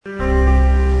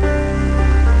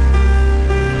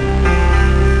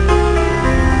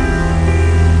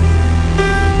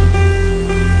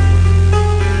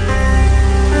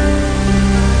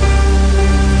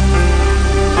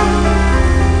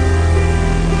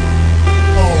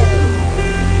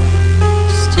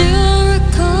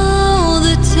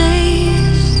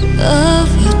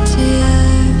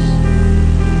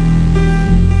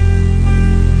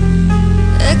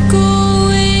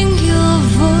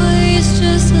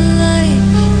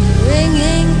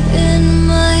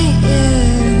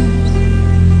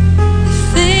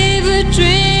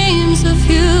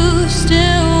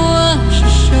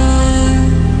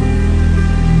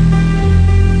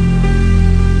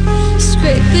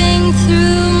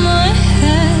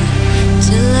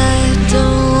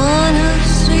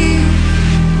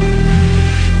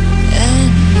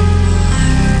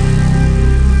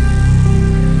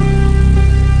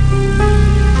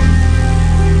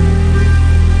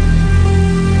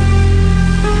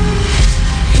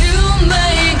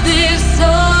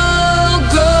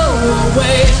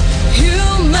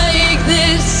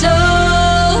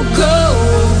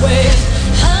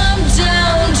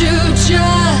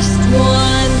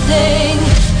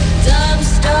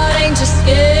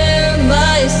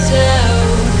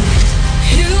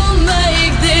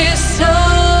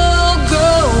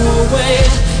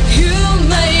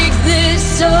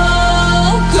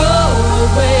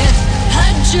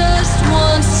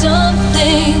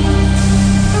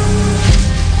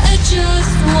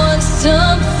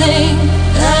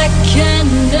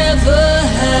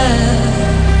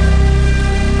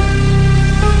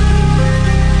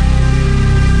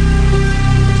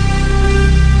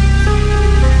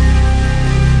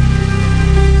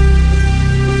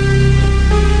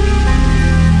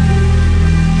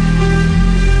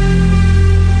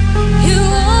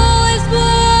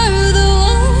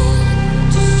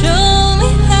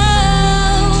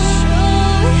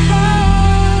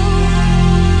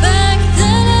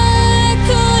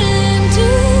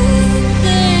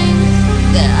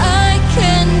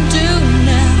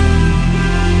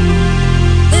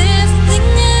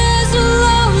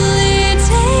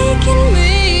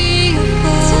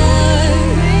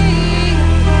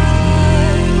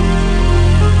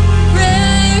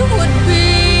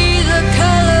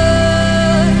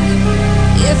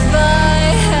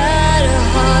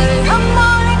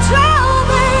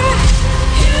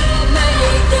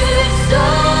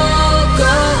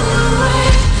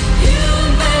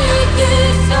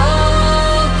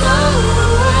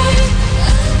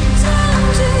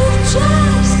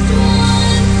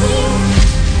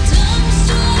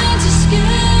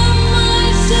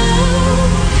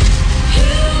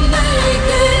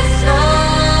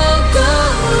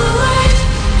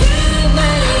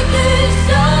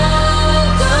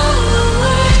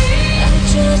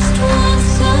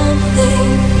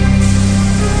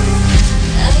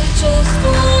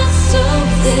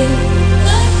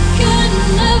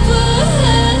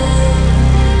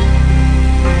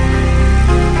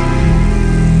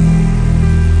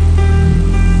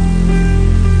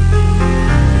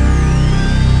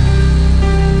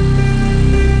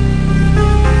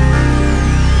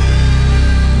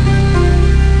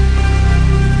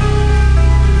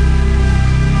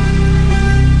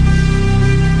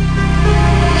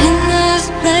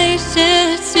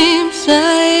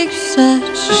such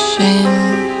a shame.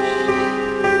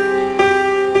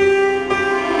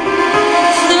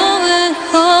 Though it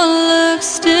all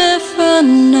looks different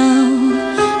now,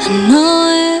 I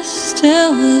know it's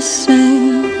still the same.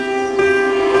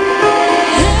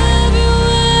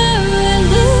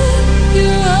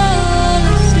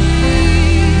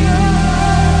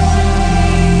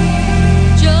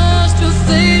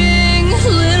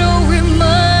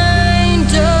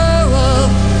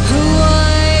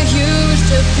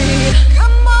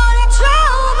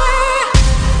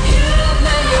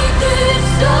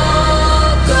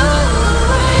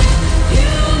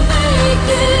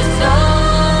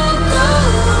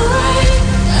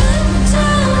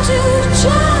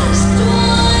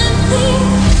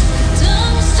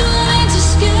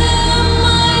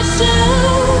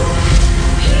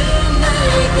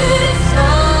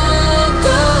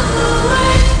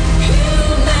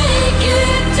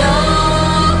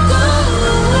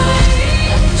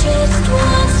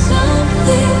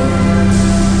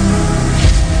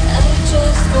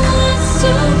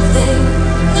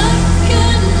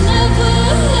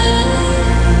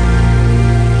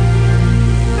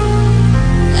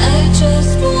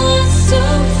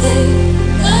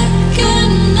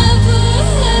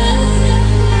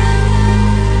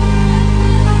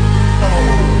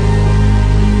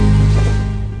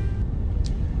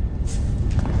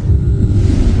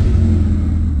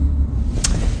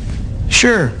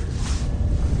 Sure.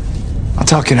 I'll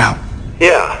talk it out.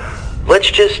 Yeah. Let's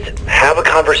just have a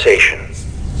conversation.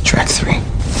 Track 3.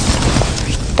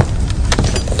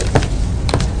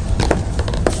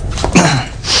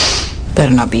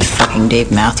 Better not be fucking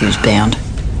Dave Matthews Band.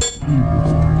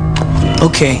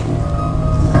 Okay.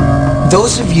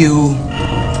 Those of you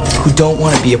who don't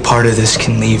want to be a part of this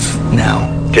can leave now.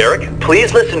 Derek,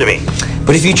 please listen to me.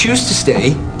 But if you choose to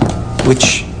stay,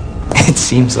 which it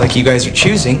seems like you guys are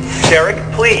choosing, Derek,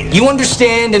 please. You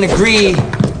understand and agree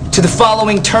to the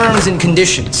following terms and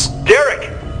conditions. Derek!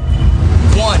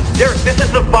 1. Derek, this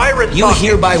is the virus. You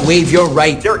hereby waive your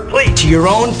right, Derek, please, to your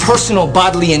own personal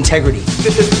bodily integrity.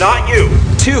 This is not you.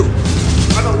 2.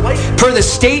 Per the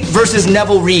State versus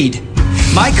Neville Reed,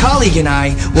 my colleague and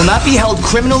I will not be held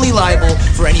criminally liable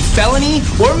for any felony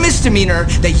or misdemeanor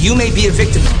that you may be a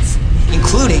victim of,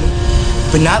 including,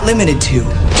 but not limited to,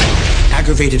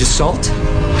 aggravated assault,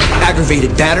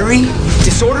 aggravated battery,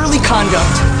 disorderly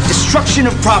conduct, destruction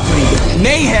of property,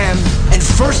 mayhem, and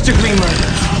first-degree murder.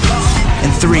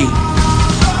 And 3.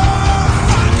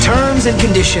 Terms and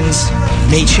conditions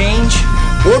may change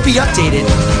or be updated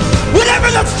whenever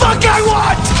the fuck I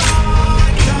want!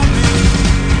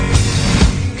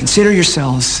 Consider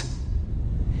yourselves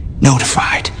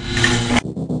notified.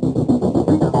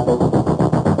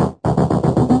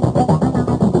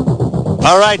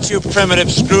 All right, you primitive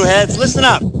screwheads, listen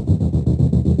up.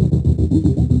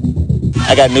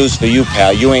 I got news for you,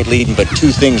 pal. You ain't leading but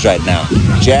 2 things right now.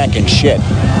 Jack and shit.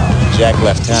 Jack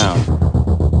left town.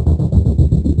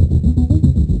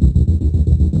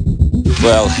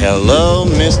 Well, hello,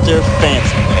 Mr.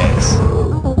 Fancy Pants.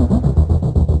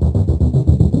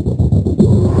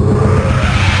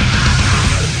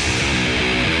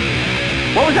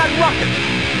 What was that ruckus?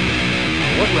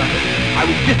 What ruckus? I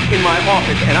was just in my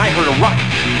office and I heard a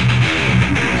ruckus.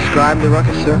 Describe the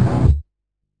ruckus, sir.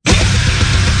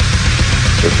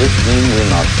 Does this mean we're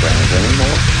not friends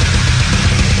anymore?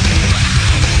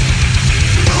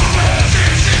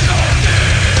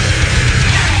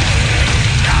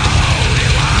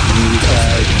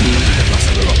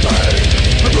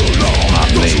 Not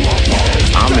me.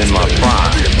 I'm in my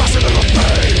prime.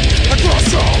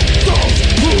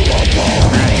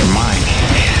 Out of your mind.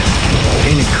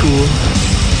 Ain't it cool?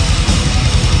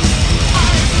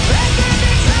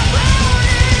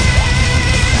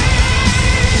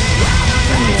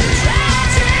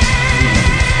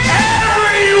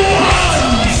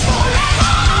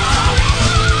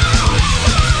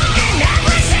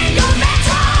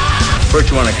 First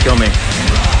you want to kill me,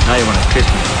 now you want to kiss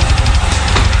me.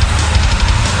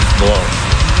 Blow.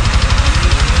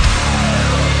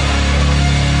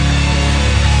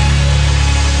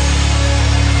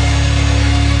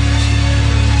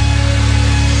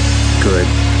 Good.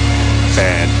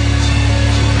 Bad.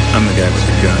 I'm the guy with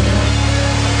the gun.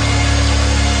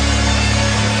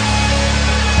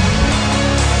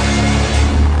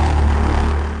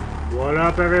 What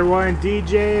up, everyone?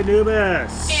 DJ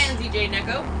Anubis. And DJ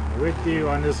Neko. With you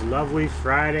on this lovely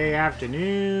Friday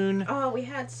afternoon. Oh, we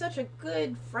had such a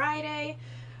good Friday.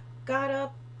 Got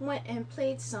up, went and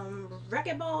played some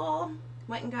racquetball.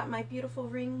 Went and got my beautiful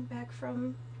ring back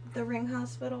from the ring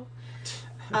hospital.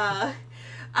 I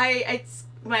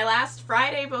my last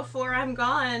Friday before I'm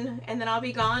gone, and then I'll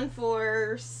be gone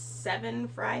for 7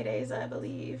 Fridays, I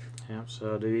believe. Yep,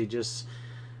 so do you just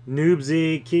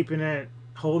noobsy, keeping it,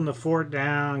 holding the fort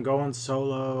down, going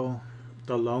solo,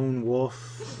 the lone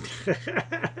wolf?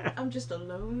 I'm just a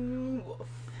lone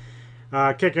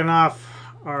wolf. Kicking off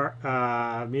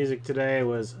our music today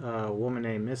was a woman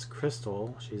named Miss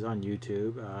Krystle. She's on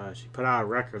YouTube. She put out a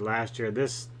record last year.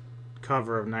 This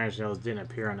cover of Nine Inch Nails didn't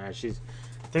appear on that.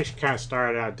 I think she kind of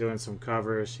started out doing some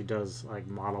covers. She does like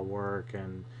model work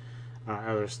and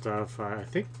other stuff. I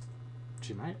think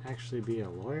she might actually be a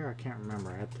lawyer. I can't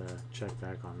remember. I have to check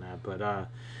back on that. But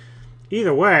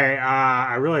either way,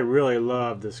 I really, really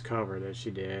love this cover that she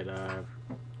did.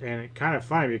 And it's kind of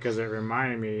funny because it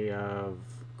reminded me of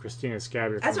Christina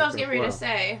Scabia. That's what I was getting ready to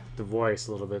say. The voice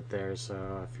a little bit there.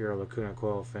 So if you're a Lacuna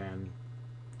Coil fan,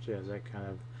 she has that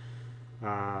kind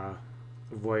of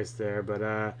voice there.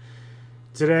 But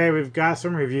today we've got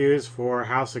some reviews for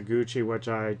House of Gucci, which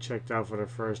I checked out for the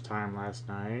first time last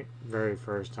night. Very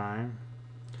first time.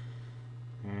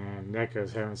 And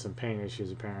Neko's having some pain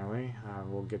issues apparently.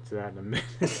 We'll get to that in a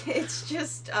minute. It's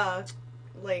just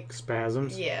like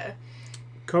spasms. Yeah.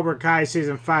 Cobra Kai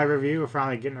Season 5 review. We're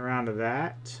finally getting around to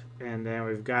that. And then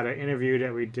we've got an interview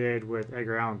that we did with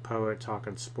Edgar Allen Poet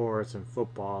talking sports and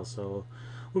football. So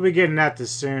we'll be getting that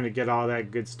this soon to get all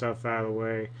that good stuff out of the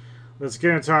way. Let's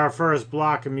get into our first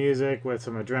block of music with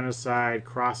some Adrenacide,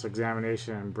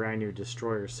 Cross-Examination, and brand new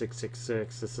Destroyer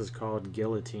 666. This is called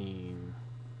Guillotine.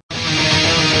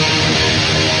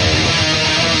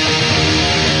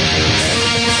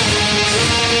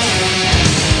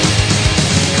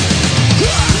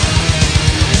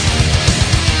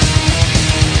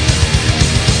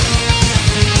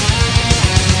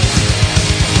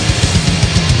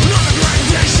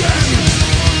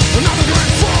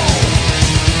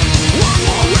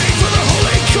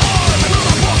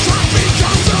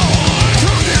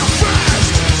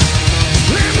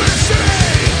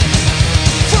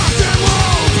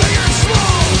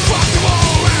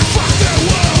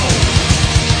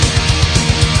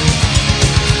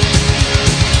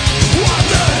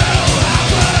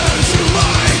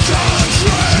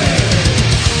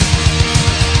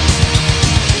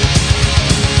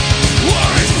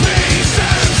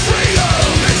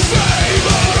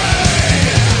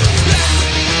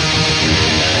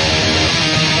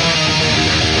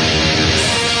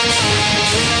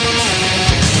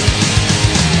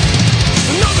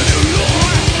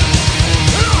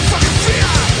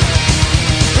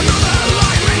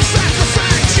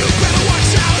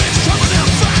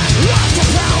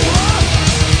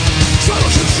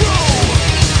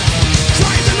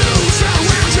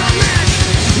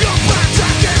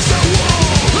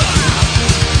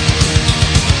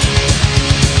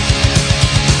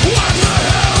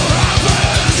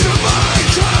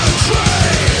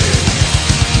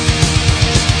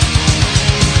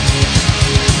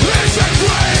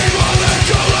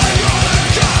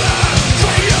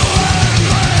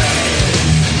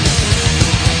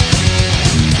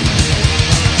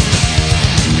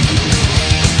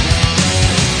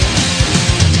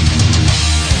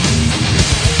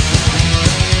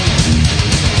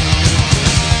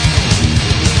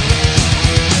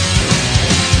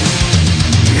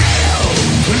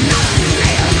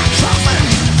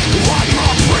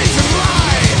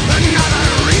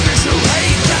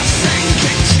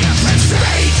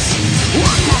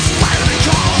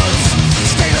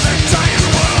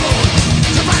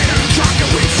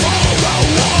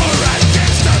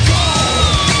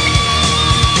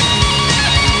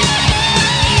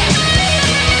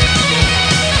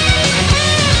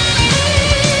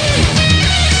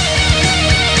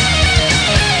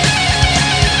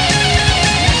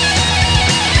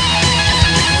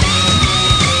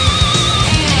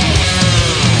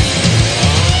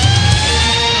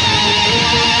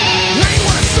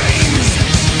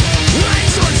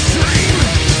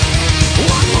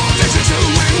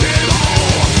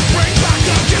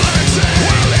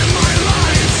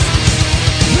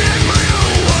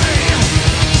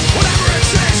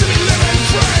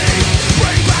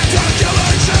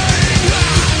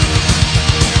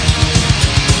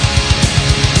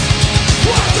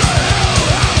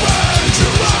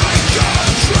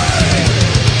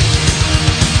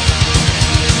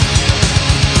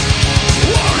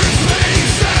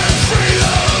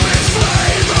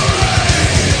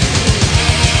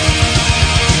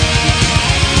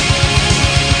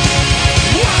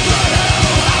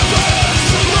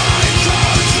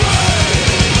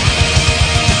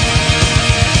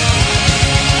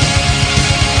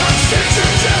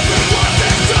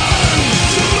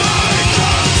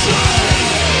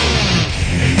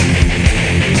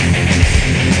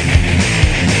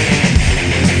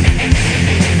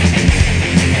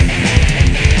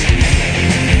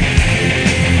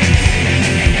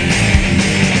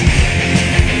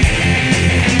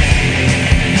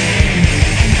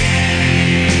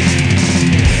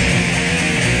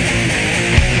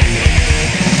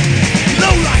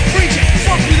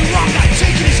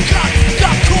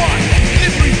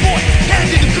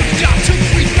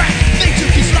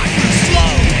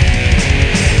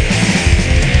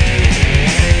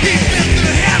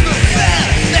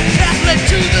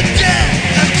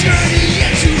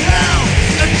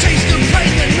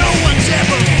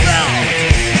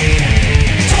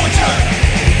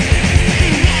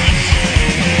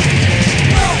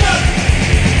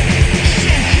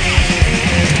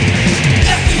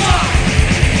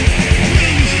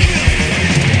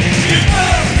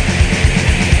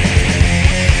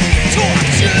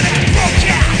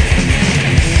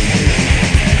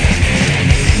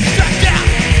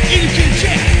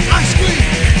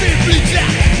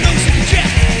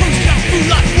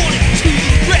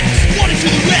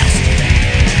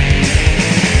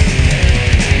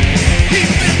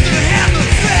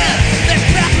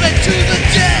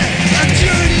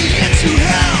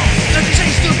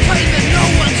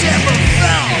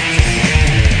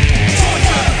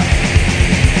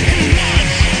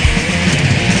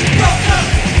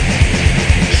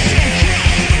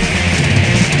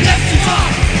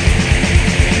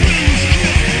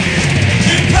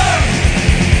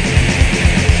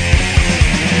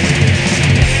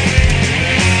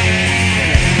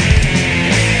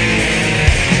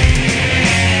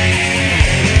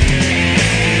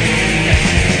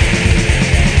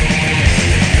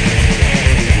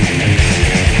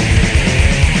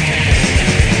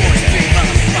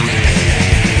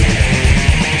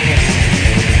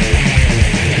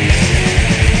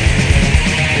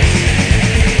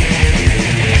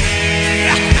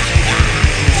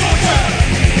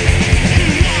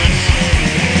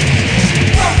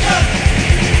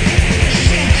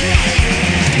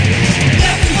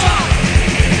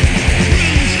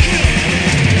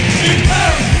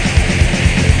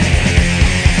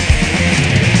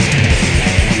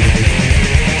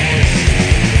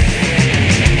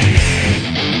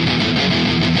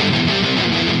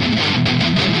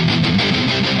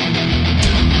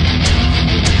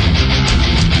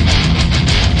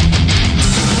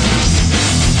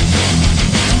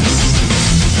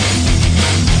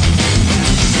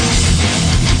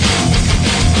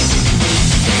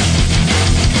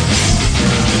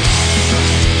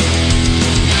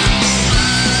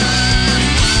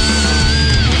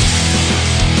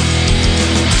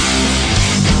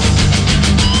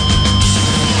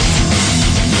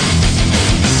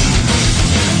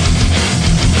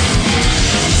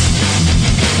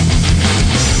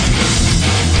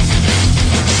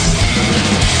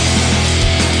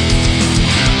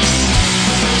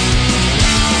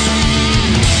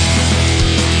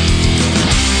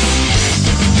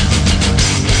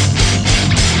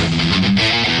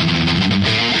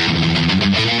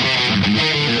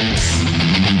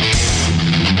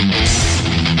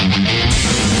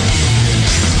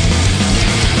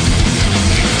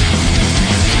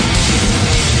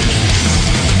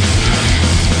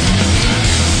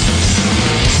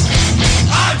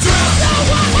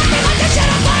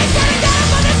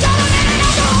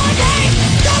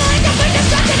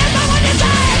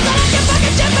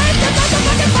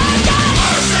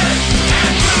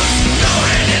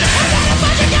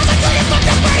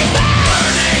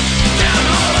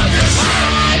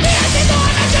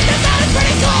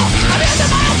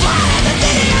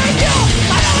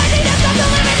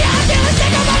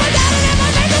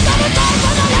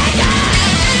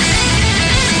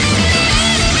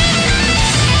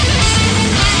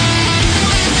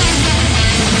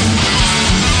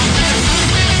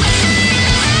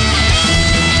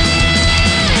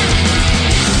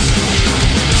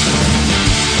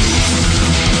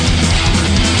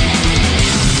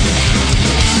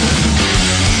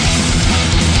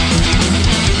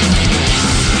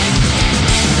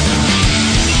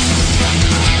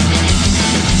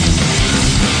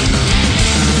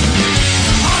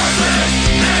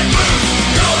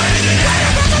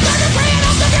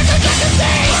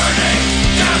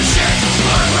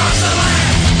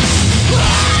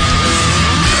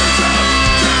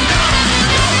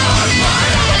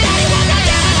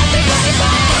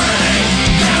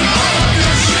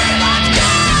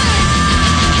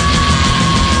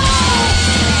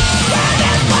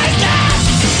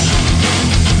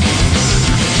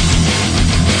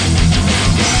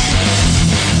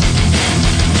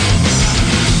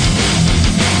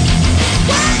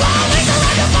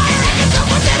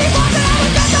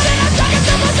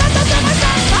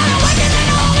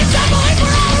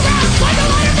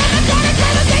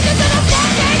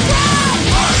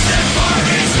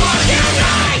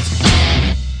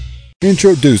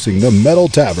 Introducing the Metal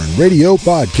Tavern Radio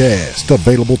Podcast,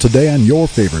 available today on your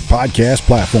favorite podcast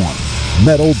platform.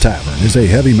 Metal Tavern is a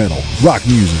heavy metal, rock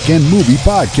music, and movie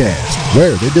podcast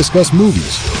where they discuss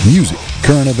movies, music,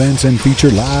 current events, and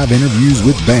feature live interviews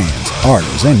with bands,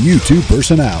 artists, and YouTube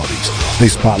personalities. They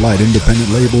spotlight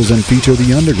independent labels and feature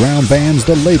the underground bands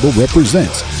the label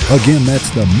represents. Again,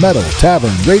 that's the Metal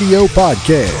Tavern Radio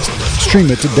Podcast.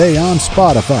 Stream it today on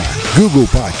Spotify,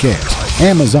 Google Podcasts,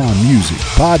 Amazon Music,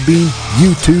 Podbean,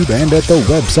 YouTube, and at the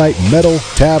website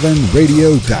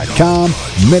metaltavernradio.com.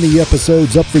 Many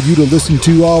episodes up for you to listen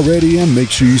to already, and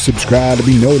make sure you subscribe to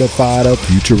be notified of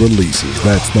future releases.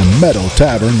 That's the Metal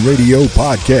Tavern Radio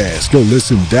Podcast. Go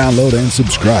listen, download, and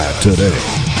subscribe today.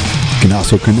 You can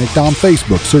also connect on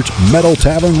Facebook, search Metal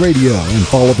Tavern Radio, and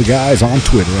follow the guys on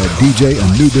Twitter at DJ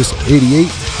Anubis88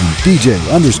 and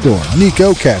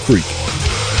DJ_Neko Catfreak.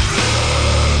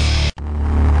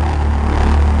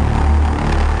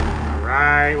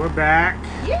 We're back.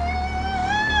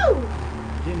 Yeah!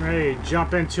 Getting ready to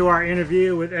jump into our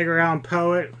interview with Edgar Allen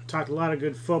Poet. Talked a lot of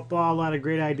good football, a lot of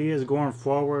great ideas going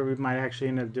forward. We might actually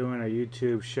end up doing a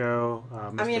YouTube show.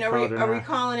 I mean, are we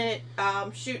calling it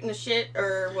shooting the shit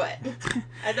or what?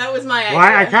 That was my idea.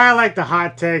 Well, I kind of like the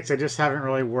hot takes. I just haven't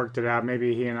really worked it out.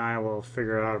 Maybe he and I will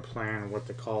figure out a plan what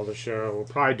to call the show. We'll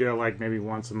probably do it like maybe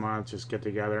once a month, just get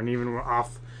together. And even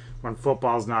off when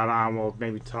football's not on, we'll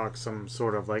maybe talk some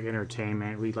sort of like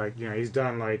entertainment. We like, he's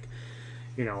done like,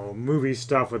 movie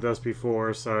stuff with us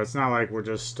before, so it's not like we're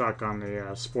just stuck on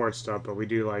the sports stuff, but we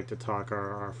do like to talk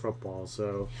our football.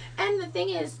 So, and the thing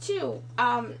is too,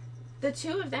 the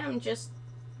two of them just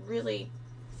really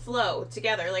flow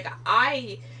together. Like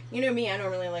me, I don't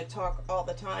really like talk all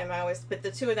the time. But the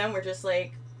two of them were just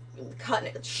like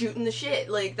shooting the shit.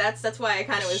 Like that's why I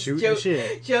kind of was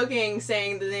joking,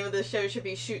 saying the name of the show should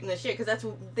be Shooting the Shit, because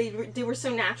they were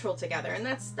so natural together, and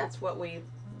that's what we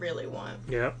really want.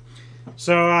 Yep.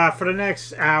 So for the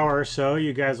next hour or so,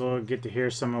 you guys will get to hear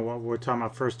some of what we're talking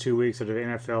about first 2 weeks of the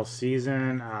NFL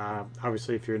season.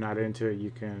 Obviously, if you're not into it,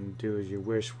 you can do as you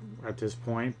wish at this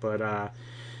point. But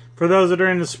for those that are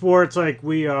into sports like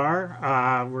we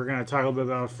are, we're going to talk a little bit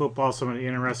about football, some of the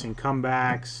interesting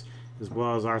comebacks, as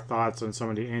well as our thoughts on some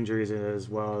of the injuries, as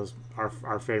well as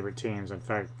our favorite teams. In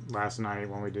fact, last night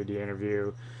when we did the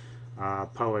interview,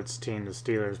 Poet's team, the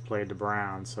Steelers, played the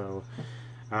Browns. So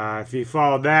if you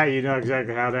followed that, you know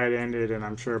exactly how that ended, and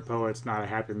I'm sure Poet's not a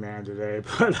happy man today.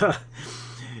 But,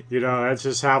 that's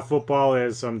just how football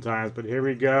is sometimes. But here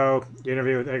we go, the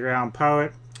interview with Edgar Allen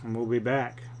Poet, and we'll be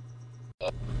back.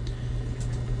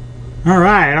 All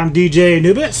right, I'm DJ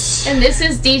Anubis. And this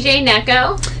is DJ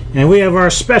Neko. And we have our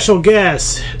special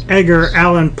guest, Edgar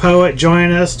Allen Poet,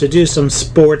 joining us to do some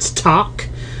sports talk.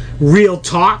 Real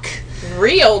talk.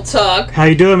 Real talk. How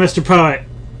you doing, Mr. Poet?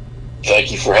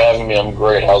 Thank you for having me. I'm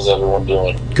great. How's everyone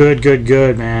doing? Good,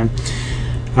 man.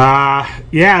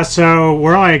 So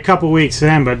we're only a couple weeks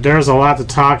in, but there's a lot to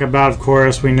talk about, of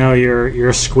course. We know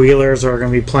your Squealers are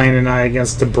going to be playing tonight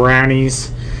against the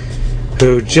Brownies,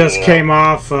 who just came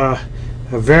off a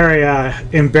very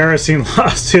embarrassing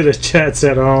loss to the Jets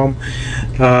at home.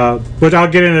 But I'll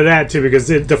get into that, too, because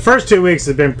the first 2 weeks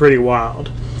have been pretty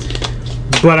wild.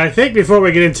 But I think before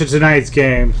we get into tonight's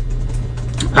game,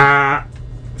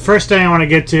 first thing I want to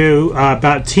get to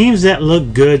about teams that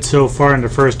look good so far in the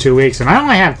first 2 weeks. And I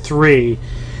only have 3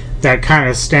 that kind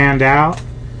of stand out.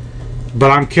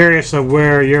 But I'm curious of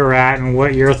where you're at and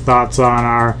what your thoughts on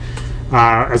are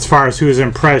as far as who's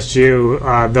impressed you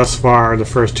thus far the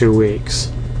first 2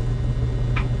 weeks.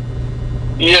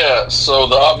 Yeah, so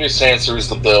the obvious answer is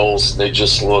the Bills. They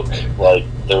just look like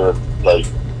they're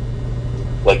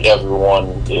like everyone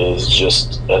is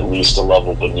just at least a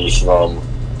level beneath them.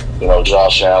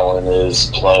 Josh Allen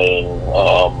is playing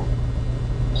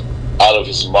out of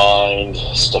his mind.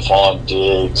 Stephon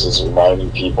Diggs is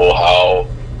reminding people how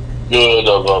good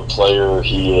of a player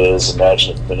he is.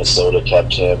 Imagine if Minnesota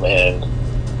kept him and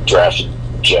drafted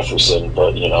Jefferson,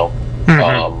 but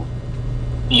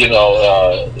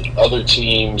other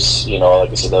teams, like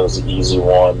I said, that was an easy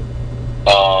one.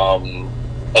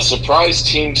 A surprise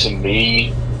team to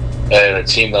me, and a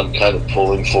team that I'm kind of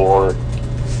pulling for,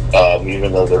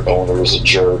 even though their owner is a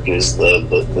jerk, is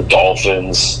the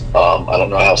Dolphins. I don't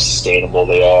know how sustainable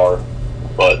they are,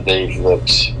 but they've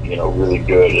looked, really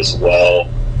good as well.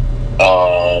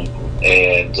 I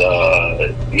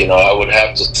would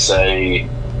have to say,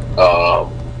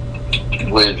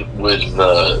 with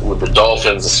the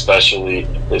Dolphins especially,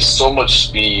 there's so much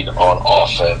speed on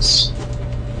offense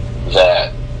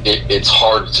that it's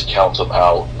hard to count them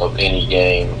out of any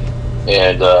game.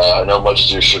 And I know much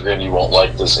to your chagrin you won't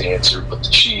like this answer, but the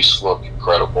Chiefs look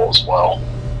incredible as well.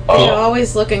 They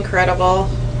always look incredible.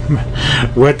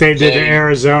 What they did to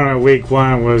Arizona week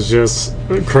 1 was just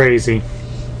crazy.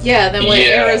 Yeah, then what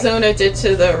Arizona did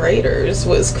to the Raiders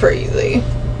was crazy.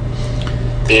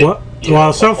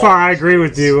 Well, so far I agree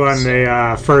with you on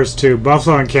the first two,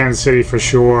 Buffalo and Kansas City for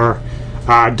sure.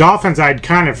 Dolphins I'd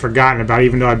kind of forgotten about,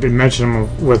 even though I've been mentioning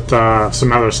them with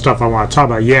some other stuff I want to talk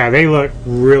about. Yeah, they look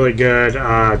really good.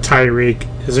 Tyreek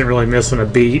isn't really missing a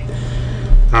beat.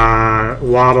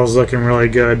 Waddle's looking really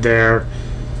good there.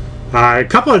 A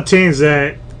couple of teams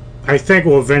that I think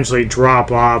will eventually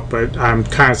drop off, but I'm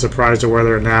kind of surprised at where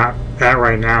they're at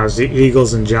right now is the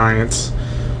Eagles and Giants.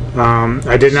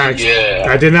 I did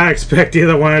not expect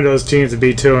either one of those teams to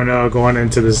be 2-0 going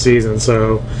into the season.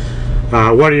 So,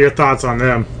 what are your thoughts on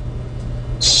them?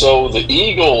 So the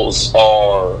Eagles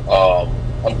are.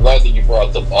 I'm glad that you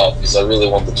brought them up because I really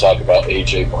wanted to talk about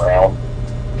A.J. Brown.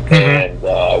 And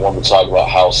I wanted to talk about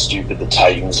how stupid the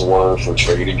Titans were for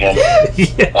trading him.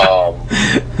 I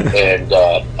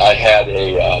had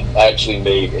I actually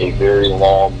made a very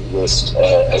long list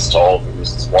as to all the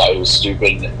reasons why it was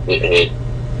stupid. It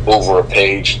over a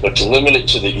page, but to limit it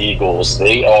to the Eagles,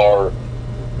 they are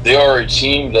a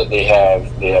team that they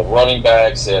have running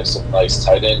backs, they have some nice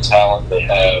tight end talent, they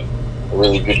have a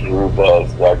really good group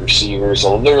of wide receivers.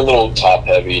 So they're a little top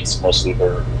heavy. It's mostly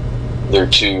their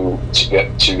two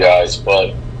guys,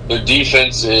 but their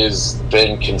defense has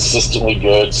been consistently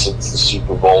good since the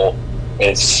Super Bowl, and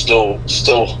it's still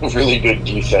really good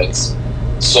defense.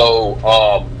 So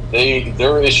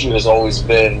their issue has always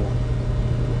been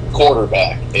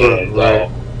quarterback, and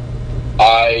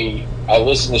I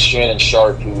listen to Shannon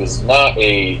Sharp, who is not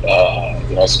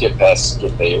I skip past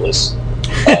Skip Bayless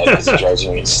because it drives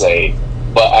me insane.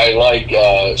 But I like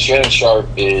Shannon Sharp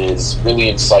is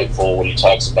really insightful when he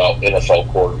talks about NFL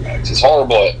quarterbacks. He's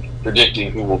horrible at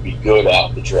predicting who will be good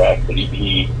out the draft, but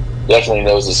he definitely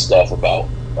knows his stuff about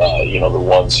the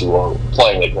ones who are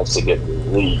playing like once they get in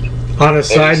the league. On a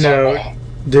side note,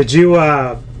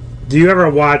 do you ever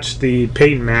watch the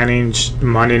Peyton Manning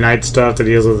Monday night stuff that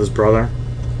he has with his brother?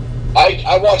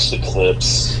 I watch the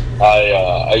clips.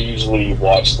 I usually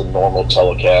watch the normal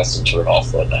telecast and turn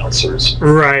off the announcers.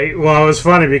 Right. Well, it was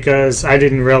funny because I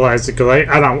didn't realize it because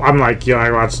I'm like you. I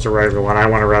watch the regular one. I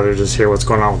want to rather just hear what's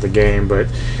going on with the game. But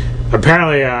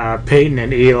apparently, Peyton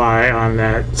and Eli on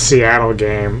that Seattle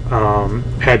game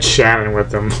had Shannon with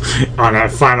them on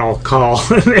that final call.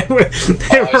 they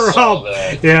were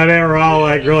all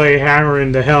like really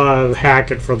hammering the hell out of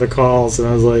Hackett for the calls, and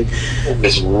I was like,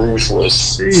 "It's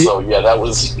ruthless." So yeah, that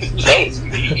was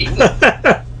mean.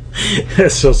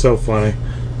 It's so funny.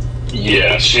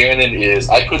 Yeah, Shannon is.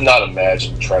 I could not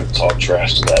imagine trying to talk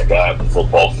trash to that guy on the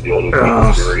football field. It would be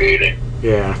infuriating.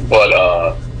 Yeah,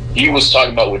 but he was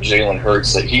talking about with Jalen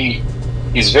Hurts that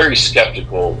he's very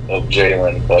skeptical of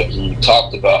Jalen, but he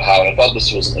talked about how, and I thought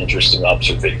this was an interesting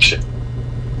observation.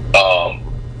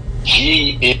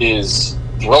 He is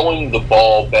throwing the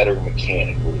ball better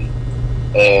mechanically,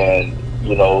 and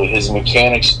his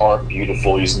mechanics aren't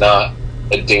beautiful. He's not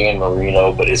a Dan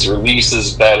Marino, but his release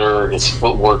is better, his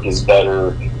footwork is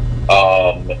better,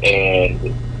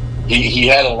 and he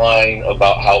had a line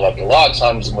about how like a lot of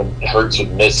times when Hurts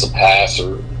would miss a pass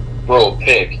or throw a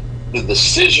pick, the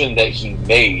decision that he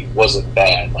made wasn't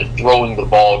bad. Like throwing the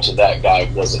ball to that guy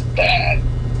wasn't bad,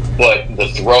 but the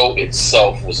throw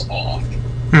itself was off.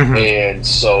 And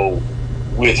so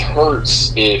with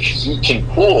Hurts, if he can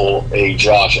pull a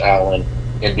Josh Allen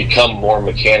and become more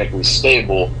mechanically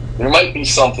stable, there might be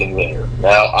something there.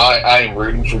 Now, I am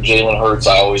rooting for Jalen Hurts.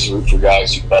 I always root for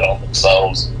guys who bet on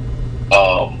themselves,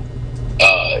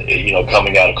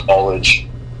 coming out of college.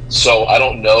 So I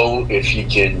don't know if he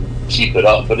can keep it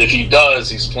up. But if he does,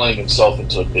 he's playing himself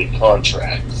into a big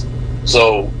contract.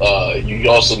 So you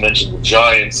also mentioned the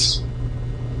Giants.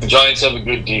 The Giants have a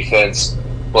good defense,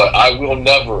 but I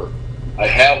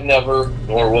have never,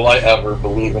 nor will I ever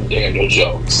believe in Daniel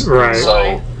Jones. Right.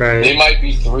 So they might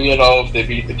be 3-0 if they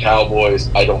beat the Cowboys.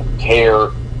 I don't care.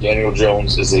 Daniel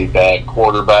Jones is a bad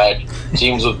quarterback.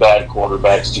 Teams with bad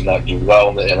quarterbacks do not do well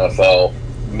in the NFL.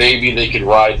 Maybe they could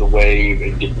ride the wave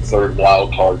and get the third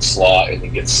wild card slot and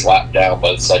then get slapped down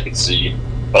by the second seed.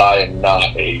 But I am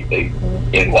not a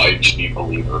NYG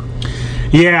believer.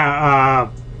 Yeah,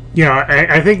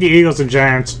 I think the Eagles and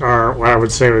Giants are what I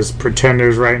would say was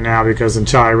pretenders right now, because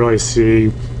until I really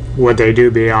see what they do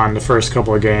beyond the first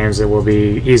couple of games, it will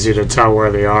be easy to tell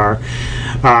where they are.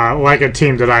 Like a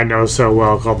team that I know so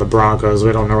well called the Broncos,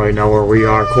 we don't really know where we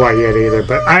are quite yet either,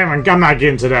 but I'm not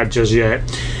getting to that just yet.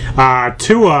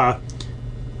 Tua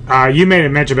You made a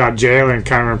mention about Jalen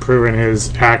kind of improving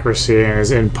his accuracy and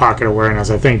his in-pocket awareness.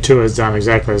 I think Tua has done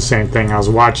exactly the same thing. I was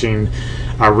watching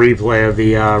a replay of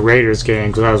the Raiders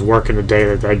game because I was working the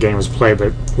day that game was played,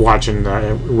 but watching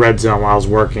the Red Zone while I was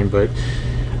working. But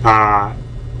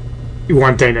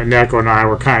one thing that Neko and I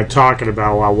were kind of talking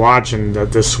about while watching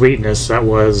the sweetness that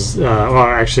was,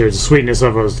 actually the sweetness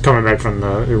of it was coming back from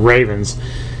the Ravens,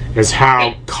 is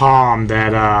how calm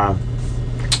that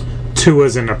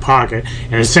Tua's in the pocket.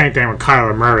 And the same thing with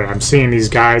Kyler Murray. I'm seeing these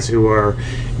guys who are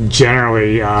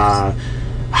generally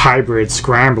hybrid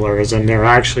scramblers, and they're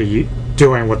actually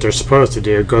doing what they're supposed to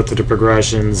do, go through the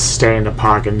progressions, stay in the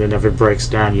pocket, and then if it breaks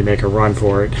down, you make a run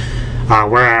for it.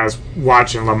 Whereas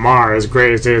watching Lamar, as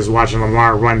great as it is watching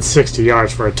Lamar run 60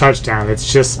 yards for a touchdown,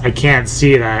 it's just, I can't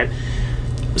see that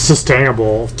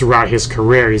sustainable throughout his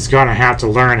career. He's going to have to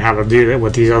learn how to do that,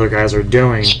 what these other guys are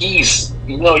doing.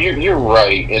 You're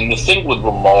right. And the thing with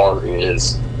Lamar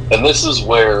is, and this is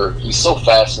where he's so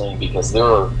fascinating, because there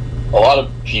are a lot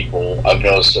of people I've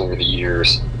noticed over the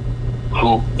years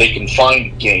who they can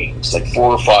find games, like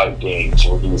 4 or 5 games,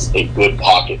 where he's a good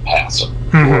pocket passer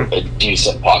or a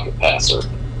decent pocket passer,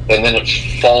 and then it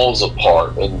falls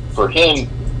apart. And for him,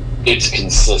 it's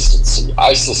consistency.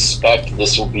 I suspect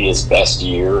this will be his best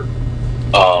year,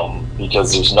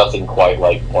 because there's nothing quite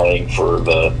like playing for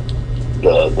the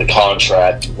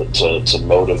contract to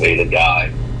motivate a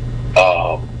guy.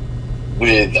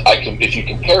 If you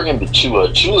compare him to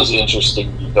Tua's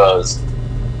interesting because,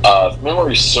 if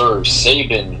memory serves,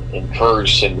 Saban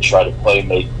encouraged him to try to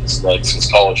make his legs,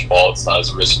 because college ball, it's not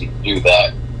as risky to do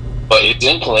that. But his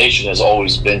inclination has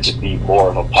always been to be more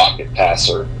of a pocket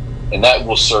passer, and that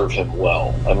will serve him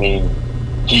well. I mean,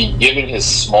 given his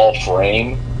small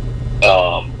frame,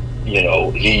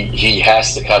 he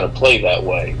has to kind of play that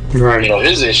way. Right.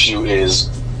 His issue is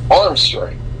arm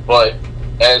strength, but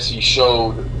as he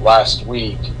showed last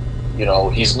week,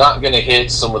 he's not going to hit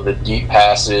some of the deep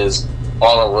passes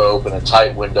on a rope in a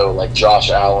tight window like Josh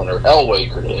Allen or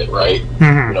Elway could hit, right?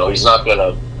 He's not going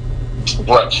to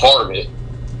Brett Favre it,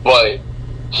 but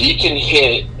he can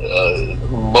hit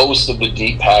most of the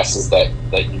deep passes that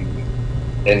you need.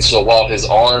 And so while his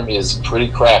arm is pretty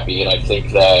crappy, and I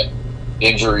think that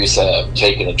injuries have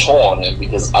taken a toll on him,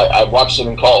 because I watched him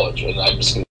in college, and I'm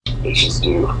just going to bitches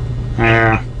do.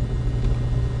 Yeah.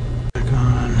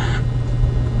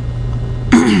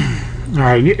 All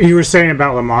right, you were saying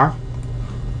about Lamar?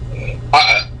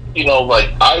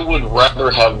 I would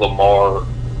rather have Lamar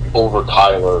over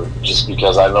Kyler, just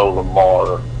because I know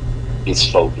Lamar is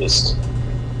focused.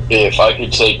 If I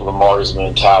could take Lamar's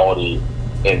mentality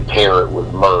and pair it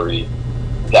with Murray,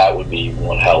 that would be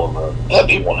one hell of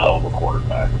a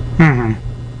quarterback.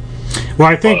 Well,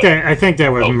 I think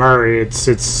that with Murray,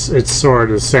 it's sort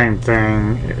of the same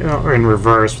thing in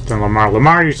reverse than Lamar.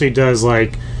 Lamar usually does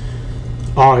like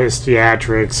all his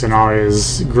theatrics and all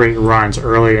his great runs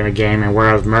early in a game, and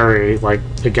whereas Murray, like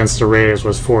against the Raiders,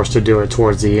 was forced to do it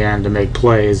towards the end to make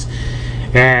plays.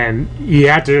 And you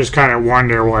have to just kind of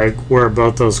wonder like where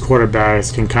both those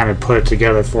quarterbacks can kind of put it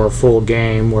together for a full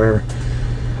game, where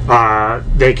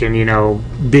they can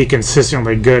be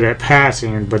consistently good at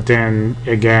passing, but then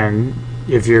again,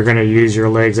 if you're going to use your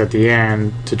legs at the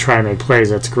end to try and make plays,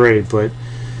 that's great. But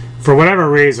for whatever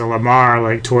reason, Lamar,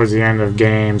 like towards the end of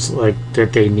games, like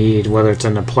that they need, whether it's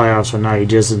in the playoffs or not, he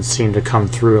doesn't seem to come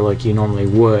through like he normally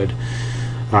would.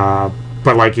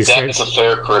 But like you said, that's a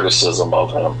fair criticism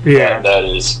of him. Yeah, that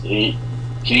is he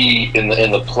in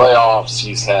the playoffs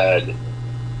he's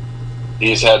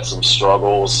had some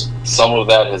struggles. Some of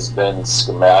that has been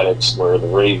schematics, where the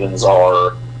Ravens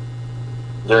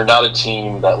they're not a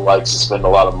team that likes to spend a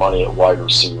lot of money at wide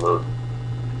receiver.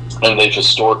 And they've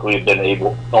historically been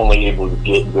only able to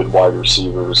get good wide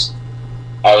receivers.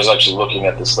 I was actually looking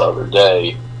at this the other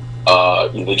day.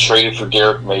 They traded for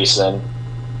Derek Mason.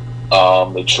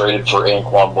 They traded for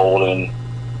Anquan Bolden.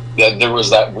 There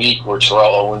was that week where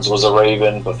Terrell Owens was a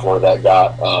Raven before that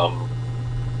got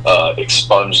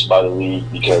expunged by the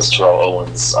league because Terrell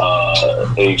Owens'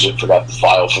 agent forgot to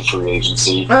file for free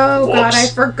agency. Oh, whoops. God, I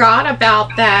forgot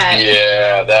about that.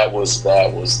 Yeah, that was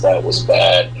bad.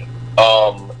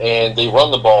 And they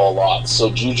run the ball a lot. So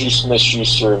Juju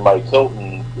Smith-Schuster and Mike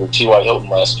Hilton, or T.Y. Hilton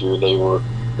last year, they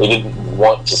didn't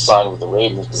want to sign with the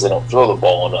Ravens because they don't throw the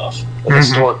ball enough. And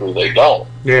historically, they don't.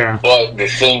 Yeah. But the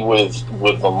thing with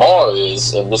Lamar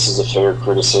is, and this is a fair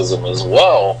criticism as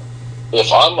well,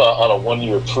 if I'm on a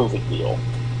one-year prove-it deal,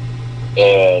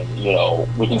 and,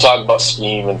 we can talk about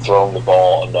scheme and throwing the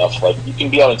ball enough. Like, you can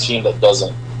be on a team that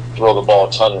doesn't throw the ball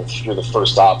a ton, and if you're the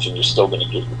first option, you're still going to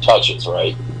get your touches,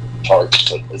 right?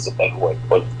 Target is a better way to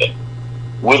put it.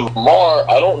 With Lamar,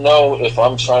 I don't know if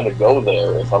I'm trying to go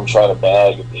there, if I'm trying to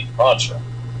bag a big contract.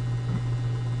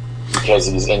 Because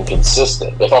he's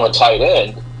inconsistent. If I'm a tight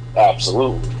end,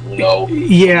 absolutely. You know,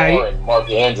 Lamar and Mark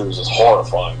Andrews is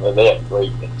horrifying. They have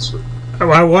great chemistry.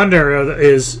 I wonder,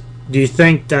 do you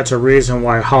think that's a reason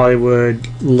why Hollywood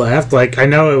left? Like, I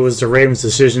know it was the Ravens'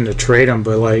 decision to trade him,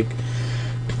 but, like,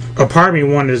 a part of me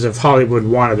wonders if Hollywood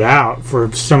wanted out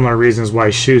for similar reasons why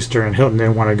Schuster and Hilton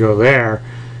didn't want to go there.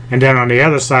 And then on the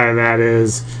other side of that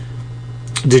is,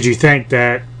 did you think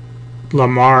that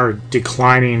Lamar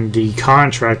declining the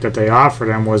contract that they offered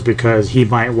him was because he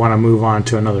might want to move on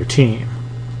to another team?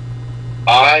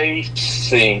 I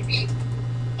think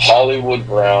Hollywood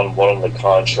Brown wanted the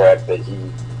contract that he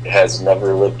has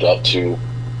never lived up to.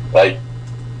 Like,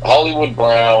 Hollywood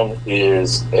Brown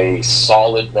is a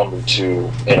solid number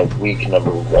 2 and a weak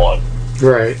number 1.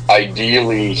 Right.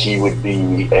 Ideally, he would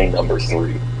be a number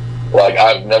 3. Like,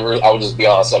 I'll just be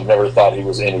honest, I've never thought he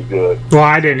was any good. Well,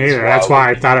 I didn't either. That's why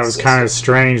I thought it was kind of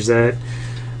strange that,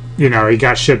 you know, he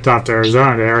got shipped off to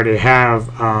Arizona. They already have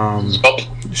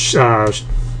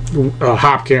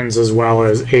Hopkins as well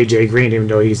as A.J. Green, even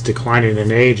though he's declining in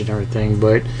age and everything.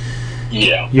 But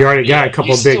yeah, you already got a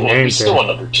couple of big names there. He's still a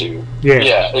number 2.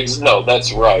 Yeah. No,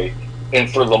 that's right.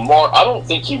 And for Lamar, I don't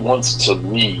think he wants to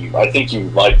leave. I think he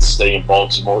would like to stay in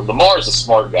Baltimore. Lamar is a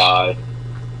smart guy.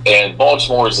 And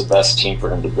Baltimore is the best team for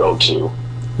him to go to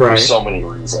for so many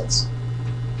reasons.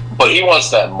 But he wants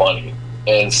that money.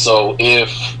 And so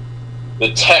if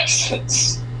the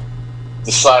Texans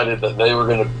decided that they were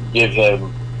going to give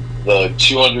him the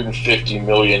 $250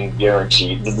 million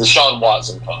guaranteed, the Deshaun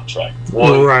Watson contract,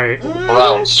 the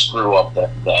Browns screw up that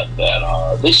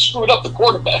they screwed up the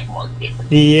quarterback market.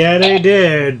 Yeah, they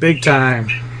did. Big time.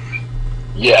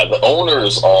 Yeah, the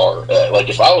owners are like,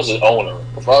 if I was an owner,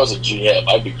 if I was a GM,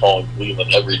 I'd be calling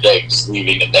Cleveland every day, just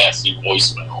leaving a nasty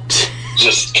voicemail.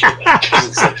 Just because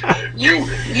it's like,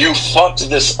 you fucked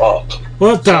this up.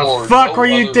 What the fuck were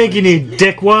you thinking, you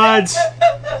dickwads?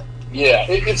 Yeah,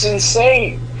 it's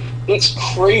insane. It's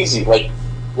crazy. Like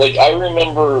I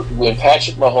remember when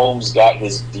Patrick Mahomes got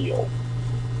his deal,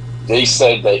 they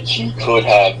said that he could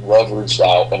have leveraged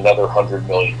out another $100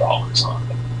 million on it.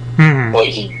 Mm-hmm. But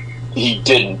he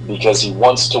didn't, because he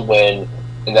wants to win,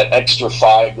 and that extra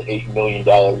 $5 to $8 million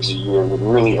a year would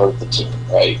really hurt the team,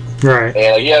 right? Right.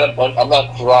 And again, I'm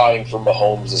not crying for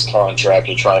Mahomes' contract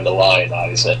or trying to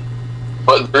lionize it,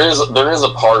 but there is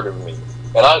a part of me,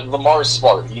 and Lamar's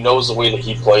smart. He knows the way that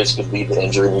he plays could lead to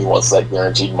injury, and he wants that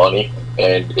guaranteed money.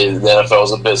 And the NFL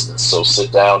is a business, so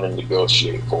sit down and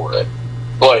negotiate for it.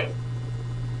 But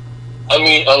I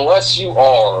mean, unless you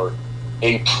are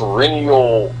a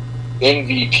perennial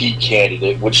MVP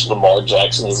candidate, which Lamar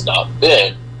Jackson has not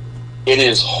been, it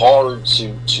is hard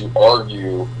to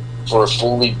argue for a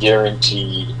fully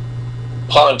guaranteed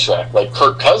contract. Like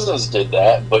Kirk Cousins did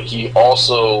that, but he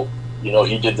also,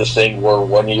 he did the thing where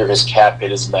 1 year his cap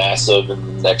hit is massive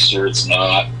and the next year it's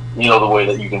not. The way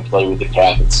that you can play with the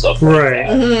cap and stuff like that.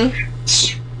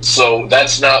 Mm-hmm. So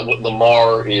that's not what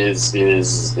Lamar is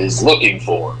looking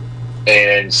for.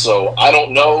 And so I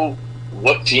don't know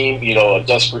what team, a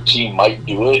desperate team might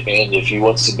do it, and if he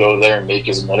wants to go there and make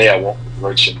his money, I won't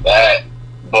begrudge him that.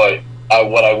 But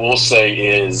what I will say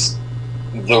is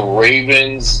the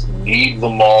Ravens need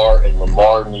Lamar, and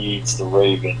Lamar needs the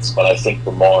Ravens, but I think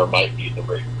Lamar might need the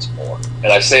Ravens more. And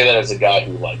I say that as a guy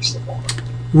who likes Lamar.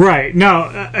 Right. No,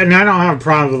 and I don't have a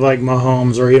problem with, like,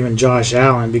 Mahomes or even Josh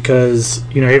Allen, because,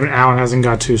 even Allen hasn't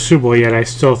got to Super Bowl yet. I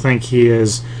still think he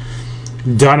is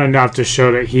done enough to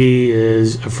show that he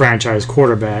is a franchise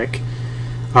quarterback.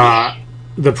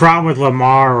 The problem with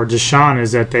Lamar or Deshaun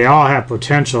is that they all have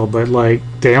potential, but like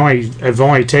they have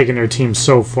only taken their team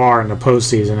so far in the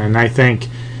postseason, and I think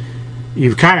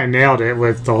you've kind of nailed it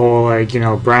with the whole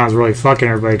Browns really fucking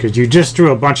everybody, because you just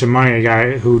threw a bunch of money at a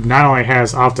guy who not only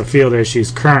has off the field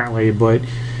issues currently, but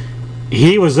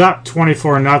he was up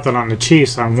 24-0 on the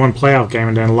Chiefs on one playoff game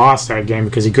and then lost that game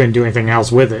because he couldn't do anything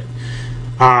else with it.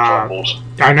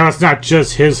 I know it's not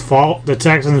just his fault the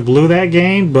Texans blew that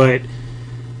game, but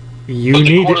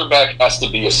the quarterback has to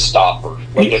be a stopper.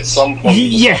 Like at some point,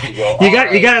 you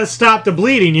got to stop the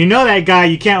bleeding. That guy,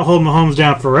 you can't hold Mahomes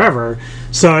down forever.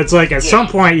 So it's like at some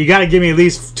point you got to give me at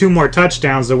least 2 more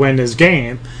touchdowns to win this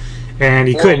game, and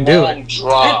he couldn't do it.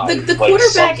 The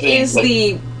quarterback is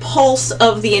the pulse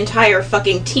of the entire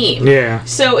fucking team. Yeah.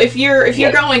 So if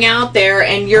you're going out there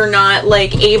and you're not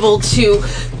able to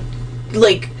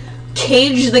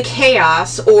cage the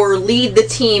chaos or lead the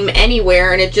team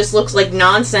anywhere, and it just looks like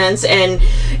nonsense and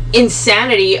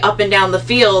insanity up and down the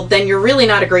field, then you're really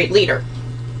not a great leader.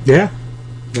 Yeah.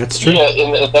 That's true. Yeah,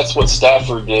 and that's what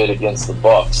Stafford did against the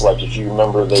Bucks. Like, if you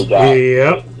remember, they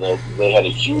had a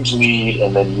huge lead,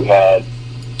 and then you had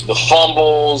the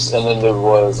fumbles, and then there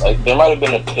might have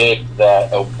been a pick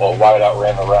that a wideout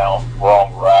ran around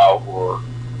wrong route or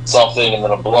something, and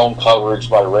then a blown coverage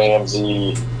by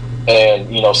Ramsey. And,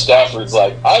 Stafford's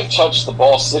like, I've touched the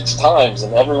ball 6 times,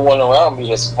 and everyone around me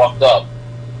has fucked up.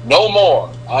 No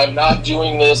more. I'm not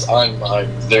doing this.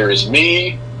 There is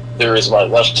me. There is my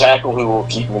left tackle who will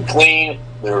keep me clean.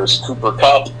 There is Cooper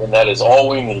Kupp, and that is all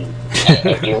we need.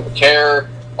 I don't care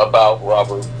about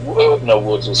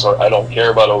Woods was hurt. I don't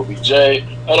care about OBJ. I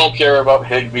don't care about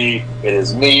Higbee. It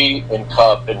is me and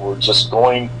Kupp, and we're just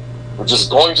going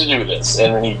to do this.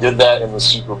 And then he did that in the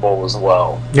Super Bowl as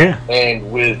well. Yeah.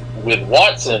 And with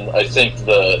Watson, I think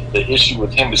the issue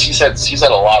with him is he's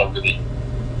had a lot of really,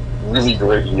 really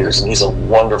great years, and he's a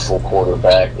wonderful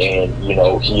quarterback. And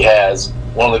he has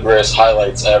one of the greatest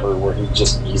highlights ever, where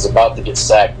he's about to get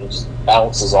sacked and he just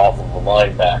bounces off of a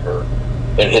linebacker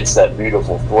and hits that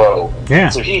beautiful throw. Yeah.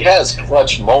 So he has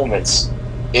clutch moments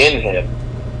in him,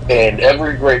 and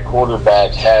every great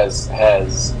quarterback has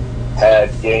had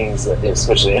games,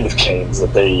 especially end of games,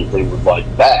 that they would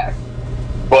like back.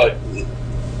 But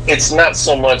it's not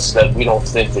so much that we don't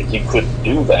think that he couldn't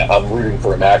do that. I'm rooting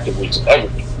for him actively to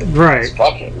everything. Right.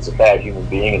 Fuck him. He's a bad human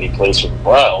being, and he plays for the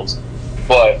Browns,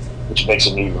 which makes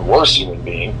him an even worse human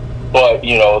being. But at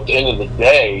the end of the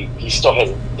day, he still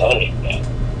hasn't done it yet.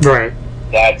 Right.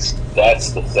 That's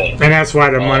the thing. And that's why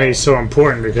the money's so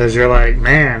important, because you're like,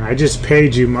 man, I just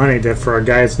paid you money for a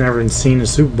guy that's never seen a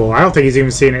Super Bowl. I don't think he's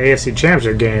even seen an AFC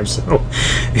Championship game, so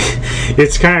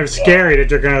it's kind of scary that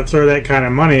they're going to throw that kind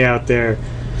of money out there.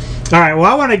 All right, well,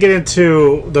 I want to get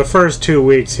into the first 2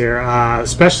 weeks here,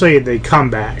 especially the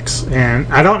comebacks. And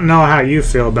I don't know how you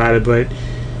feel about it, but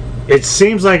it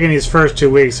seems like in these first 2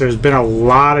 weeks there's been a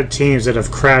lot of teams that have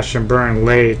crashed and burned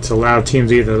late to allow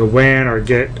teams either to win or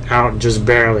get out just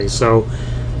barely. So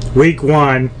week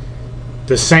 1,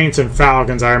 the Saints and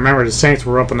Falcons. I remember the Saints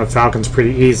were up on the Falcons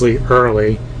pretty easily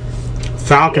early.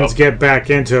 Falcons get back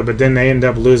into it, but then they end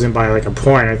up losing by like a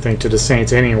point, I think, to the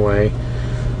Saints anyway.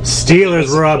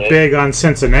 Steelers were up big on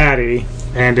Cincinnati,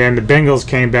 and then the Bengals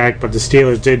came back, but the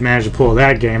Steelers did manage to pull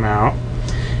that game out.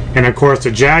 And, of course,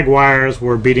 the Jaguars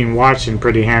were beating Washington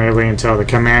pretty handily until the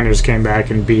Commanders came back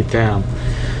and beat them.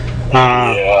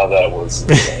 Yeah, that was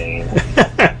insane.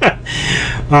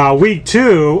 Week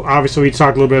 2, obviously, we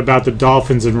talked a little bit about the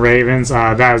Dolphins and Ravens.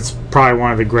 That was probably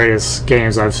one of the greatest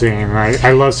games I've seen.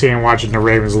 I love watching the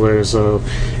Ravens lose, so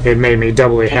it made me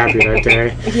doubly happy that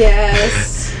day.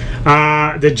 Yes.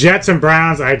 The Jets and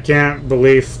Browns, I can't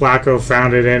believe Flacco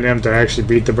found it in him to actually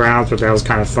beat the Browns, but that was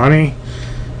kind of funny.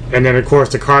 And then, of course,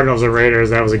 the Cardinals and Raiders,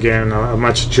 that was, again, a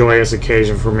much joyous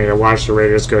occasion for me to watch the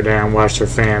Raiders go down, watch their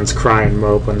fans cry and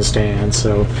mope on the stand.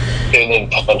 So, and then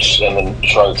punch, and then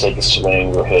try to take a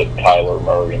swing or hit Kyler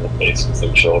Murray in the face with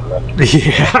their children.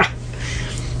 Yeah.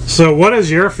 So what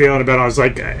is your feeling about it? I was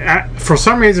like, for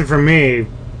some reason for me,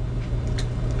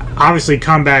 obviously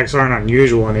comebacks aren't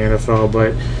unusual in the NFL,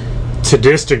 but to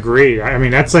this degree, I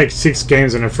mean, that's like 6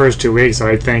 games in the first 2 weeks.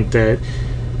 I think that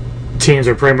teams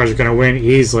are pretty much going to win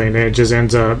easily, and it just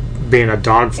ends up being a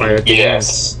dogfight at the end.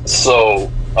 Yes. So,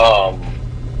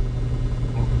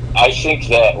 I think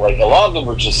that, like, a lot of them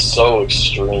were just so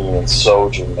extreme and so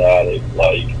dramatic.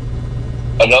 Like,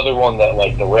 another one that,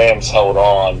 like, the Rams held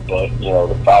on, but,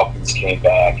 the Falcons came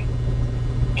back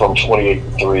from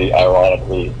 28-3,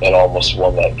 ironically, and almost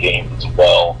won that game as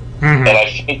well. Mm-hmm. And I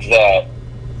think that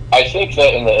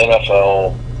in the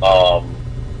NFL,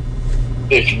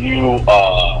 if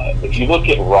you look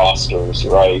at rosters,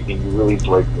 right, and you really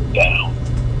break them down,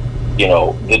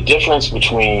 the difference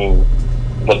between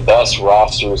the best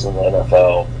rosters in the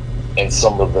NFL and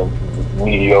some of the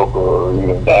mediocre or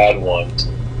even bad ones,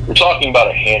 we're talking about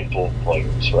a handful of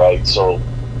players, right? So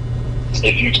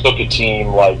if you took a team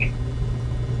like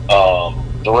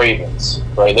the Ravens,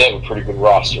 right, they have a pretty good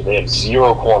roster. They have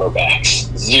 0 cornerbacks.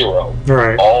 0.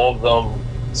 Right. All of them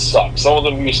suck. Some of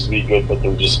them used to be good, but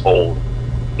they're just old.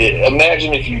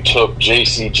 Imagine if you took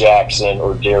J.C. Jackson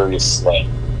or Darius Slay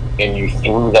and you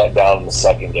threw that down in the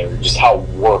secondary, just how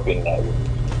warping that would be.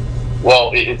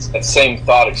 Well, it's that same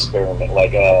thought experiment.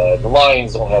 Like, the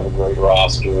Lions don't have a great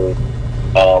roster.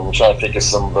 I'm trying to think of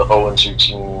some of the 0-2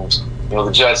 teams.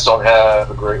 The Jets don't have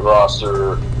a great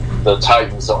roster. The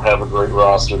Titans don't have a great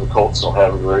roster. The Colts don't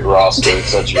have a great roster,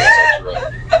 etc.,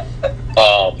 etc.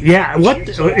 Yeah,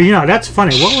 that's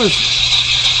funny. What was...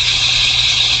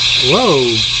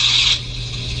 Whoa.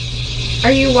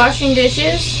 Are you washing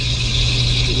dishes?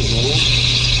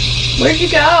 Where'd you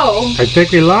go? I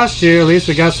think we lost you. At least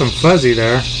we got some fuzzy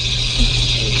there.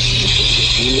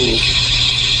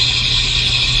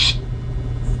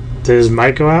 Did his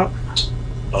mic go out?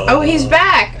 Oh, he's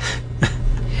back.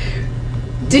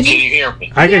 Can you hear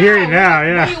me? I can hear you now,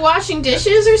 yeah. Are you washing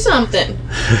dishes or something?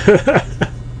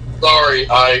 Sorry,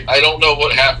 I don't know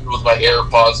what happened with my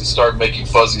AirPods. They started making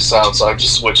fuzzy sounds, so I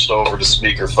just switched over to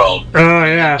speakerphone. Oh,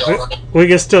 yeah. We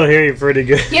can still hear you pretty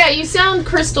good. Yeah, you sound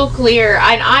crystal clear.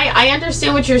 And I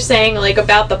understand what you're saying, like,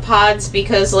 about the pods,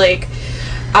 because, like,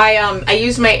 I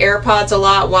use my AirPods a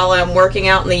lot while I'm working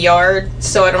out in the yard,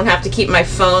 so I don't have to keep my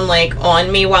phone, like, on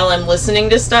me while I'm listening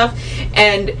to stuff.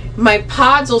 And my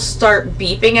pods will start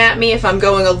beeping at me if I'm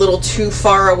going a little too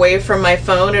far away from my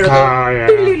phone. It'll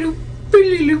go,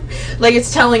 like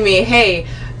it's telling me, hey,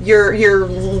 you're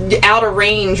out of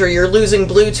range, or you're losing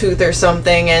Bluetooth or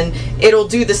something, and it'll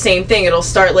do the same thing. It'll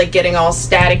start like getting all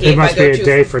staticky. It must be a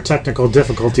day for technical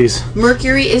difficulties.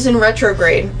 Mercury is in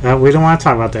retrograde. We don't want to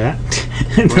talk about that.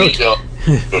 We don't.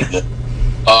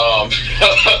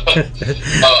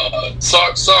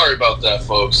 Sorry about that,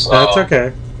 folks. That's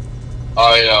okay.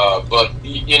 But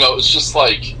you know, it's just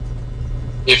like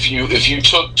if you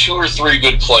took 2 or 3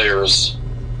 good players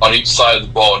on each side of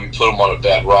the ball and you put them on a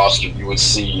bad roster, you would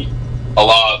see a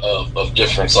lot of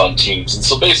difference on teams. And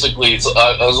so basically, it's a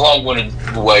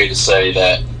long-winded way to say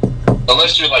that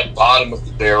unless you're like bottom of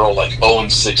the barrel, like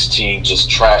 0-16, just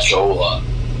trash Ola,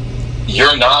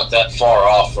 you're not that far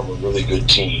off from a really good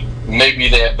team. Maybe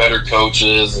they have better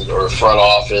coaches or front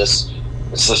office,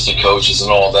 assistant coaches and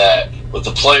all that, but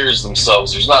the players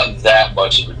themselves, there's not that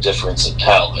much of a difference in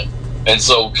talent. And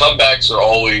so comebacks are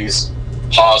always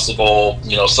possible.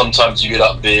 You know, sometimes you get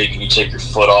up big and you take your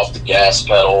foot off the gas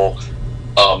pedal.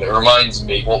 It reminds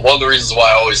me, well, one of the reasons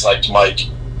why I always liked Mike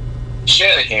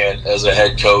Shanahan as a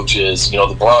head coach is, you know,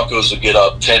 the Broncos would get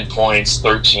up 10 points,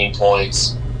 13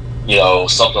 points, you know,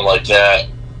 something like that,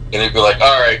 and they'd be like,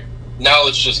 all right, now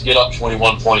let's just get up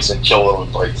 21 points and kill them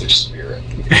and break their spirit.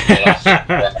 And I think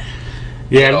that,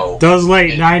 yeah, you know, those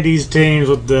late 90s teams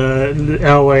with the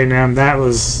Elway and them, that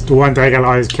was the one thing I could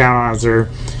always count on, is they're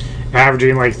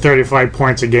averaging like 35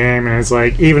 points a game, and it's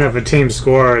like, even if a team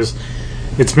scores,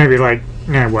 it's maybe like,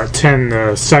 10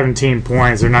 to 17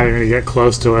 points, they're not even going to get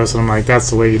close to us. And I'm like, that's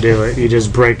the way you do it. You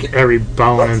just break every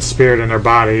bone and spirit in their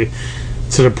body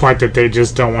to the point that they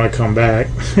just don't want to come back.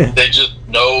 They just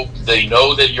know, they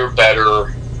know that you're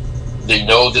better. They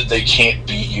know that they can't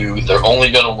beat you. They're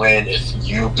only going to win if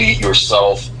you beat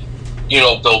yourself. You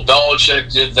know, Bill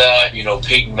Belichick did that. You know,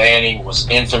 Peyton Manning was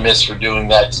infamous for doing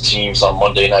that to teams on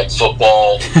Monday Night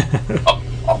Football.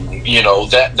 You know,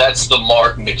 that's the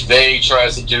mark. McVay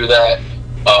tries to do that.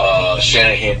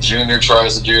 Shanahan Jr.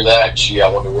 tries to do that. Gee, I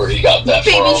wonder where he got that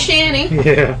Baby from. Yeah. Shanny.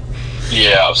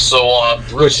 Yeah, so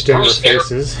Bruce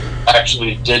faces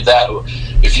actually did that.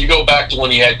 If you go back to when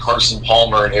he had Carson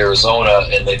Palmer in Arizona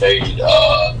and they made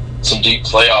some deep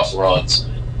playoff runs,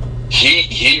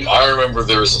 I remember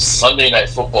there was a Sunday Night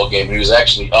Football game. He was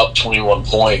actually up 21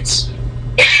 points.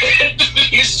 And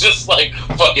he's just like,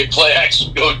 fucking play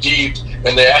action, go deep.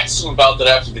 And they asked him about that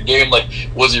after the game, like,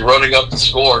 was he running up the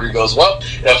score? And he goes, well,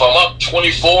 if I'm up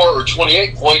 24 or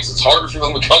 28 points, it's harder for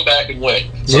them to come back and win.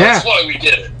 So that's why we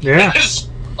did it. Yeah. It's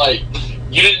like,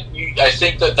 I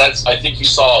think you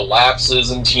saw lapses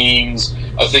in teams.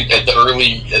 I think at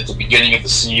the beginning of the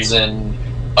season,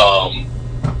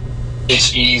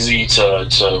 it's easy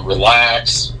to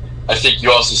relax. I think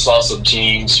you also saw some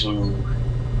teams who,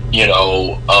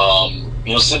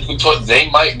 simply put, they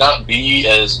might not be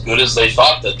as good as they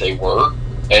thought that they were,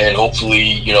 and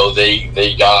hopefully,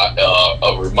 they got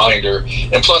a reminder.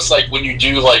 And plus, like, when you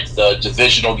do like the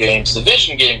division games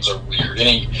are weird.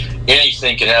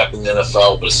 Anything can happen in the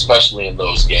NFL, but especially in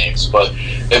those games. But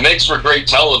it makes for great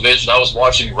television. I was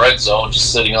watching Red Zone,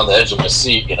 just sitting on the edge of my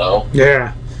seat,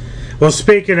 Yeah. Well,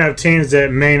 speaking of teams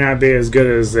that may not be as good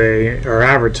as they are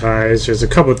advertised, there's a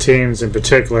couple teams in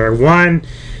particular. One,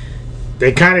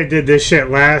 they kind of did this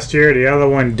shit last year. The other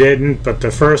one didn't. But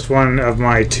the first one of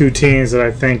my two teams that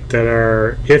I think that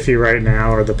are iffy right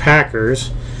now are the Packers,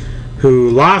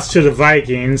 who lost to the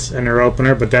Vikings in their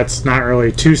opener. But that's not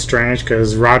really too strange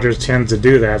because Rodgers tends to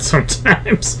do that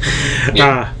sometimes.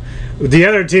 Yeah. The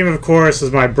other team, of course, is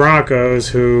my Broncos,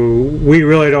 who we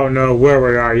really don't know where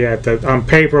we are yet. On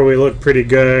paper, we look pretty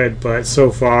good, but so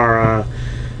far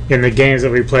in the games that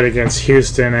we played against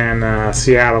Houston and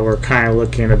Seattle, we're kind of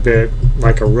looking a bit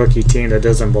like a rookie team that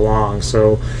doesn't belong.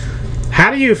 So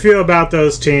how do you feel about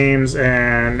those teams,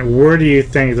 and where do you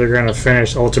think they're going to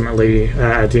finish ultimately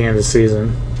at the end of the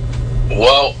season?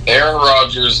 Well, Aaron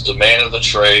Rodgers demanded the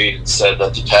trade and said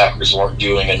that the Packers weren't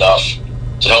doing enough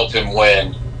to help him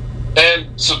win.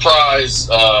 And surprise,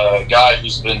 a guy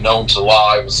who's been known to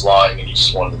lie was lying, and he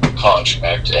just wanted the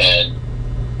contract. And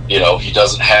he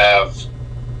doesn't have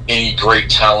any great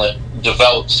talent,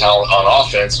 developed talent on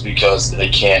offense because they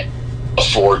can't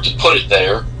afford to put it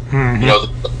there. Mm-hmm.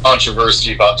 The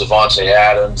controversy about Devontae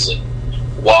Adams and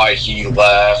why he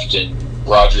left, and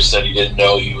Rodgers said he didn't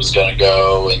know he was going to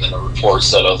go, and then a report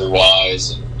said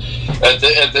otherwise. And at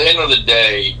the end of the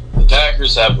day, the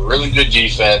Packers have a really good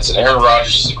defense, and Aaron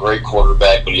Rodgers is a great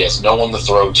quarterback, but he has no one to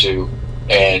throw to,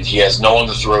 and he has no one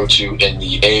to throw to in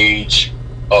the age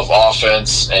of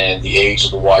offense and the age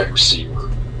of the wide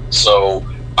receiver. So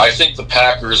I think the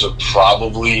Packers are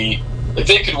probably, if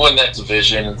they could win that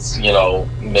division,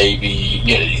 maybe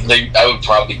I would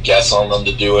probably guess on them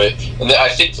to do it. And I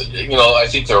think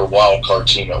they're a wild card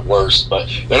team at worst, but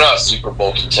they're not a Super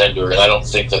Bowl contender, and I don't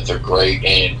think that they're great.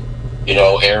 And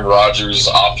Aaron Rodgers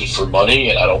opted for money,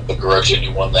 and I don't begrudge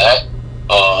anyone that.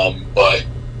 But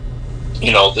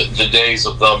the days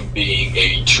of them being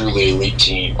a truly elite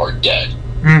team are dead.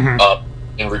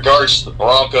 Mm-hmm. In regards to the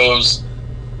Broncos,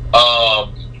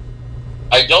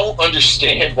 I don't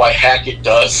understand why Hackett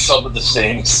does some of the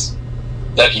things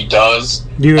that he does.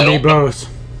 You and me both.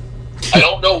 I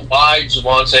don't know why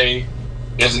Javonte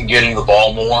isn't getting the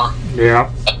ball more. Yeah.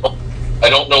 I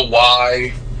don't know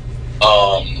why.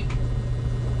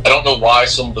 I don't know why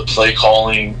some of the play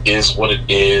calling is what it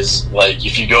is. Like,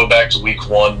 if you go back to week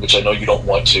 1, which I know you don't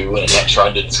want to, and I'm not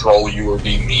trying to troll you or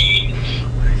be mean,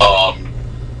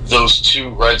 those 2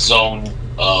 red zone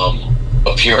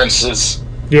appearances.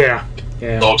 Yeah.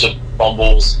 To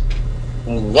fumbles.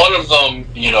 One of them,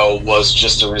 was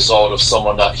just a result of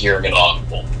someone not hearing an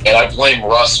audible. And I blame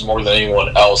Russ more than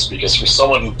anyone else, because for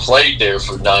someone who played there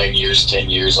for 9 years, 10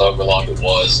 years, however long it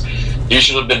was, he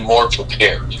should have been more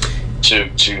prepared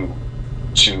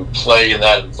to play in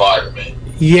that environment.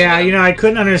 Yeah, I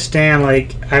couldn't understand.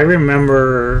 Like, I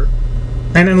remember,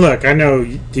 and then look, I know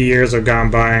the years have gone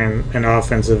by and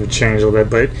offensive have changed a little bit,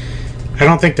 but I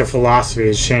don't think the philosophy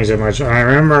has changed that much. I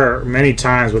remember many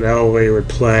times when Elway would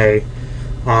play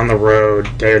on the road,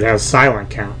 they would have silent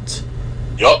counts.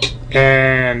 Yup.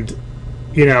 And,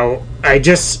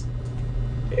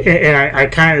 I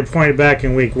kind of pointed back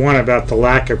in week 1 about the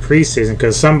lack of preseason,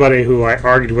 because somebody who I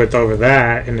argued with over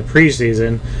that in the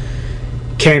preseason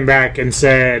came back and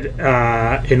said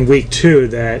in week 2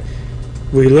 that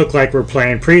we look like we're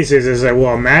playing preseason. I said,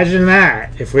 well, imagine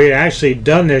that. If we had actually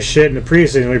done this shit in the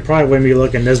preseason, we probably wouldn't be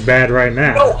looking this bad right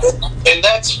now. No, and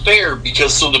that's fair,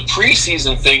 because the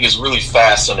preseason thing is really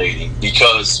fascinating,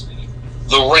 because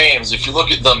the Rams, if you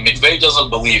look at them, McVay doesn't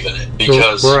believe in it,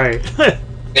 because right.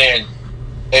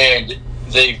 and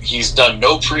he's done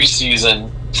no preseason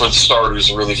for the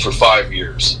starters really for 5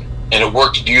 years, and it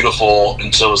worked beautiful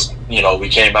until we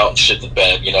came out and shit the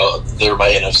bed. They're my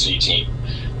NFC team.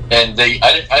 And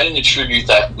I didn't attribute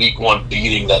that week 1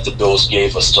 beating that the Bills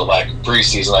gave us to lack of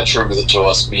preseason. I attribute it to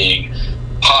us being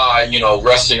high,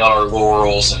 resting on our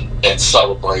laurels and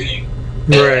celebrating.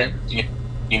 Right. And,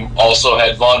 you also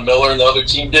had Von Miller, and the other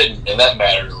team didn't, and that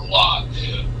mattered a lot.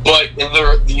 But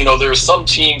there are some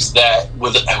teams who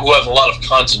have a lot of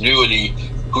continuity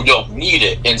who don't need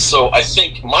it. And so I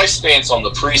think my stance on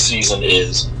the preseason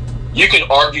is you can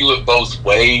argue it both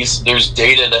ways. There's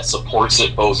data that supports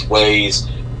it both ways.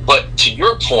 But to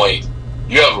your point,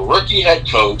 you have a rookie head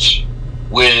coach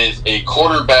with a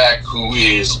quarterback who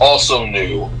is also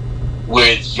new,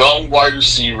 with young wide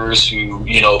receivers who,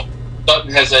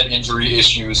 Sutton has had injury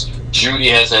issues, Judy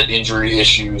has had injury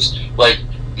issues. Like,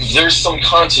 there's some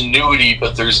continuity,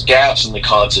 but there's gaps in the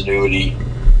continuity.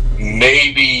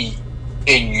 Maybe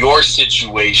in your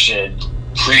situation,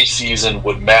 preseason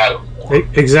would matter more.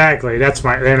 Exactly. And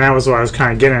that was what I was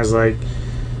kind of getting at. Is like,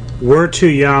 we're too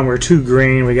young, we're too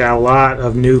green, we got a lot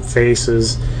of new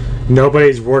faces.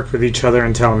 Nobody's worked with each other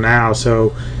until now.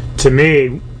 So, to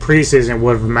me, preseason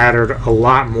would have mattered a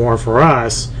lot more for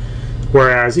us.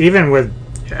 Whereas, even with,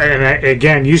 and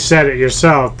again, you said it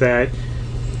yourself, that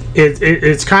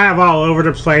it's kind of all over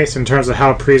the place in terms of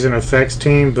how preseason affects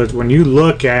teams. But when you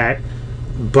look at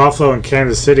Buffalo and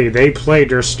Kansas City, they played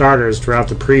their starters throughout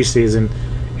the preseason,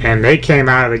 and they came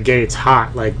out of the gates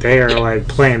hot. Like, they are like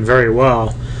playing very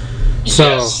well. So,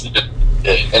 yes,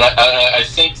 and I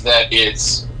think that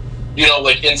it's,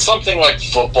 like in something like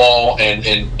football and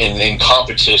in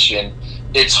competition,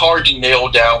 it's hard to nail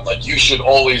down, like, you should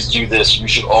always do this, you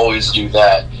should always do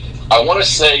that. I want to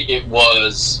say it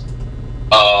was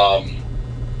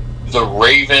the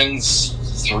Ravens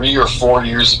 3 or 4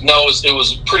 years. No, it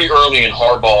was pretty early in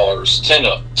Harbaugh's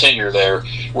tenure there,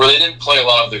 where they didn't play a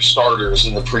lot of their starters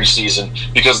in the preseason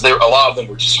because a lot of them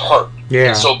were just hurt. Yeah.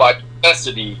 And so by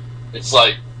necessity, it's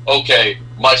like, okay,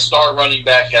 my star running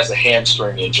back has a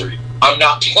hamstring injury. I'm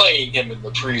not playing him in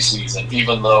the preseason,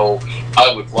 even though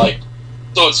I would like.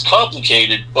 So it's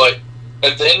complicated, but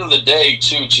at the end of the day,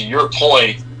 too, to your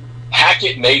point,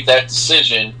 Hackett made that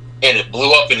decision, and it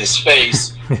blew up in his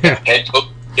face. Head coach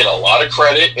get a lot of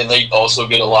credit, and they also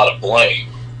get a lot of blame.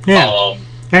 Yeah.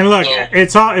 And look,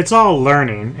 it's all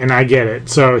learning, and I get it.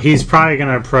 So he's probably going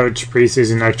to approach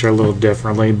preseason next year a little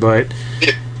differently, but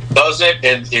it doesn't.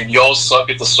 And y'all suck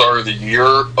at the start of the year.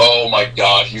 Oh my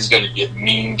God, he's going to get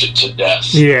memed to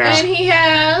death. Yeah, and he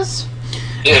has.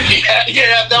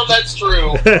 Yeah, no, that's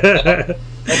true.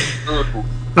 That's true.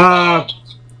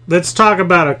 Let's talk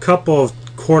about a couple of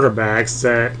quarterbacks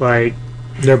that, like,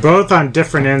 they're both on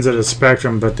different ends of the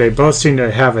spectrum, but they both seem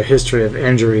to have a history of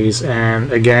injuries.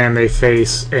 And again, they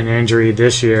face an injury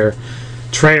this year.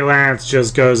 Trey Lance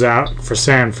just goes out for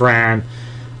San Fran.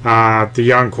 The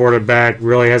young quarterback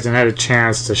really hasn't had a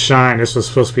chance to shine. This was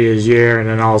supposed to be his year, and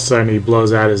then all of a sudden he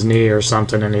blows out his knee or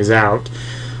something and he's out.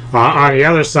 On the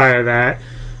other side of that,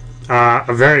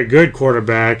 a very good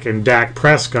quarterback in Dak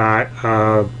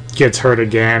Prescott gets hurt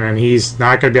again, and he's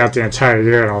not going to be out the entire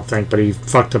year, I don't think, but he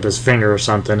fucked up his finger or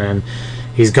something, and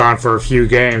he's gone for a few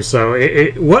games. So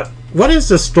what is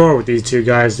the story with these two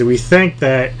guys? Do we think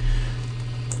that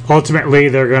ultimately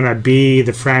they're going to be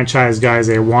the franchise guys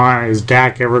they want? Is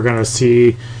Dak ever going to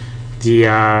see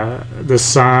the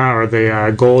sun or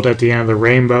the gold at the end of the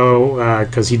rainbow?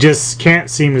 Because he just can't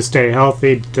seem to stay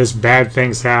healthy. Just bad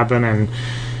things happen, and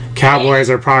Cowboys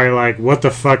are probably like, what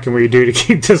the fuck can we do to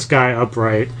keep this guy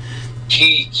upright?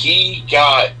 He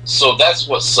got, so that's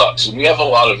what sucks. When you have a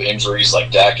lot of injuries like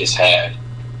Dak has had,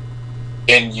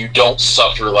 and you don't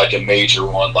suffer like a major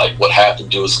one, like what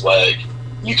happened to his leg,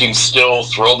 you can still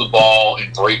throw the ball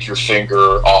and break your finger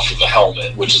off of a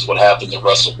helmet, which is what happened to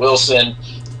Russell Wilson.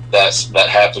 That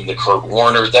happened to Kurt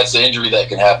Warner. That's an injury that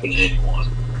can happen to anyone.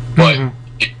 But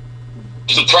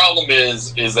the problem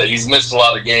is that he's missed a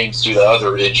lot of games due to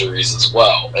other injuries as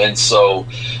well. And so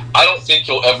I don't think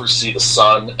he'll ever see the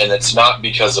sun, and it's not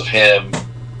because of him.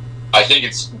 I think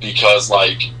it's because,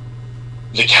 like,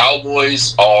 the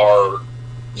Cowboys are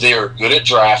good at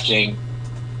drafting,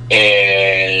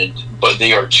 but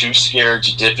they are too scared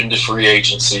to dip into free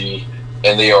agency,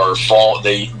 and they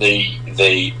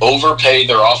overpay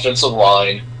their offensive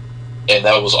line, and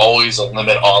that was always a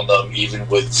limit on them, even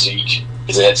with Zeke,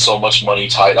 because they had so much money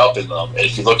tied up in them. And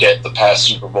if you look at the past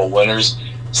Super Bowl winners,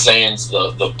 sans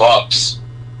the Bucks,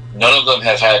 none of them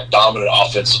have had dominant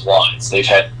offensive lines. They've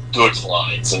had good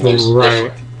lines, and there's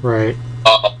right.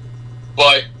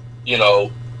 But you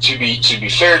know, to be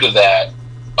fair to that,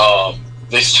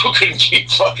 they still couldn't keep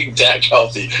fucking Dak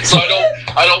healthy. So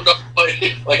I don't know.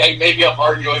 Maybe I'm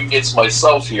arguing against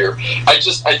myself here. I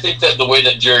think that the way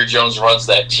that Jerry Jones runs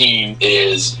that team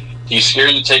is he's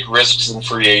scared to take risks in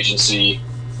free agency,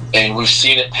 and we've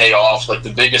seen it pay off. Like,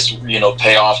 the biggest,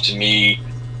 payoff to me,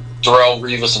 Darrelle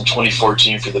Revis in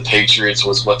 2014 for the Patriots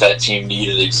was what that team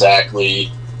needed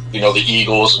exactly. The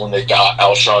Eagles, when they got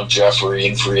Alshon Jeffrey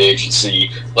in free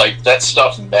agency, like, that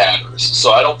stuff matters.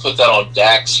 So I don't put that on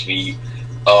Dak's feet.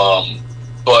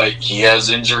 But he has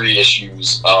injury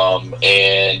issues,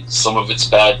 and some of it's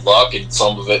bad luck, and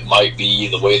some of it might be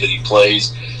the way that he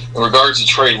plays. In regards to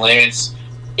Trey Lance,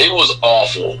 it was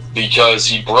awful because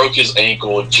he broke his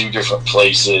ankle in 2 different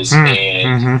places,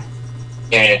 and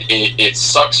it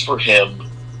sucks for him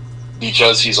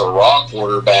because he's a raw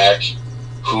quarterback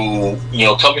who,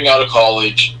 coming out of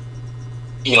college,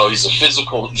 he's a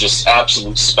physical, just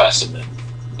absolute specimen.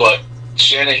 But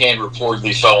Shanahan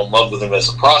reportedly fell in love with him as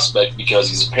a prospect because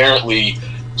he's apparently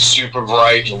super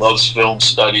bright and loves film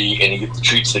study, and he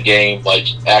treats the game like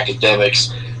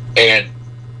academics, and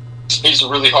he's a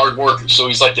really hard worker. So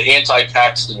he's like the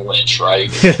anti-Paxton Lynch, right?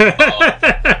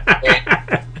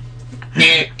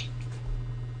 And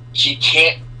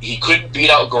he couldn't beat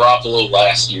out Garoppolo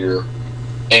last year,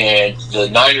 and the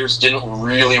Niners didn't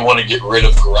really want to get rid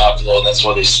of Garoppolo, and that's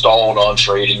why they stalled on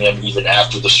trading him even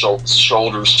after the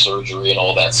shoulder surgery and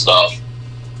all that stuff.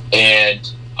 And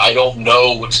I don't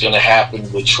know what's going to happen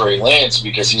with Trey Lance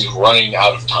because he's running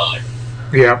out of time.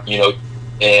 Yeah.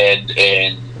 And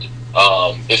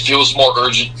it feels more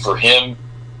urgent for him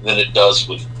than it does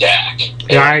with Dak.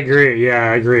 Yeah, I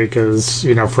agree. Because,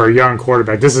 for a young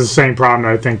quarterback, this is the same problem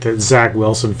I think that Zach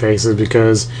Wilson faces,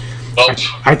 because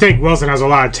I think Wilson has a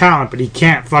lot of talent, but he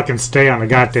can't fucking stay on the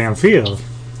goddamn field.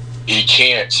 He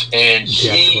can't. And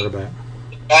quarterback.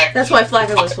 That's why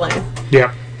Flacco was playing.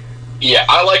 Yep. Yeah,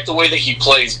 I like the way that he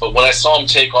plays, but when I saw him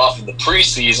take off in the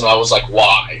preseason, I was like,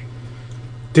 why?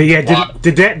 Did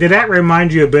that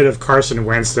remind you a bit of Carson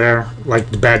Wentz there? Like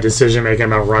the bad decision making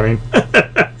about running?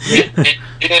 it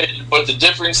did, but the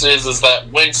difference is that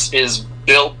Wentz is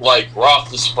built like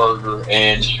Roethlisberger,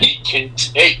 and he can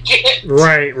take it.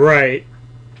 Right.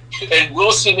 And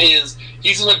Wilson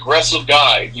he's an aggressive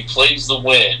guy. He plays the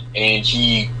win, and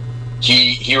he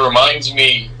reminds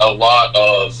me a lot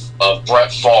of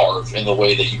Brett Favre in the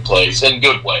way that he plays, in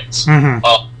good ways.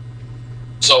 Mm-hmm.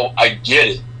 So I get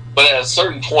it. But at a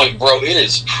certain point, bro, it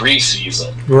is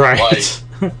preseason. Right. Like,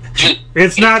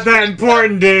 it's not that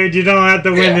important, dude. You don't have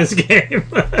to win this game.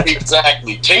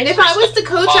 Exactly. And if I was the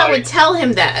coach, I would tell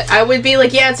him that. I would be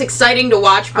like, yeah, it's exciting to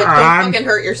watch, but don't fucking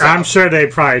hurt yourself. I'm sure they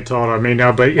probably told him,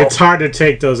 but it's hard to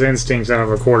take those instincts out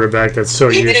of a quarterback that's so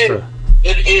used to...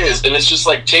 It is, and it's just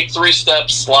like, take 3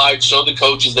 steps, slide, show the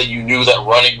coaches that you knew that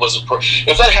running was a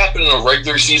if that happened in a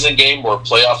regular season game or a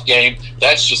playoff game,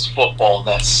 that's just football, and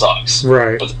that sucks.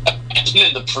 Right. But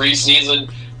in the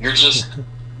preseason, you're just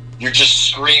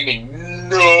screaming,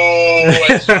 no!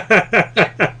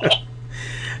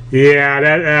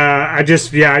 I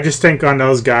just think on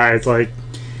those guys, like,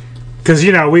 because,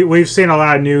 we've seen a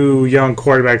lot of new young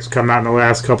quarterbacks come out in the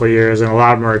last couple of years, and a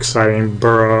lot of them are exciting.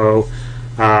 Burrow,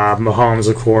 Mahomes,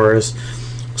 of course.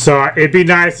 So it'd be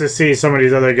nice to see some of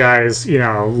these other guys,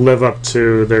 live up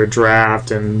to their draft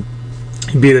and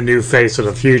be the new face of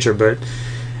the future. But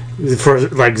for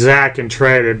like Zach and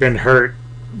Trey, they've been hurt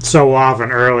so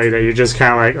often early that you're just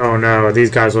kind of like, oh no,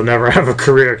 these guys will never have a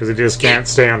career because they just can't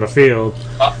stay on the field.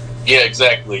 Yeah,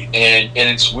 exactly. And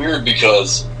it's weird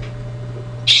because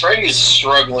Trey is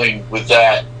struggling with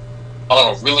that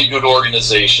on a really good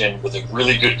organization with a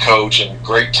really good coach and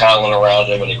great talent around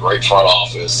him and a great front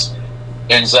office.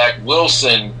 And Zach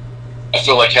Wilson, I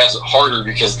feel like, has it harder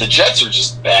because the Jets are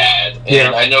just bad.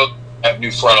 And I know they have new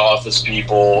front office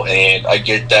people, and I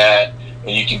get that,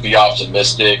 and you can be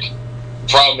optimistic. The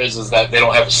problem is that they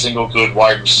don't have a single good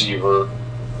wide receiver,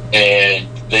 and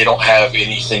they don't have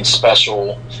anything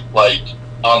special like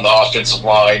on the offensive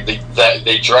line.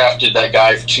 They drafted that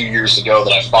guy 2 years ago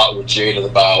that I fought with Jada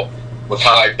about,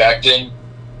 Mekhi Becton.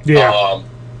 Yeah.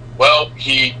 Well,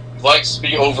 he likes to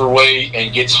be overweight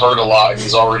and gets hurt a lot, and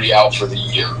he's already out for the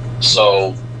year.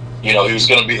 So, he was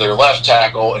going to be their left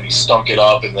tackle, and he stunk it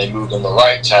up, and they moved him to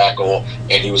right tackle,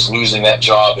 and he was losing that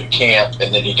job in camp,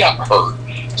 and then he got hurt.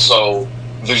 So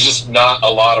there's just not a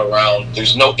lot around.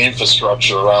 There's no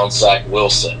infrastructure around Zach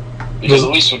Wilson. Because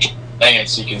at least with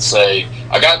Lance, he can say,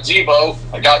 I got Debo,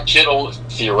 I got Kittle,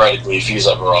 theoretically, if he's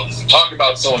ever on. Talk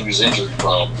about someone who's injury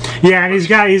prone. Yeah, and he's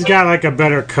got like a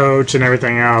better coach and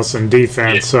everything else and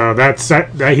defense. Yeah. So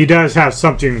that he does have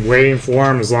something waiting for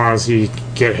him as long as he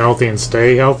get healthy and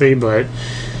stay healthy. But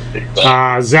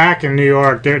Zach in New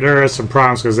York, there are some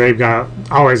problems because they've got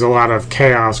always a lot of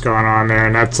chaos going on there,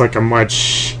 and that's like a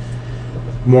much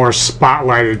more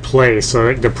spotlighted place.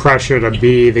 So the pressure to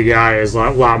be the guy is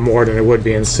a lot more than it would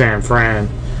be in San Fran.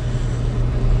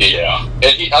 Yeah, and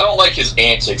I don't like his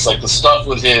antics, like the stuff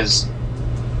with his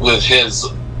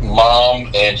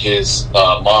mom and his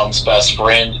mom's best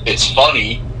friend. It's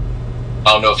funny.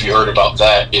 I don't know if you heard about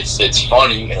that. It's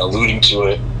funny, and alluding to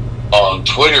it on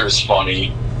Twitter is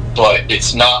funny, but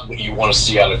it's not what you want to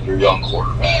see out of your young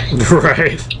quarterback.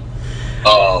 Right.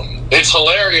 It's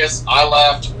hilarious. I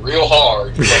laughed real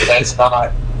hard, but that's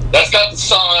not the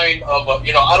sign of a,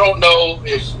 I don't know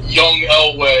if young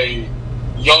Elway,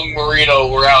 young Marino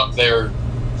were out there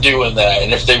doing that,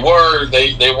 and if they were,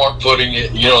 they weren't putting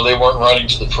it, they weren't running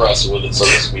to the press with it, so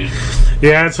to speak.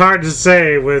 Yeah, it's hard to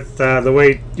say with the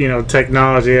way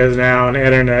technology is now and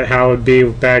internet how it would be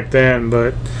back then,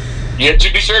 but yeah,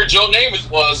 to be fair, Joe Namath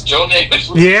was.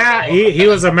 Yeah, he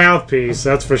was a mouthpiece,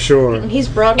 that's for sure. He's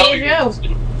Broadway Joe.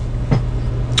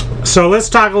 So let's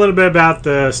talk a little bit about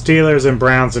the Steelers and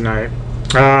Browns tonight.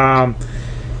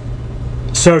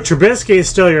 So Trubisky is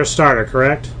still your starter,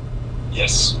 correct?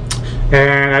 Yes.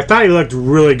 And I thought he looked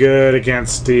really good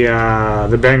against the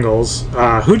Bengals.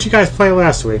 Who'd you guys play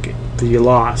last week that you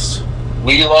lost?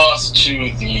 We lost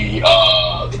to the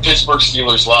Pittsburgh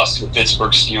Steelers. Lost to the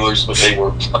Pittsburgh Steelers, but they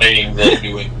were playing the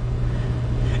New England.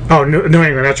 Oh, New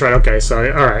England. That's right. Okay,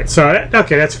 so all right. So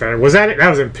okay, that's fair. Was that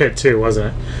was in Pitt too,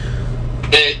 wasn't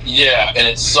it? Yeah, and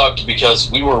it sucked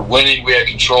because we were winning. We had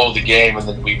control of the game, and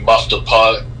then we muffed a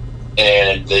punt,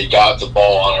 and they got the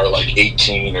ball on our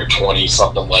 18 or 20,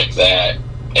 something like that,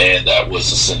 and that was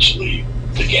essentially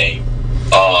the game.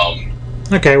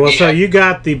 Okay, well, so you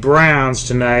got the Browns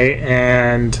tonight,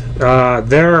 and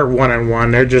they're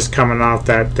 1-1. They're just coming off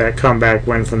that comeback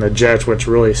win from the Jets, which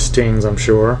really stings, I'm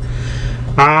sure.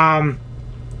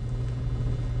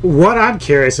 What I'm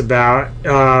curious about,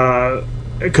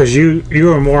 because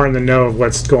you are more in the know of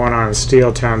what's going on in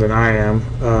Steeltown than I am.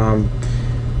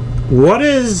 What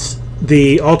is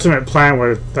the ultimate plan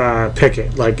with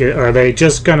Pickett? Like, are they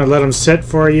just going to let him sit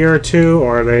for a year or two,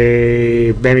 or are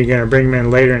they maybe going to bring him in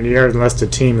later in the year unless the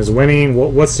team is winning?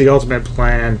 What's the ultimate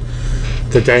plan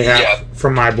that they have for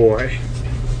my boy?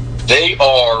 They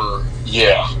are,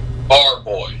 our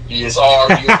boy. He is our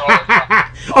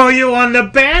Oh, you on the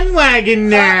bandwagon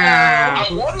now?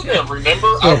 I wanted him, remember?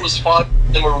 I was fond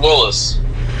of Timber Willis.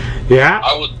 Yeah?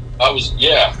 I was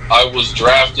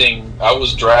drafting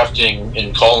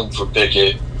and calling for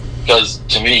Pickett because,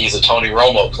 to me, he's a Tony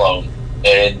Romo clone.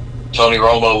 And Tony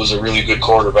Romo was a really good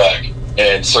quarterback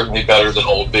and certainly better than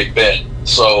old Big Ben.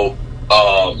 So,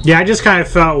 I just kind of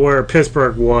felt where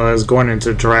Pittsburgh was going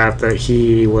into the draft that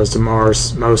he was the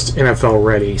most NFL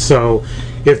ready. So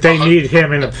if they need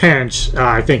him in a pinch,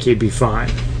 I think he'd be fine.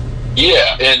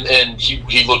 Yeah, and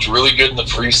he looked really good in the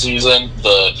preseason.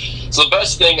 So the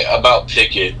best thing about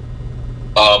Pickett,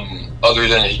 other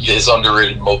than his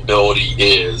underrated mobility,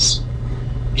 is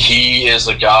he is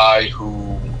a guy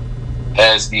who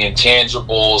has the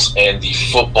intangibles and the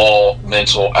football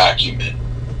mental acumen.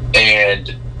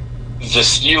 And the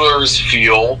Steelers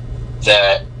feel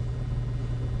that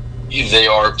they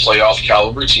are a playoff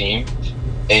caliber team,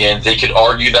 and they could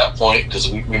argue that point because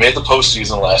we made the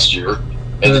postseason last year,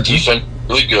 and the defense is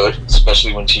really good,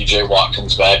 especially when TJ Watt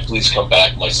comes back. Please come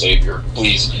back, my savior.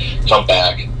 Please come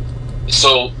back.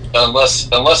 So unless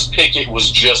Pickett was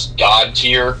just God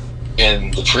tier in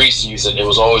the preseason, it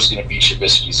was always going to be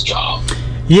Trubisky's job.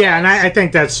 Yeah, and I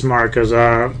think that's smart because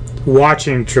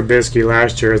watching Trubisky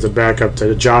last year as a backup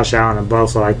to Josh Allen in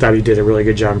Buffalo, I thought he did a really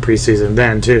good job in preseason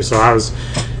then too. So I was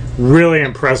really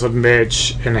impressed with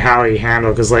Mitch and how he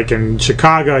handled, because like in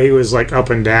Chicago he was like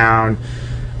up and down,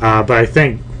 but I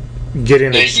think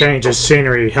getting the change of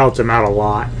scenery helped him out a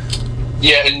lot.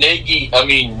 Yeah, and Nagy,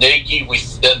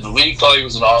 the league thought he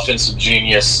was an offensive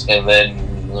genius, and then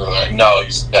no,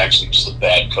 he's actually just a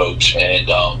bad coach, and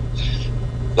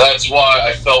that's why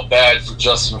I felt bad for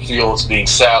Justin Fields being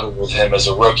saddled with him as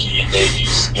a rookie in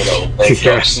Nagy's,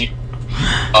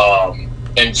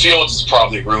 and Fields is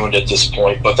probably ruined at this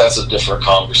point, but that's a different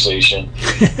conversation.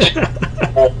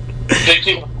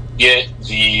 Pickett will get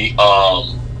the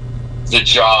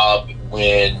job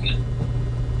when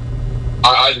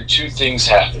either two things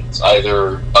happens,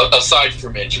 either aside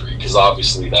from injury, because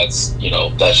obviously that's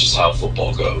just how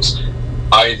football goes.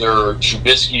 Either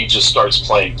Trubisky just starts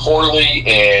playing poorly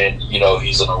and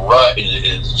he's in a rut and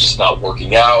it's just not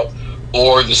working out,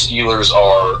 or the Steelers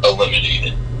are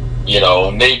eliminated.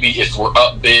 Maybe if we're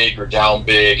up big or down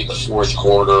big in the fourth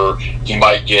quarter, he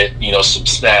might get some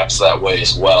snaps that way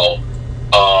as well.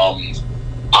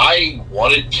 I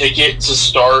wanted Pickett to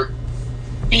start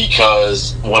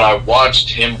because when I watched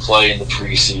him play in the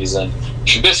preseason,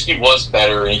 Trubisky was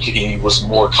better and he was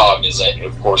more cognizant.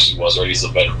 Of course he was, right? He's a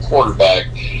better quarterback.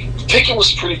 Pickett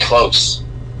was pretty close.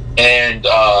 And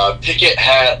Pickett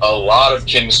had a lot of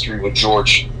chemistry with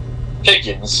George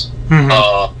Pickens.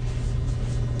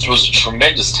 He was a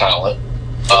tremendous talent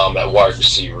at wide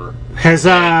receiver. Has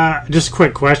just a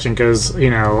quick question, because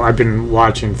I've been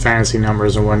watching fantasy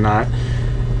numbers and whatnot.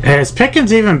 Has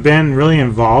Pickens even been really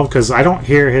involved? Because I don't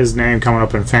hear his name coming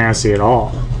up in fantasy at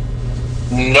all.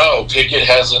 No, Pickett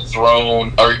hasn't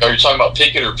thrown. Are you talking about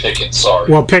Pickett or Pickens?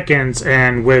 Sorry. Well, Pickens,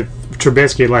 and with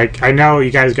Trubisky, like, I know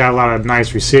you guys got a lot of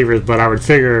nice receivers, but I would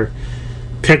figure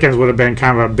Pickens would have been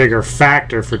kind of a bigger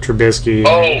factor for Trubisky.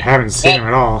 I haven't seen him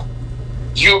at all.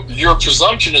 Your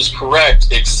presumption is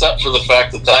correct, except for the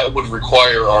fact that would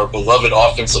require our beloved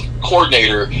offensive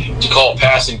coordinator to call a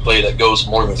passing play that goes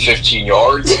more than 15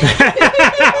 yards, or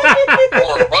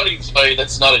a running play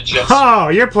that's not a jet. Oh,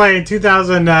 you're playing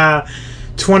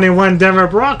 2021 Denver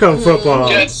Bronco football.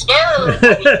 Yes, sir.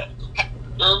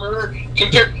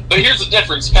 But here's the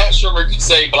difference. Pat Shurmur could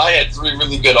say, but I had three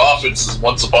really good offenses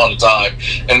once upon a time.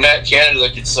 And Matt Canada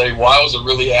could say, well, I was a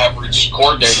really average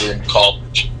coordinator in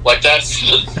college. Like, that's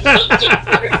different.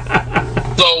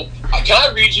 So, can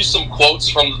I read you some quotes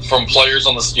from players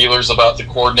on the Steelers about the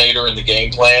coordinator and the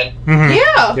game plan?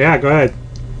 Mm-hmm. Yeah, go ahead.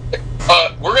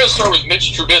 We're going to start with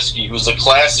Mitch Trubisky, who's a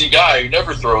classy guy who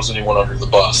never throws anyone under the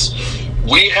bus.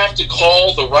 We have to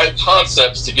call the right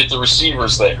concepts to get the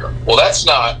receivers there. Well, that's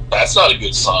not a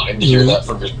good sign to hear that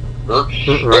from your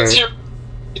receiver. Right. Let's hear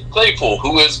Claypool,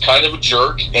 who is kind of a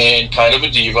jerk and kind of a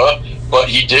diva, but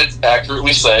he did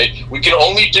accurately say, we can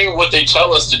only do what they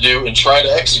tell us to do and try to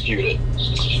execute it.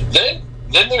 Then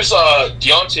there's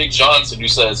Deontay Johnson, who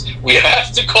says, we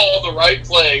have to call the right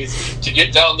plays to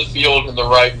get down the field in the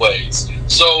right ways.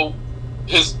 So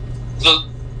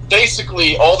the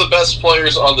basically all the best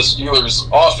players on the Steelers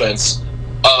offense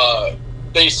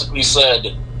basically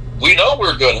said, we know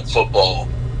we're good at football,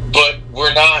 but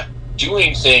we're not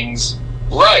doing things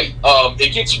right.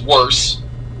 It gets worse.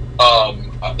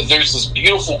 There's this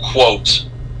beautiful quote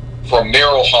from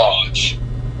Merrill Hodge,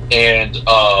 and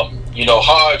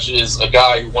Hodge is a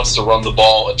guy who wants to run the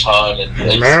ball a ton.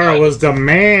 And Merrill was the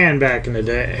man back in the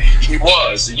day. He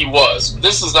was.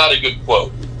 This is not a good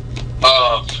quote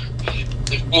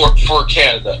for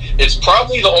Canada. It's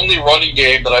probably the only running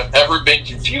game that I've ever been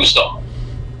confused on.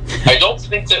 I don't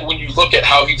think that when you look at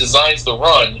how he designs the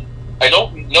run, I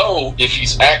don't know if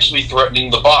he's actually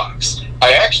threatening the box.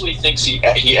 I actually think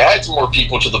he adds more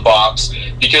people to the box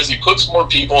because he puts more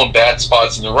people in bad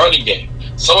spots in the running game.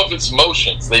 Some of it's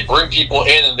motions. They bring people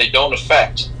in and they don't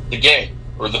affect the game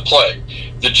or the play.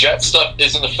 The jet stuff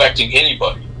isn't affecting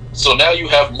anybody. So now you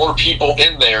have more people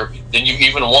in there than you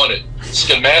even wanted.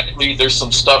 Schematically, there's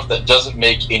some stuff that doesn't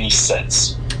make any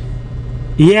sense.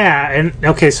 Yeah, and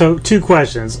okay, so two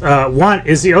questions. One,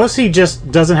 is the OC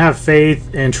just doesn't have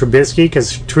faith in Trubisky?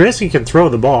 Because Trubisky can throw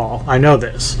the ball. I know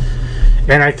this.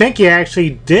 And I think he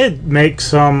actually did make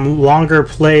some longer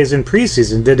plays in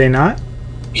preseason, did they not?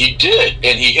 He did,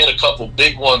 and he hit a couple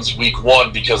big ones week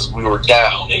 1 because we were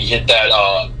down. He hit that,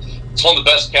 it's one of the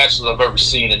best catches I've ever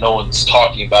seen, and no one's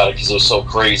talking about it because it was so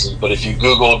crazy. But if you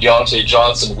Google Deontay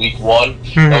Johnson week 1,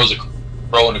 that was a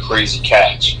throw and a crazy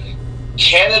catch.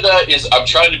 Canada is, I'm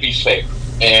trying to be fair,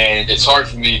 and it's hard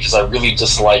for me because I really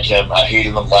dislike him. I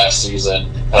hated him last season,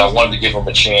 and I wanted to give him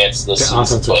a chance this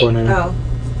season. But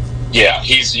yeah,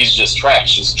 he's just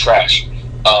trash. He's trash.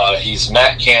 He's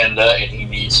Matt Canada, and he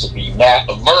needs to be Matt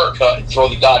America and throw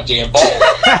the goddamn ball.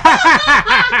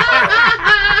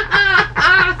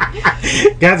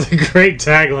 That's a great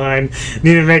tagline.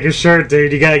 Need to make a shirt,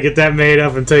 dude. You gotta get that made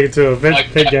up and take it to a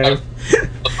big game.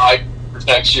 Eye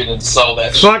protection and sell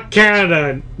that. Fuck shit.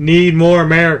 Canada. Need more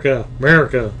America.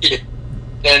 America. Yeah.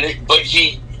 But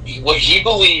what he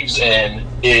believes in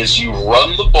is you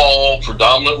run the ball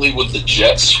predominantly with the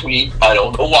jet sweep. I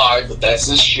don't know why, but that's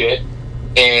his shit.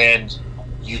 And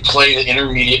you play the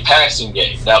intermediate passing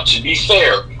game. Now, to be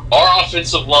fair, our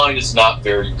offensive line is not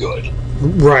very good.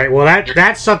 Right. Well,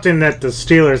 that's something that the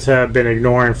Steelers have been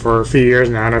ignoring for a few years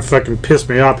now, and it fucking pissed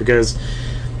me off because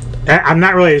I'm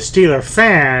not really a Steeler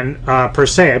fan per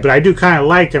se, but I do kind of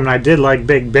like him, and I did like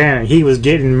Big Ben, and he was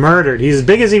getting murdered. He's as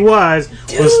big as he was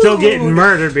still getting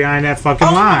murdered behind that fucking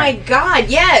line. Oh my God,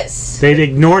 yes. They'd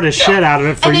ignored the shit out of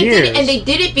it for years. And they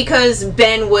did it because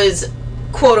Ben was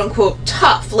quote unquote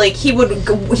tough. Like he was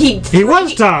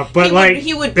tough, but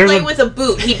he would play with a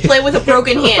boot. He'd play with a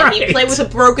broken hand. Right. He'd play with a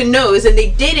broken nose, and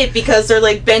they did it because they're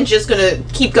like, Ben's just gonna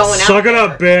keep going out. Suck it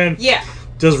up, Ben. Yeah.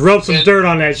 Just rub some dirt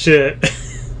on that shit.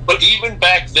 But even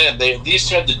back then, they at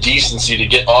least had the decency to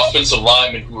get offensive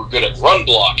linemen who were good at run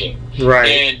blocking. Right.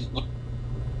 And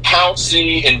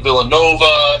Pouncey and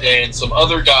Villanova and some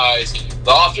other guys,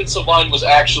 the offensive line was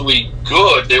actually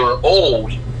good. They were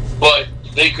old, but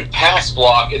they could pass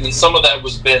block, and then some of that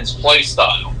was Ben's play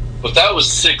style. But that was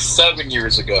 6-7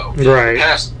 years ago. Right. The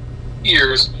past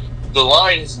years, the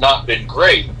line has not been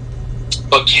great.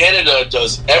 But Canada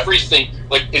does everything.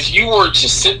 Like, if you were to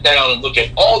sit down and look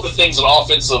at all the things an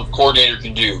offensive coordinator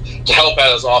can do to help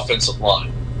out his offensive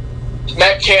line,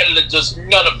 Matt Canada does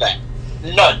none of that.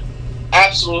 None.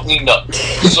 Absolutely none.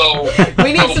 So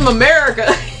we need some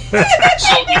America.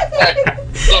 So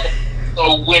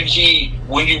when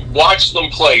you watch them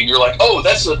play, and you're like, oh,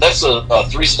 that's a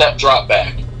 3-step drop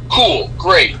back. Cool,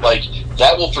 great. Like,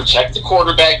 that will protect the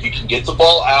quarterback. You can get the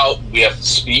ball out. We have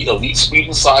speed, elite speed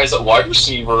and size at wide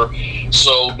receiver,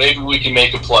 so maybe we can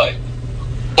make a play.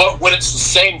 But when it's the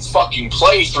same fucking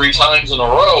play 3 times in a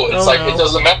row, it's it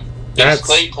doesn't matter. If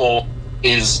Claypool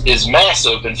is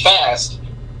massive and fast,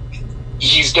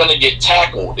 he's going to get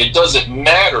tackled. It doesn't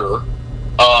matter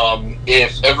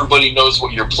if everybody knows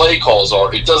what your play calls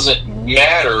are. It doesn't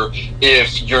matter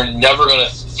if you're never going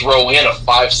to throw in a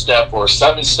 5-step or a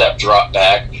 7-step drop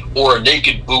back or a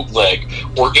naked bootleg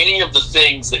or any of the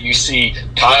things that you see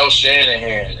Kyle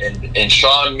Shanahan and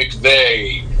Sean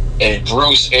McVay and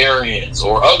Bruce Arians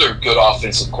or other good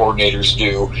offensive coordinators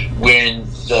do when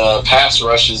the pass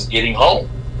rush is getting home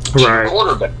to the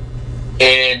quarterback.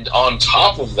 And on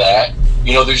top of that,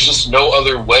 there's just no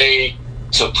other way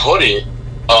to put it.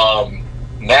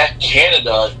 Matt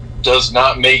Canada does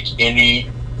not make any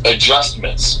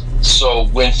adjustments. So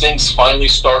when things finally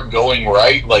start going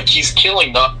right, like he's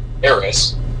killing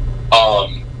Harris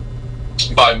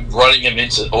by running him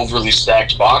into overly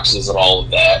stacked boxes and all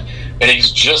of that, and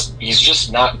he's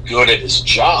just not good at his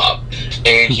job,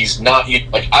 and he's not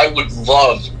like I would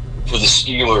love for the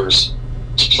Steelers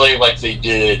to play like they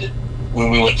did when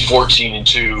we went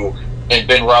 14-2, and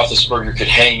Ben Roethlisberger could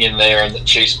hang in there, and that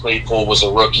Chase Claypool was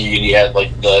a rookie, and he had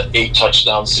like the 8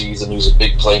 touchdown season. He was a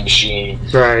big play machine,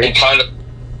 right? And kind of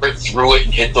rip through it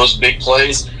and hit those big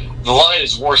plays. The line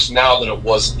is worse now than it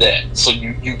was then, so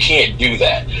you can't do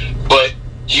that. But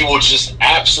he will just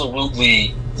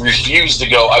absolutely refuse to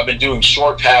go, I've been doing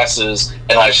short passes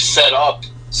and I've set up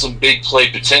some big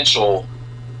play potential,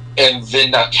 and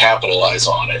then not capitalize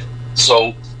on it.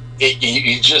 So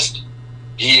he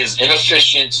is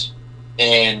inefficient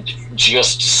and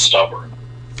just stubborn.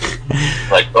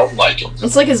 Like, don't like him.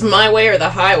 It's like his my way or the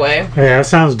highway. Yeah, that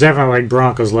sounds definitely like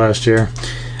Broncos last year.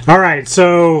 All right,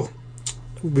 so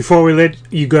before we let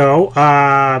you go,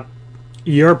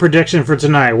 your prediction for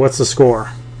tonight, what's the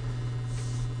score?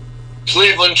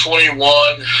 Cleveland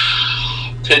 21,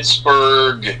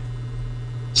 Pittsburgh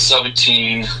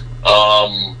 17.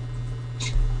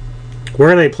 Where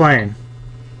are they playing?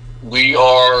 We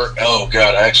are, oh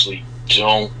god, I actually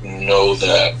don't know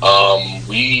that.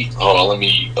 Hold on, let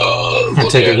me I'll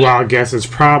take a wild guess. It's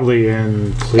probably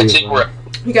in Cleveland. I think we're,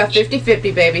 you got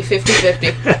 50-50, baby,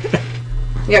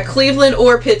 50-50. You got Cleveland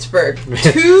or Pittsburgh.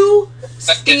 Two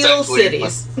steel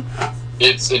cities.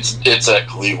 It's at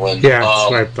Cleveland. Yeah,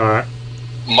 that's what I thought.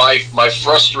 My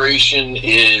frustration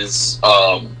is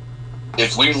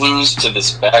if we lose to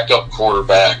this backup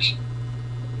quarterback,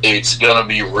 it's gonna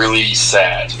be really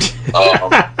sad.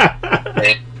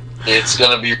 And it's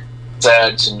gonna be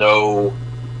sad to know.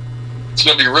 It's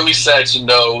gonna be really sad to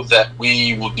know that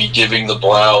we will be giving the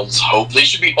Browns hope. They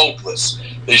should be hopeless.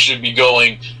 They should be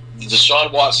going.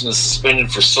 Deshaun Watson is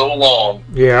suspended for so long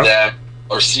that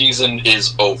our season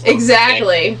is over.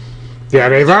 Exactly. Yeah,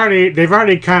 they've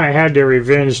already kind of had their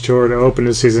revenge tour to open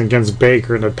the season against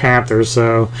Baker and the Panthers.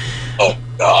 So, oh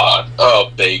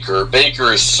god,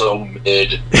 Baker is so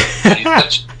mid. He's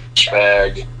such a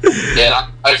bag, and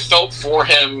I felt for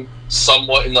him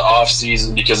somewhat in the off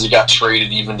season because he got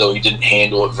traded, even though he didn't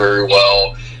handle it very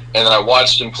well. And then I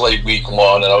watched him play Week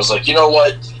 1, and I was like, you know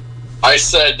what? I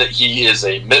said that he is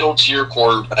a middle tier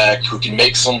quarterback who can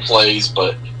make some plays,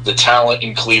 but the talent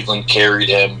in Cleveland carried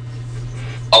him.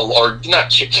 Or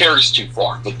not carries too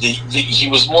far, but he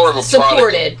was more of a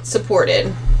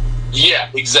supported. Yeah,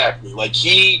 exactly. Like,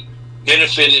 he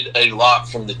benefited a lot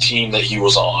from the team that he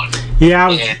was on.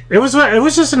 Yeah, it was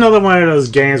just another one of those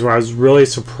games where I was really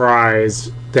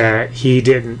surprised that he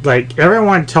didn't. Like,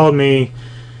 everyone told me,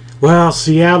 well,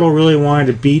 Seattle really wanted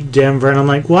to beat Denver, and I'm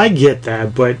like, well, I get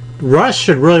that, but Russ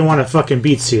should really want to fucking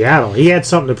beat Seattle. He had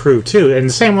something to prove, too. And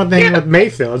the same one thing with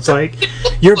Mayfield. It's like,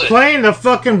 you're playing the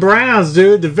fucking Browns,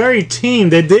 dude. The very team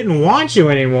that didn't want you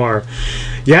anymore.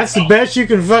 That's the best you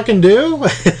can fucking do?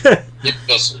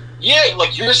 Yeah,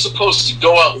 like, you're supposed to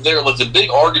go out there. Like, the big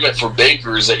argument for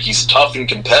Baker is that he's tough and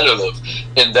competitive.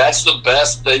 And that's the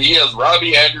best. That he has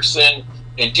Robbie Anderson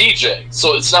and DJ.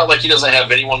 So it's not like he doesn't have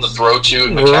anyone to throw to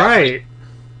in McCaffrey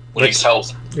when he's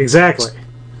healthy. Exactly.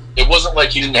 It wasn't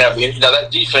like he didn't have any. Now,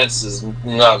 that defense is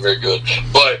not very good.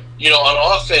 But, you know,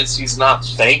 on offense, he's not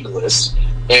thankless.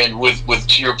 And with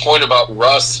to your point about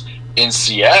Russ in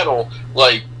Seattle,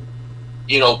 like,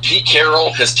 you know, Pete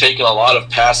Carroll has taken a lot of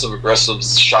passive-aggressive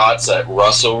shots at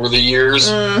Russ over the years.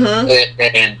 Mm-hmm.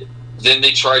 And then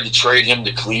they tried to trade him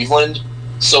to Cleveland.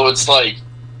 So it's like,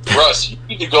 Russ, you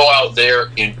need to go out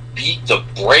there and beat the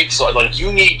brakes. Like,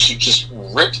 you need to just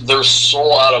rip their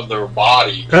soul out of their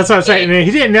body. That's what I'm saying. I mean,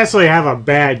 he didn't necessarily have a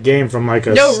bad game from like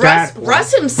a stat.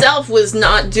 Russ himself was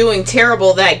not doing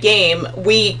terrible that game.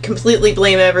 We completely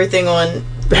blame everything on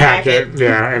Hackett.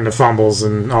 Yeah, and the fumbles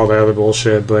and all the other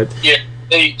bullshit. But yeah,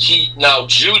 now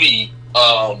Judy,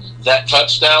 that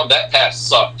touchdown, that pass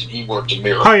sucked, and he worked a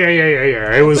miracle. Oh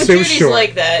yeah. It was short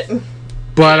like that.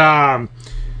 But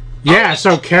yeah,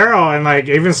 so Carroll and like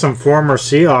even some former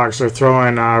Seahawks are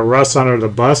throwing Russ under the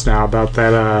bus now about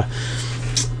that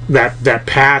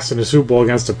pass in the Super Bowl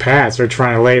against the Pats. They're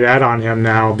trying to lay that on him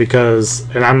now because,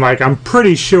 and I'm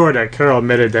pretty sure that Carroll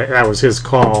admitted that was his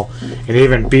call, and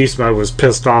even Beast Mode was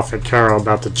pissed off at Carroll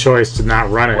about the choice to not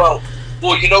run it. Well,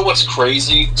 you know what's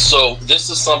crazy? So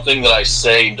this is something that I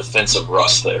say in defense of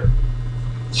Russ there.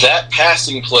 That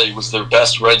passing play was their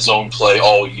best red zone play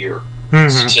all year.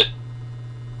 Mm-hmm.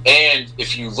 And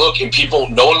if you look, and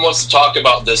no one wants to talk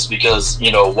about this because,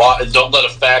 you know, don't let a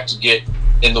fact get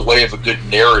in the way of a good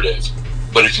narrative.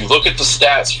 But if you look at the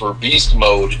stats for Beast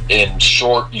Mode in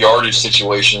short yardage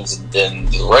situations in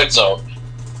the red zone,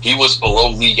 he was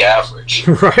below league average.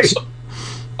 Right. So,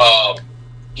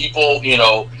 people, you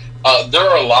know, there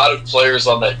are a lot of players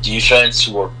on that defense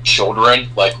who are children,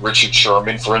 like Richard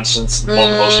Sherman, for instance, one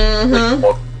of the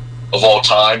most of all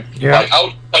time. Yeah. Like, I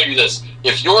would tell you this.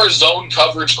 If you're a zone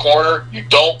coverage corner, you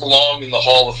don't belong in the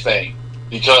Hall of Fame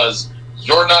because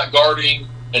you're not guarding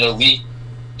an elite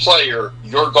player.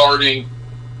 You're guarding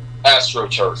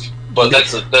AstroTurf. But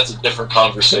that's a different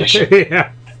conversation.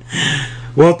 Yeah.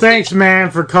 Well, thanks,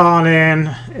 man, for calling in,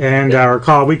 and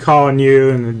we calling you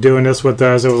and doing this with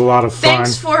us. It was a lot of fun.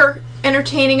 Thanks for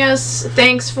entertaining us.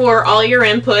 Thanks for all your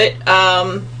input.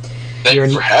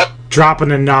 Thanks for having. Dropping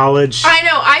the knowledge. I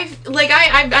know.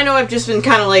 I know. I've just been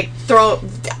kind of like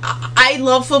I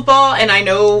love football and I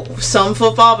know some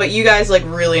football, but you guys like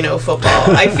really know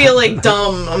football. I feel like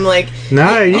dumb. I'm like,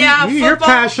 no, you're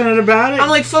passionate about it. I'm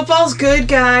like, football's good,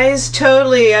 guys.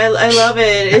 Totally. I love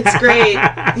it. It's great.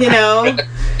 You know.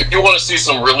 If you want to see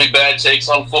some really bad takes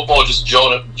on football, just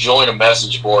join a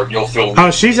message board and you'll feel. Oh,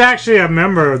 she's actually a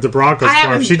member of the Broncos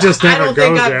club. She just never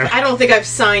goes there. I don't think I've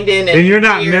signed in. And you're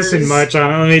not missing much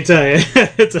on it. Let me tell you,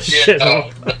 it's a shit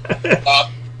hole.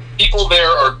 People there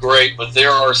are great, but there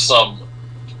are some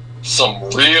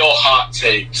real hot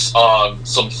takes on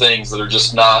some things that are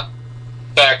just not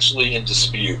factually in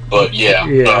dispute. But yeah.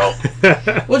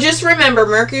 Well, just remember,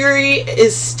 Mercury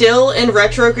is still in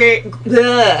retrograde.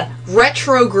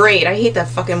 Retrograde. I hate that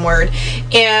fucking word.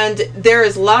 And there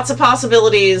is lots of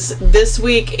possibilities this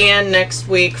week and next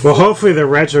week. Well, hopefully the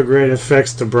retrograde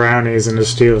affects the Brownies and the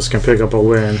Steelers can pick up a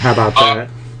win. How about that?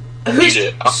 I need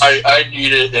it. I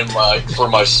need it for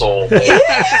my soul.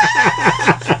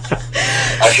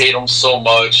 I hate them so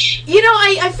much. You know,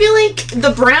 I feel like the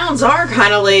Browns are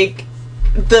kind of like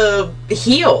the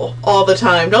heel all the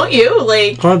time, don't you?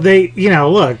 Like, well, they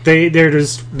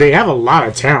have a lot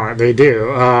of talent. They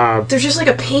do. They're just like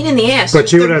a pain in the ass.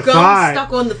 But you would have thought,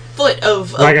 stuck on the foot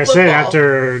of like I football. said,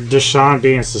 after Deshaun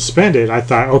being suspended, I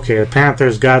thought, okay, the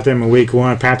Panthers got them in week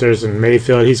 1. Panthers and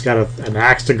Mayfield, he's got an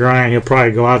axe to grind. He'll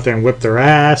probably go out there and whip their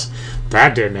ass.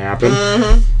 That didn't happen.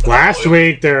 Mm-hmm. Last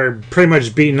week, they're pretty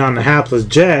much beating on the hapless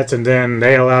Jets, and then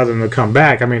they allowed them to come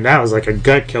back. I mean, that was like a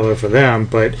gut killer for them,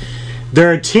 but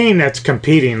they're a team that's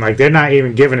competing. Like, they're not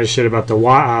even giving a shit about the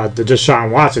Deshaun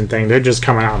Watson thing. They're just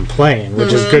coming out and playing,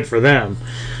 which is good for them.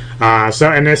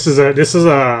 And this is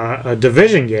a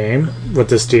division game with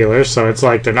the Steelers, so it's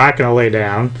like they're not going to lay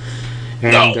down,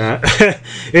 and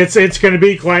it's going to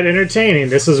be quite entertaining.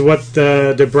 This is what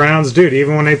the Browns do.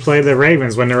 Even when they play the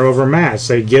Ravens, when they're overmatched,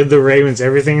 they give the Ravens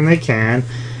everything they can.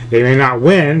 They may not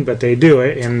win, but they do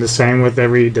it, and the same with the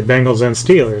Bengals and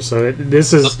Steelers. So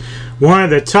this is one of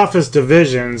the toughest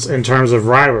divisions in terms of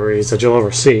rivalries that you'll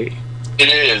ever see. It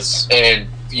is, and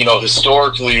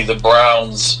historically the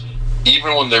Browns,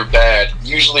 even when they're bad,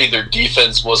 usually their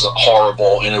defense wasn't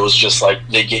horrible, and it was just like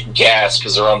they get gassed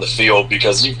because they're on the field.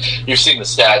 Because you've seen the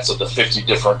stats of the 50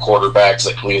 different quarterbacks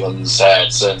that Cleveland's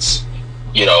had since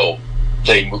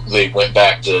they went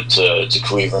back to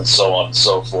Cleveland, so on and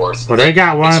so forth. Well, they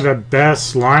got one of the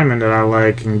best linemen that I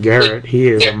like in Garrett. He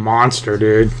is a monster,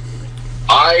 dude.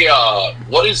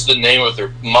 What is the name of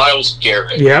their Myles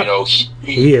Garrett? Yeah,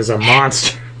 he is a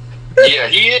monster. Yeah,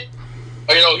 he is.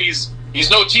 He's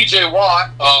no TJ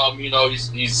Watt.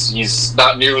 He's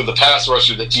not nearly the pass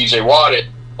rusher that TJ Watt is.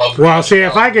 Well, see,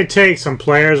 if I could take some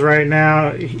players right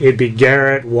now, it'd be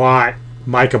Garrett, Watt,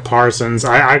 Micah Parsons.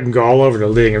 I can go all over the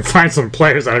league and find some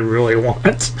players I really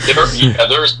want.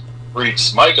 There's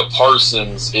freaks. Micah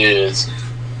Parsons is,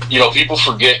 people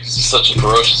forget because he's such a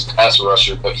ferocious pass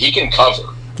rusher, but he can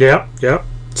cover. Yep.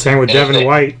 Same with Devin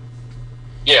White.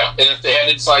 Yeah, and if they had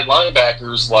inside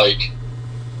linebackers, like,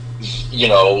 he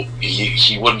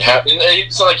wouldn't have. And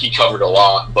it's not like he covered a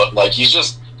lot, but like he's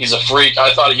a freak.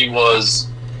 I thought he was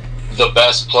the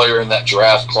best player in that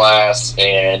draft class,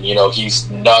 and he's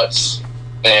nuts.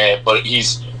 But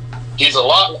he's a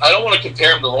lot. I don't want to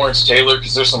compare him to Lawrence Taylor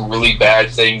because there's some really bad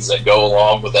things that go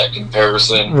along with that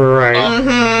comparison. Right.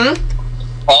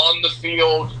 On the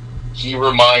field, he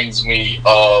reminds me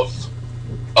of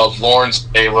Lawrence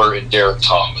Taylor and Derek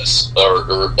Thomas,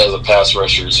 or as a pass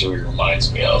rusher is who he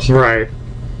reminds me of. Right.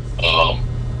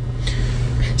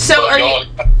 So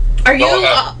are you?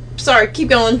 Sorry, keep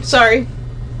going. Sorry.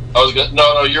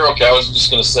 No, you're okay. I was just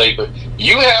gonna say, but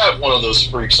you have one of those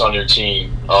freaks on your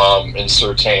team, in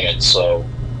Surtain. So,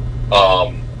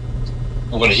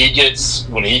 when he gets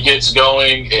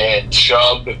going, and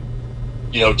Chubb,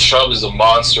 Chubb is a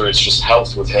monster. It's just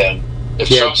health with him. If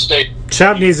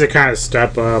Chubb needs to kind of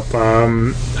step up.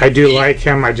 I do like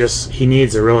him. He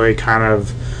needs to really kind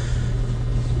of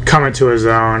come into his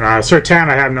own. Surtain,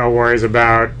 I have no worries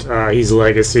about. He's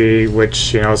legacy,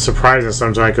 which is surprising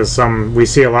sometimes because we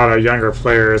see a lot of younger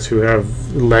players who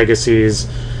have legacies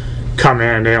come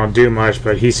in and they don't do much,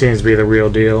 but he seems to be the real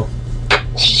deal.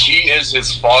 he is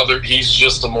his father. He's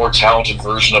just a more talented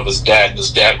version of his dad, and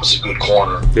his dad was a good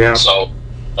corner. Yeah. So,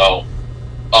 no.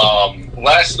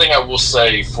 Last thing I will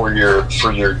say for your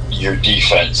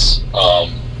defense,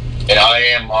 and I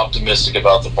am optimistic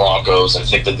about the Broncos. I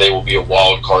think that they will be a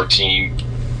wild card team.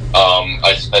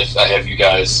 I have you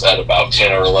guys at about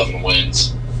 10 or 11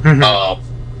 wins. Mm-hmm.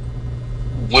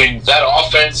 When that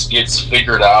offense gets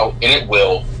figured out, and it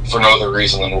will, for no other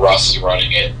reason than Russ is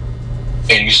running it,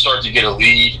 and you start to get a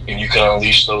lead, and you can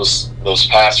unleash those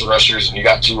pass rushers, and you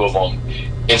got 2 of them,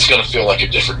 it's going to feel like a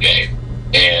different game,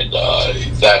 and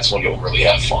that's when you'll really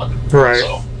have fun. Right.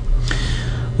 So.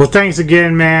 Well, thanks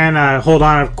again, man. Hold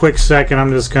on a quick second.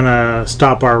 I'm just going to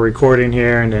stop our recording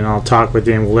here, and then I'll talk with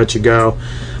you, and we'll let you go.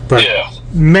 But yeah.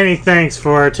 Many thanks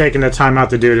for taking the time out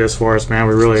to do this for us, man.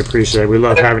 We really appreciate it. We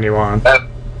love having you on.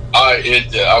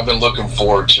 I've been looking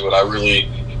forward to it. I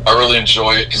really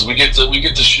enjoy it because we get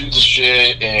to shoot the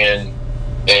shit and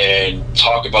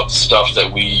talk about the stuff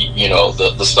that we,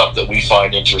 the stuff that we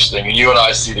find interesting. And you and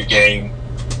I see the game,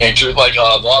 like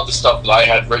a lot of the stuff that I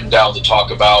had written down to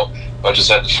talk about. I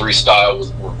just had to freestyle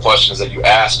with questions that you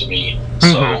asked me.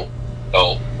 Mm-hmm.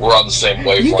 So, we're on the same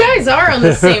wavelength. You guys are on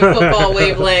the same football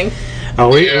wavelength.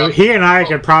 He and I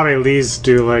could probably at least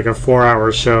do like a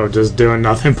 4-hour show just doing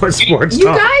nothing but sports You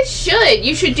talk. guys should.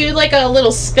 You should do like a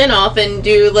little spin-off and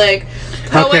do like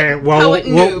Poet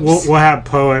we'll have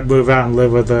Poet move out and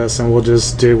live with us, and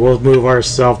we'll move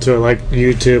ourselves to like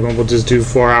YouTube, and we'll just do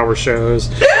 4-hour shows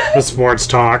with sports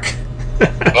talk.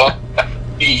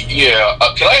 Yeah.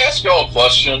 Can I ask y'all a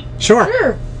question?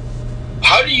 Sure.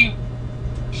 How do you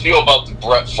feel about the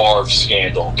Brett Favre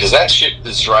scandal? Because that shit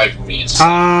is driving me insane.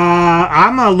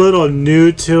 I'm a little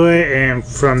new to it, and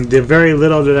from the very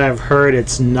little that I've heard,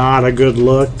 it's not a good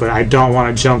look, but I don't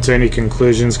want to jump to any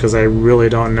conclusions because I really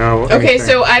don't know anything. Okay,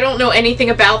 so I don't know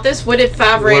anything about this. What did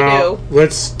Favre do?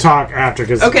 Let's talk after,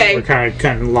 because we're kind of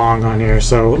cutting long on here.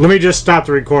 So let me just stop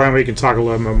the recording and we can talk a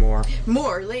little bit more.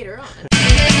 More later on.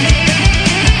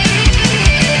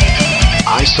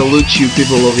 I salute you,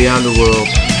 people of the underworld.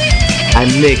 I'm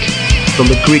Nick from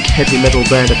the Greek heavy metal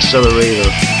band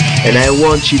Accelerator, and I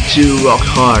want you to rock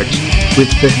hard with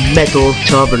the Metal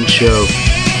Tavern Show.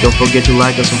 Don't forget to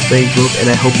like us on Facebook, and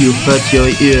I hope you hurt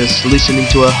your ears listening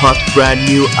to a hot brand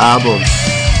new album.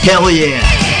 Hell yeah!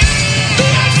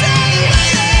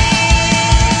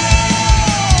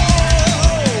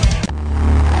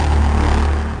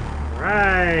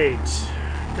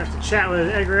 Chat with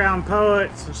Edgar Allen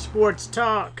Poet, some sports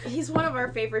talk. He's one of our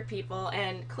favorite people,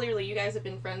 and clearly you guys have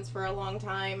been friends for a long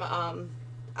time.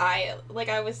 I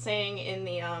was saying in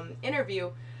the interview,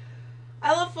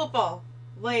 I love football,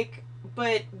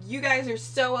 but you guys are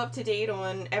so up to date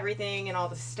on everything and all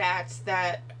the stats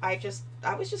that I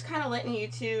was just kind of letting you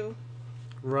two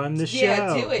run the show.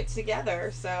 Yeah, do it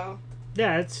together. So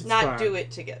yeah, it's not fun. Do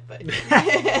it together, but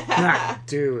not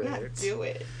do it. Not do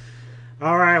it.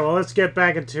 All right, well, let's get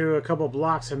back into a couple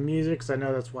blocks of music, because I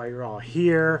know that's why you're all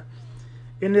here.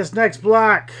 In this next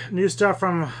block, new stuff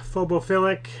from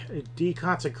Phobophilic,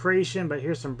 Deconsecration, but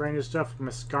here's some brand new stuff from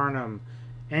Escarnium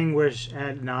Anguish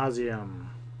Ad Nauseum.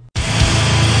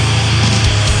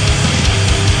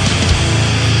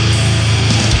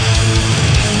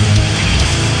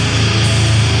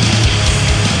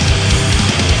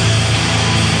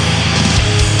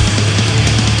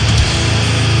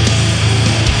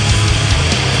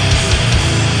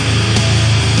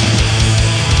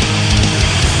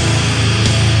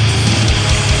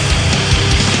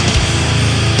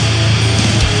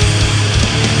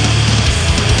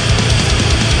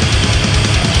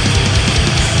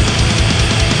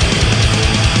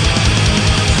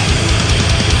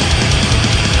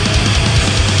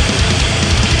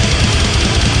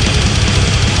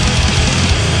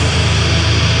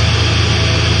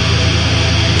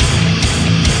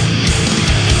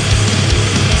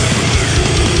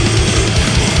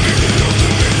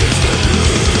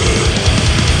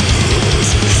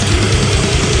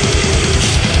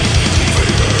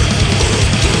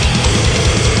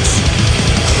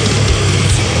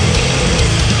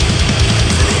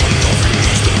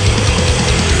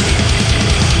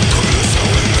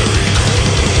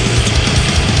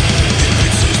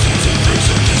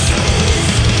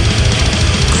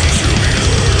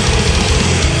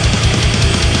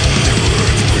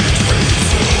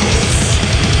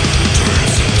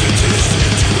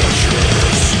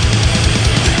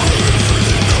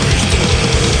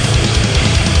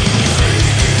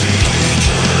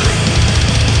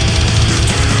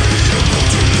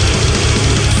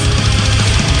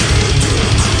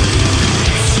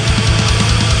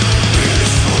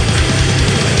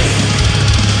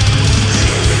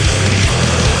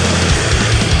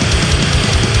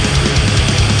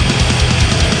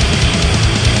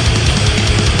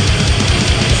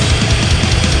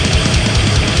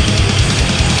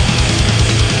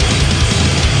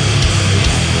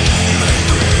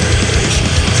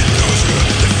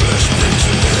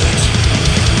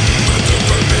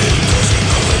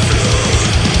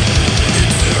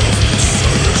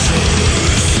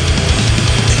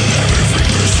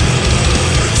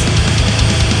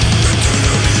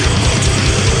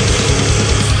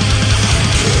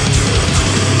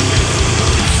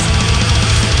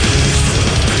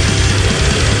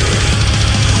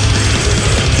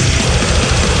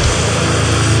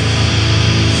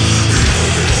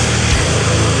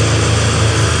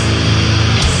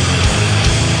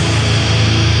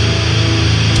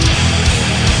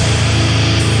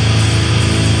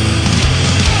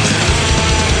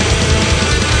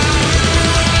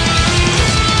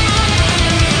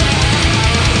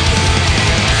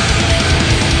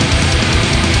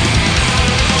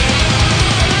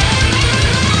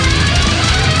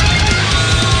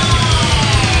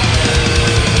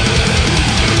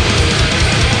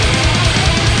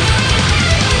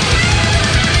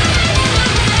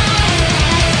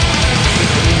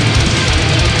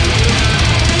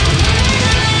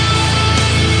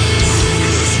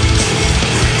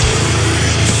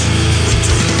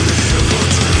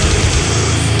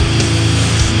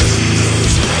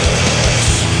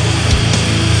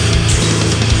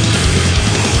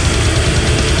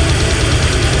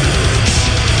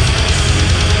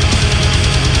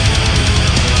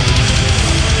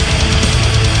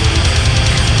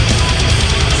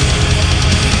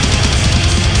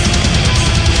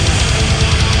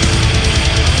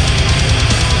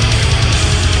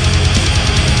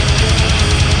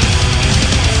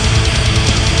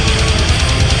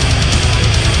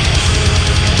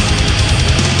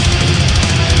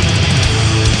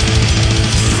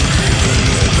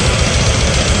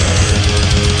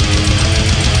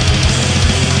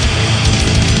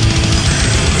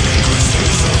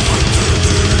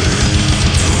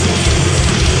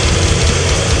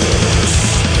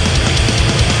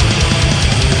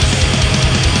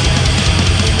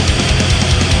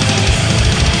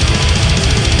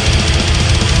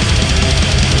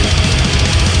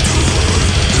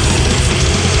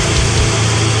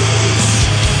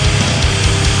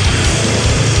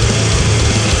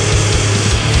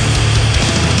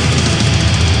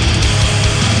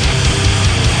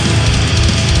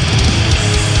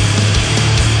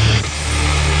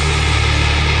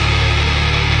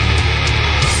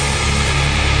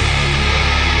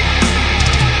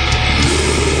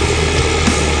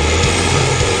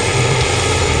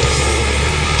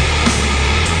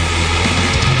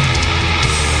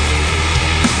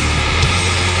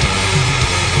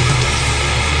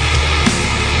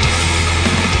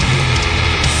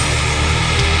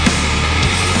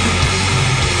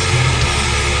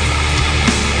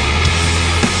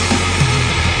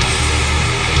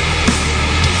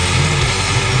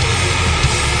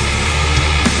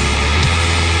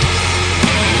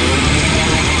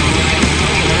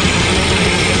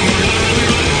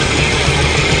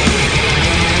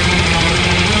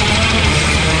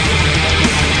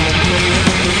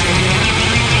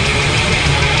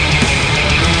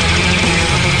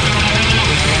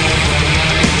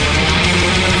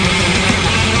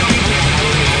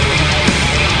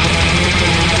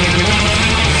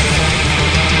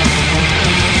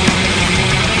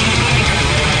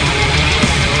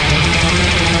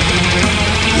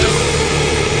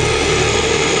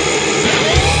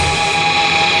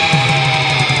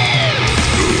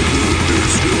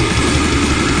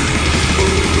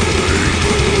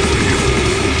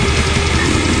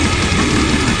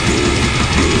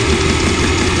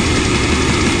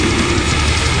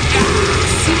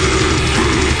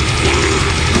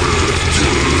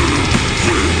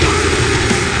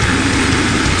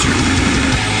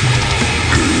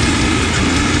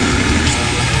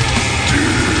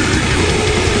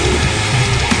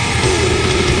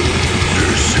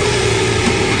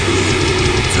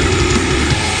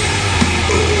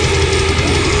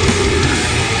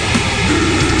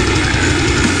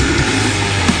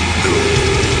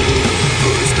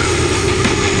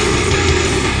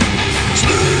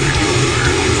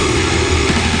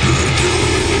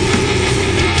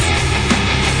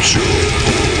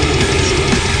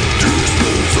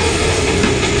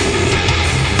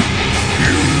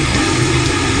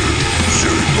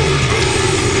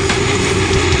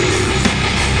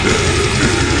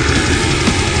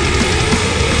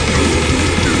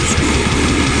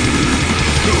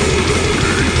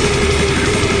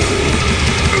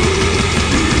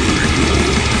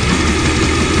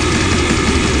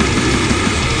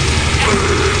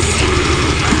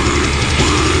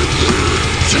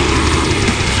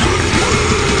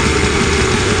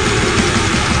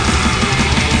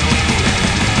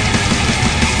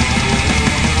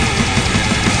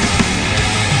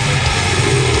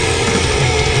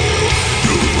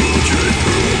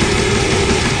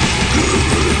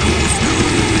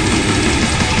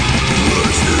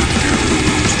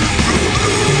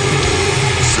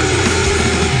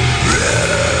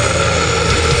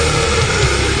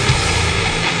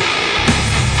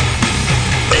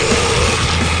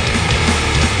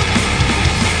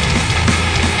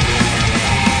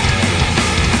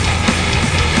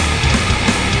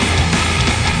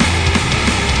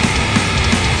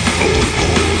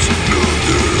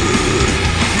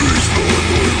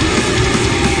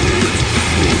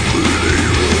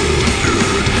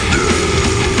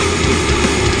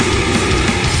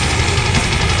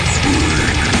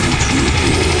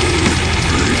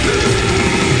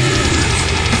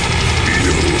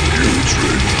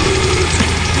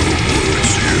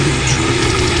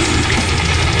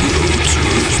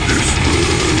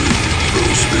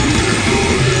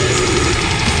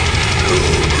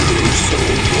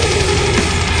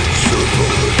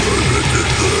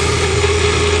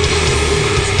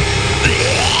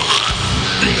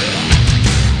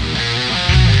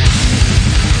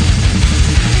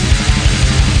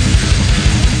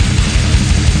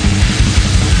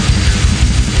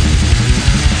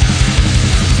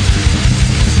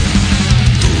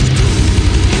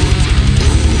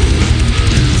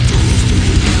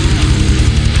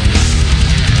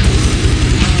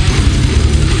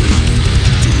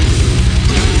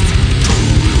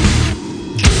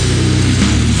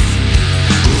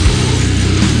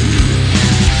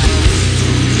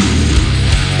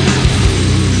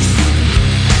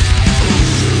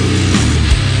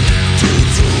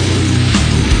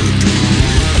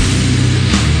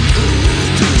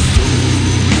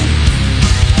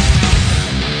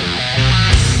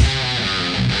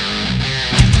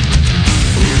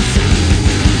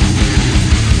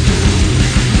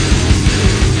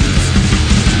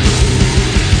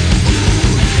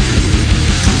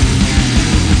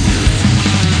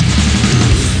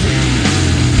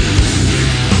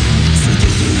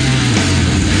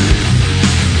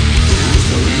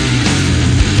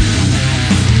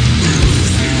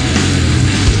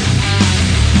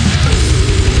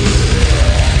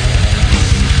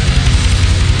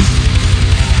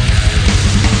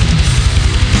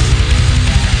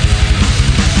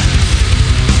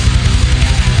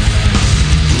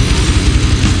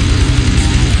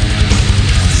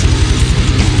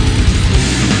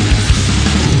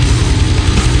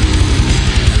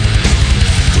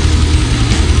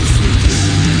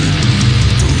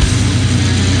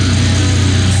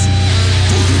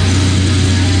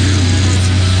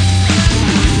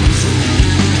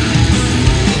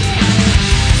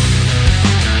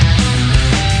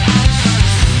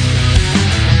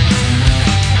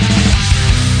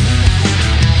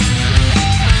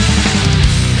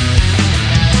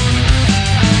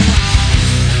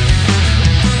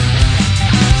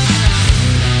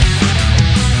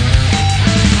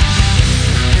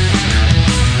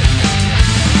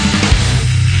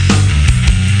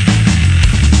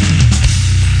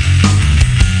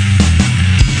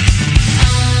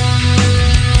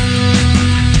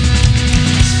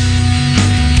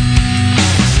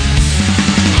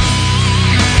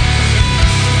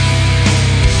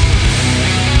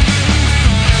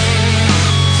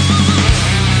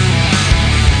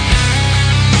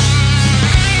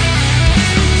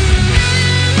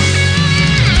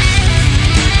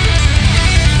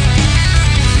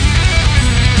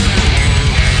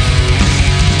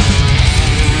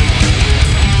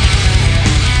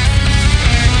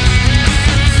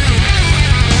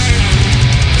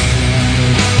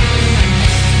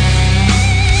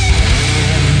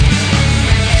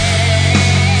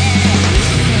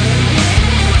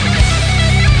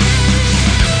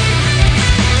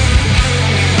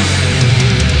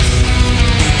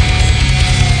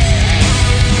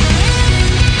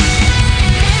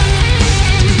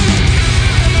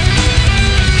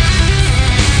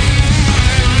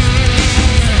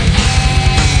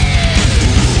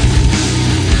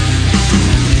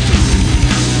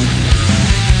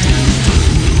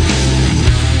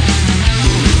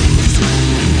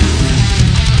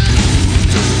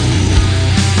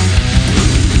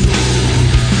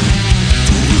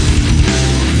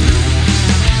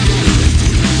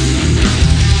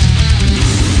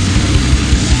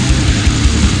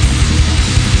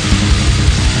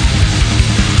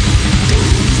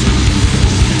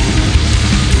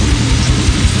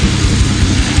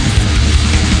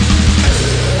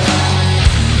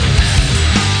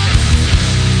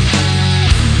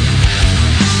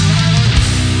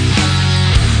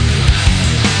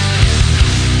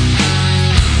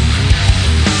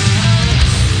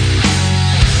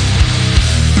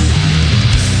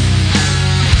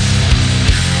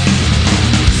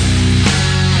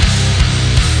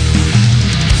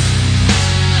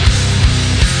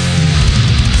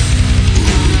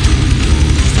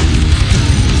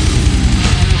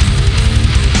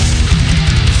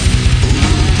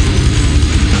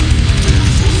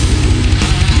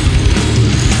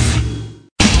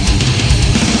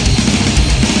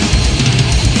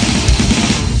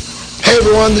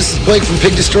 everyone. This is Blake from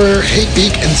Pig Destroyer, Hate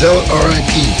Beak, and Zealot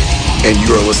R.I.P. And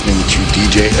you are listening to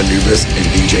DJ Anubis and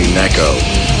DJ Neko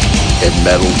at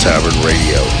Metal Tavern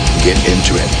Radio. Get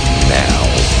into it now.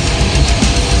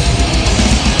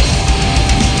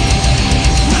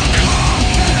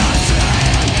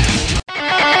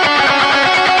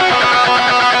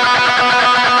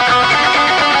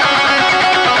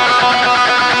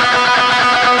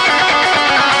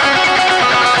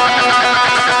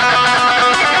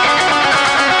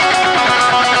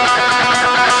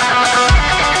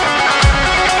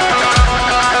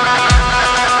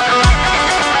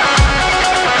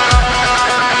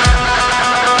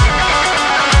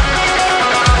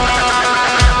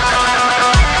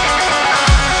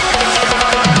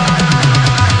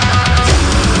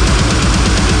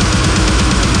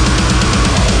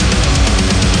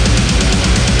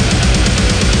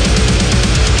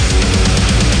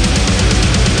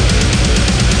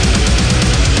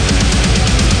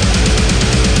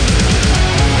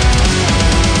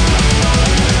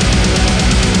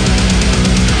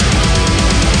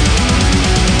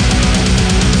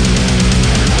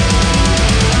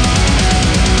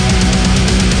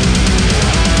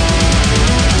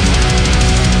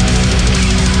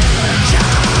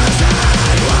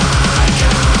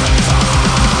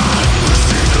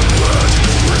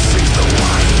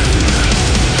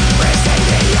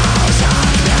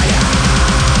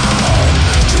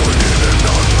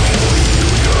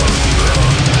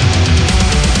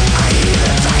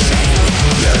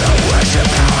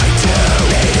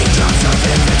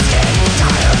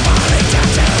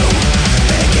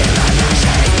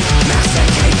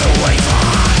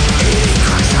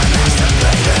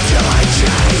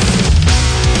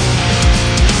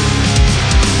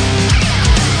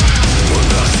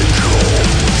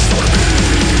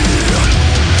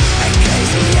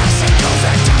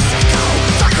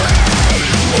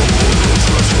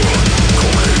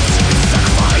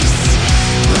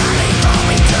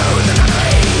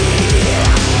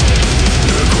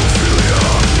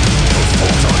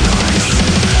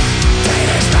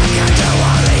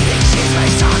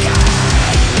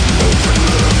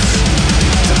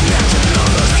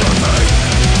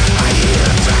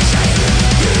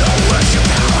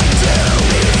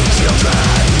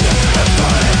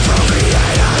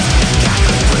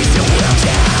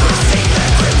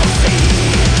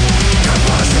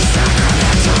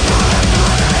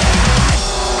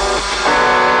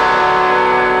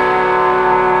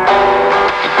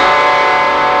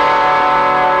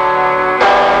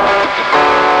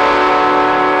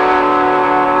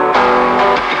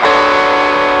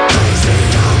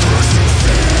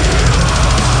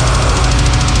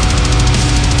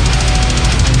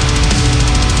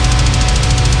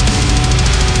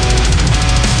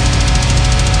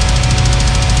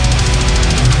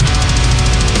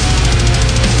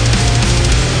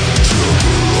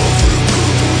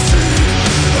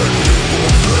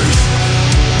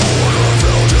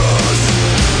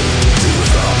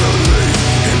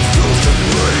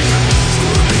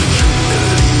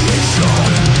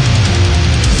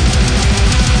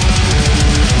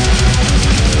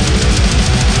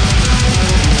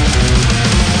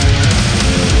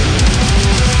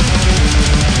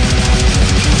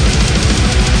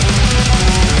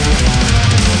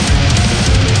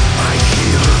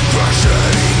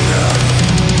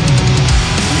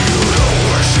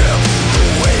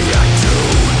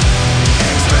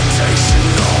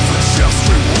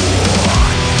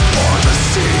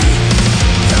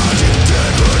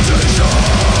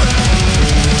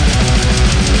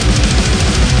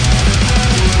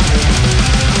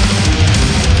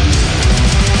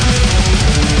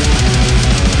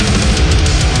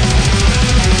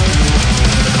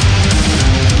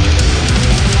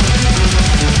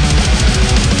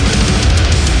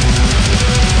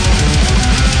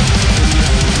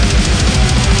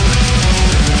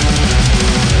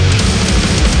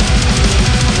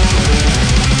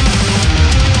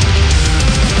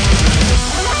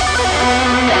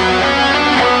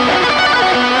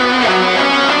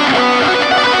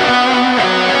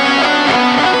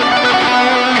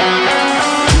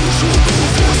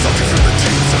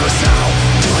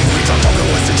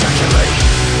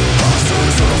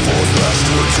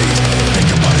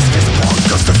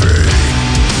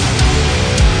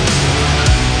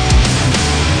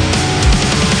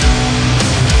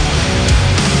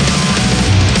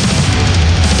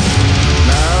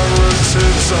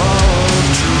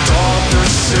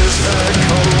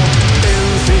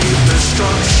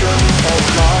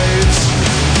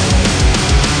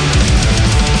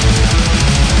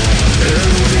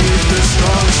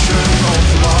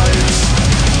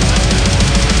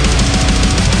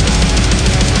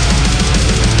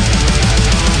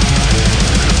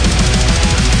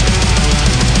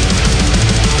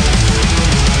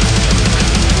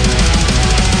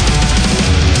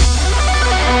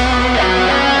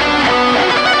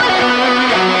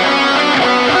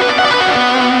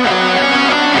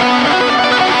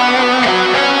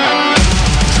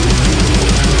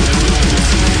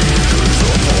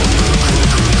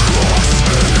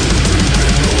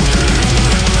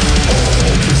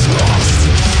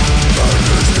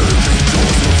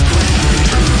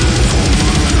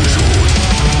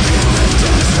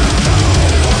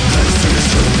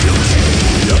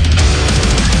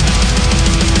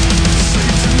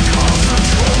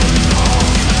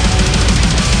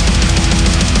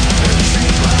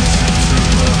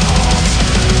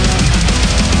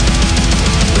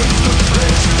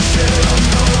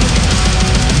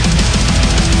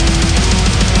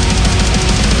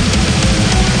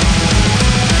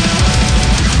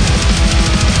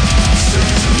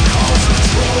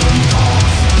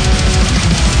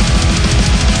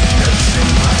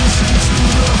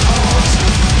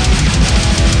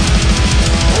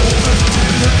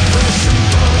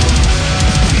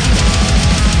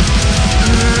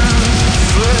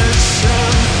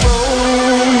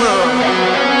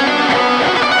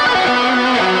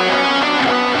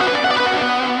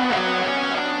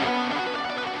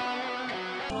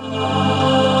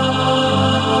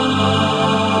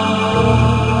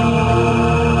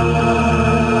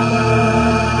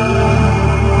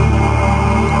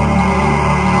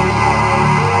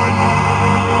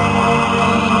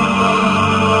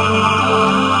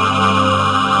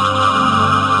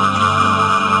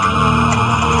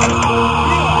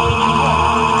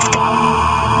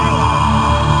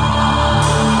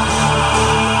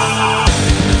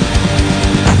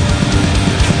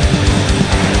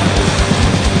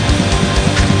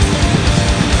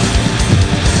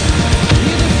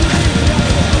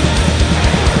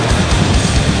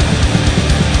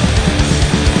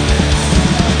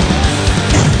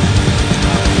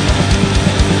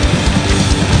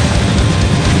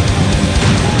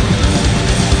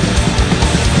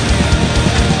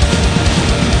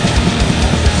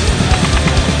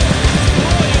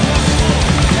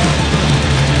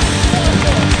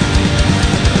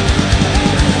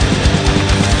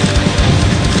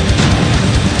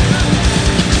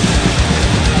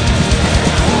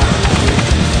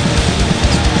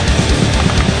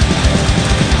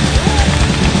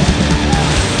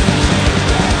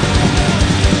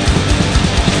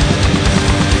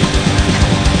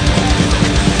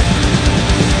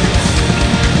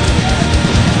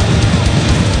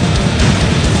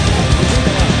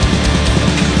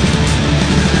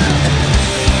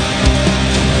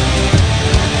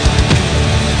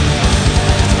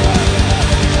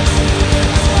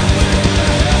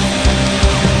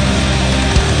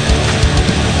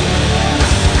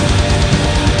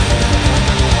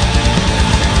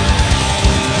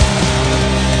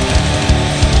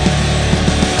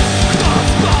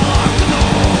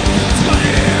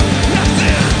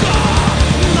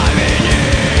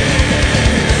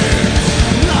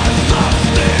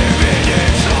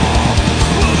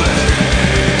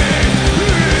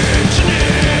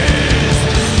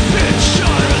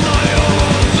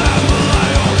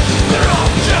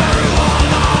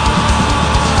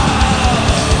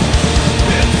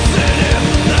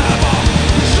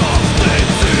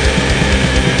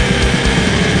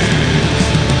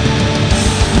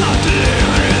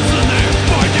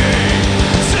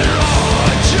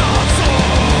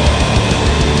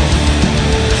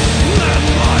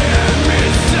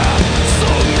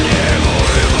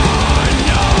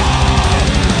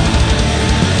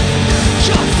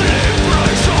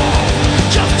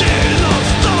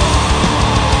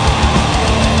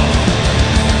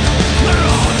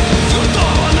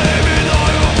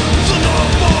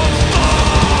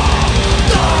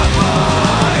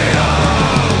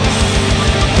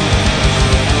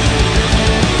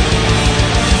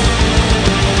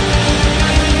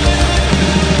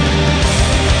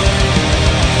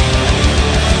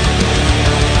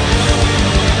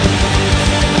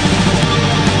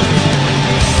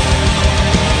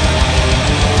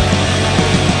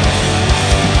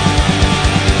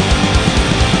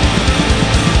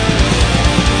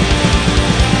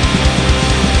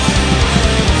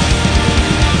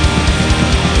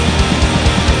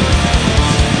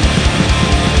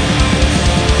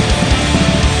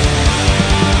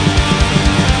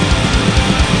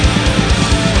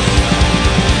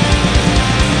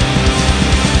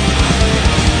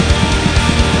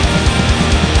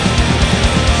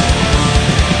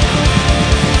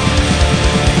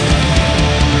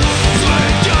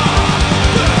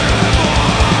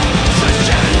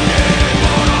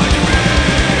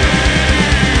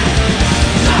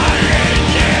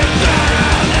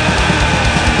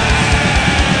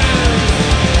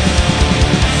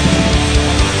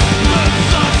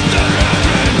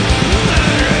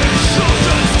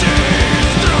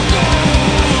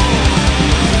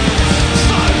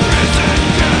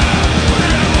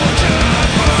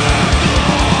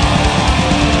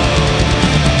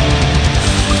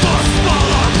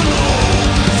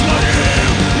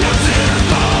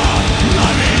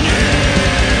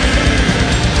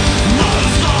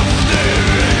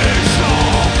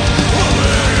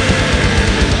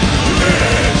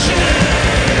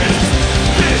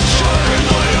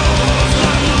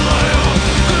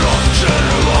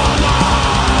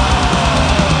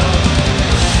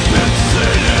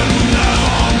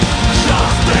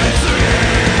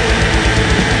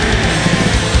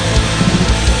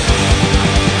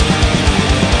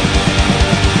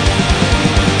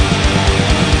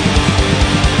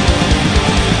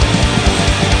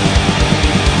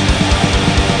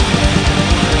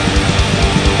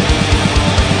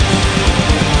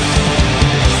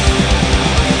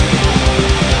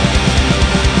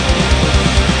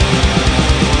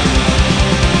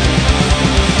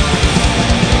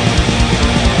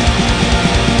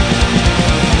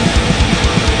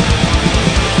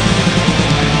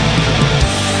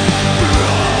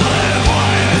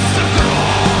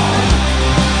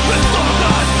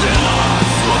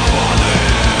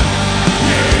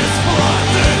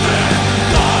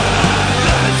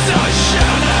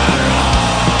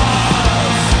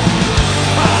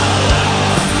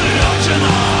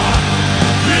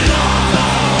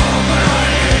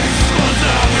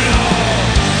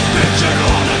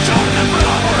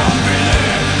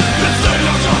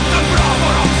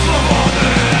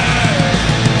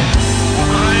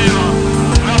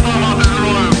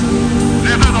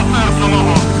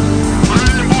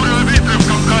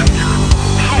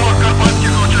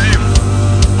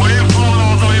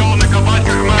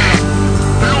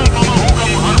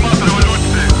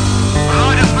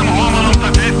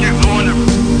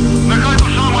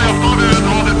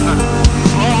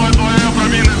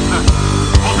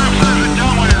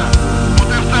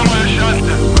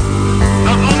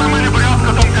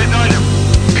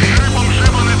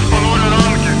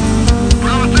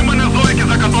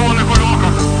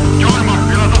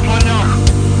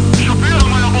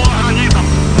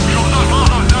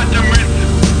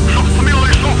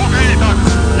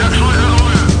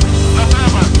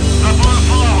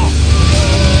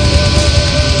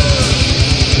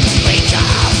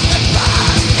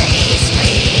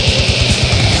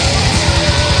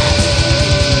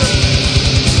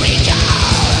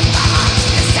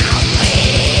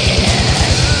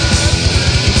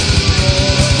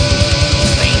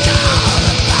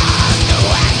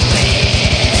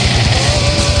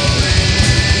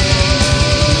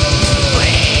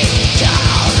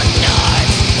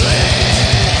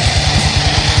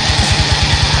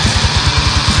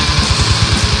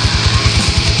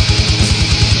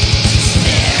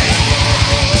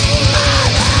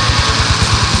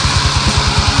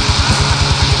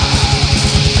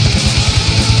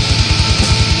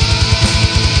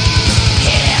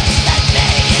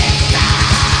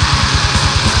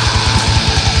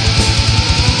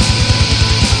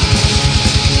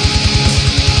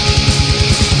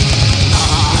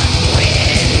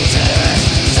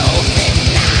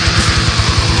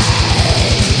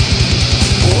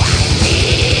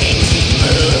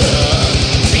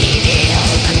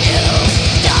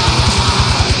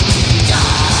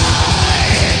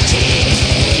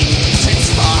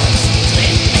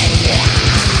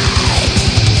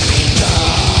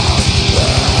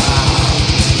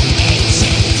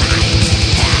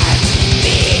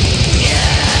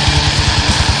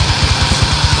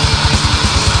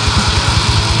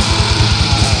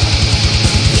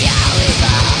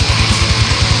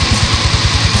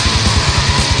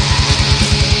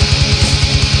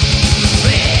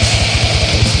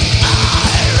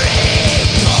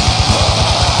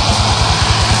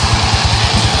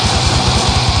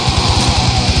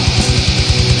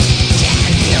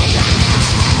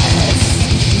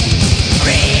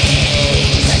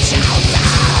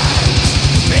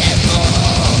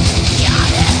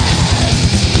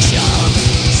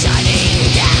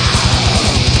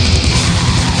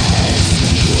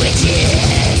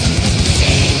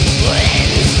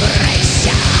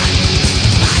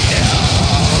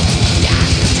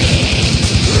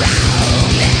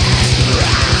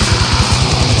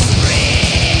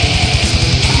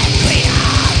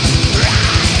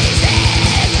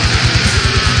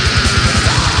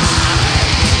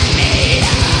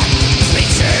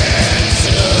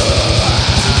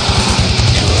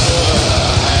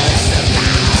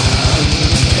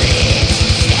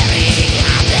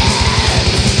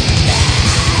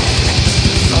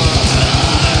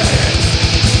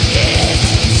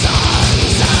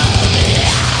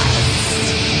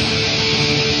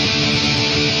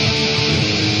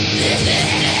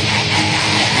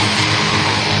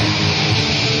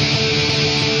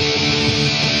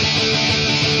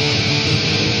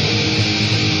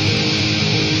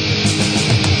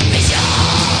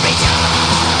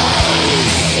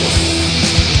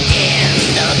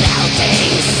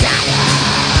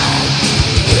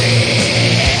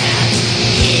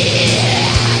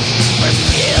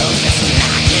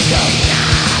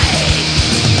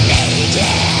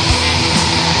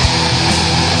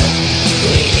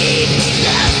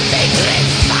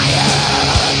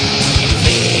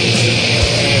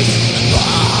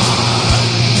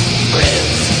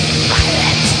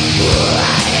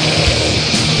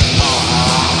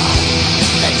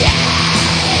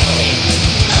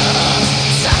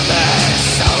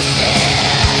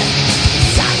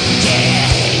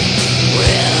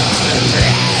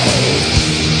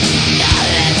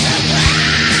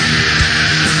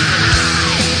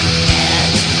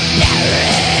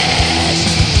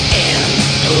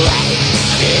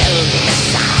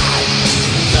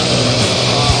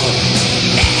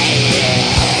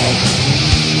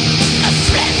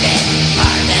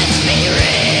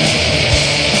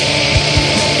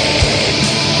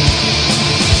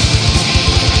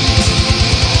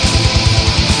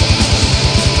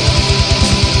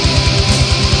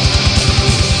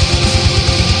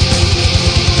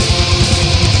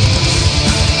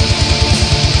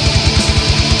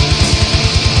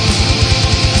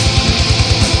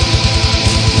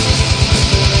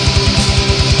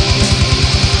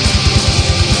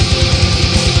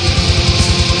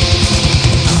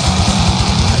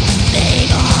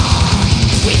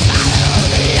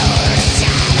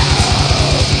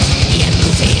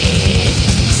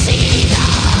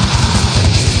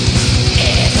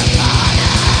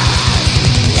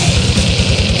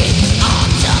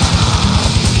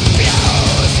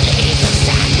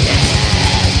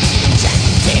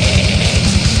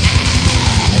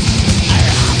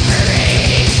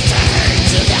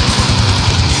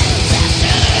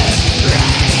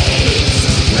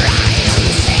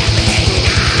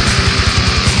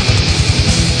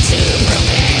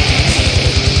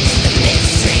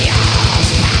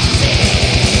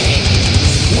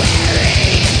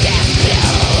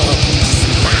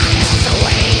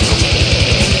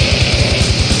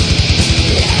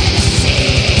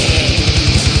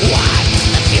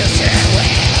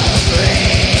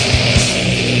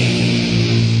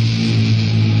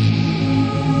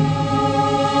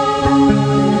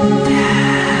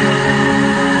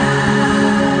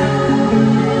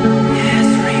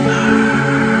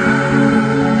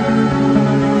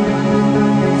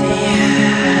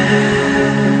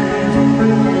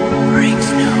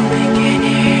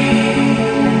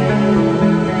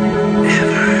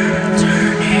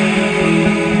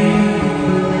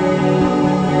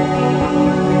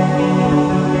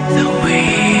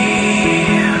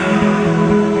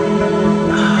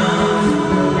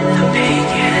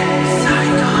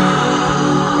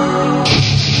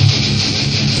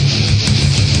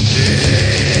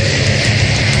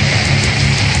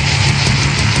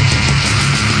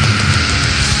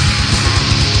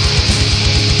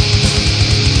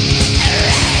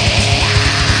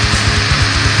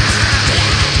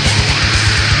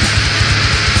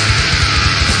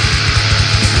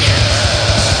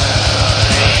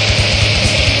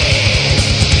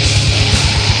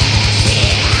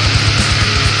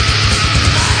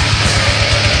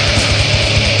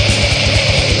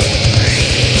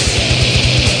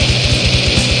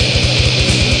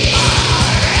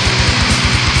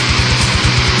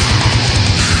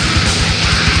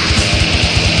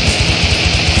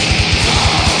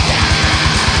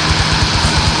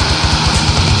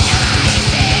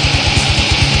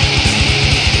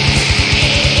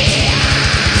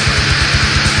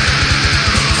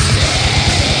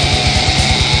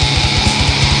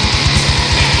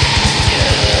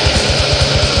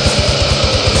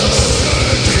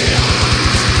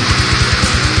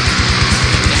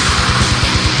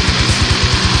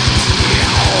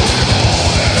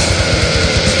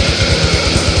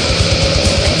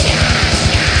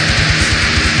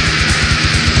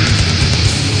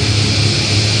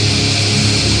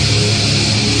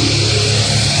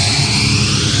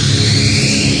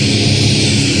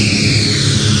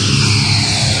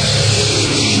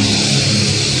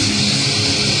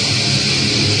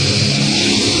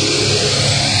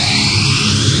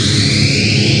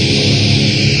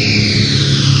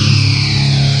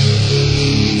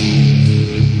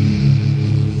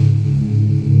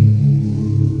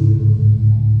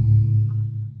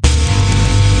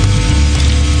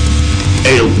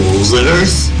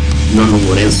 losers? None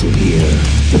what else will hear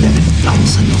the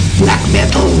 11,000 of black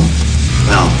metal.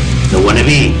 Well, the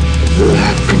wannabe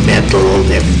black metal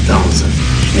 11,000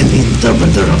 and the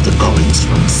interpreter of the callings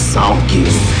from Salkyu.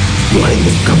 You are in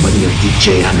the company of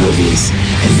DJ Anubis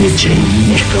and DJ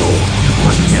Neko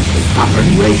on Metal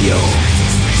Tavern Radio.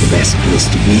 The best place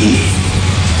to be.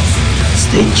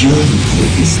 Stay tuned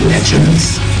with these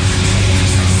legends.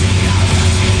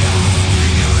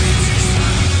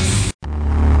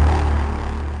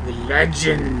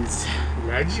 Legends.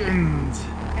 Legends.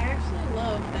 I actually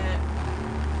love that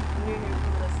new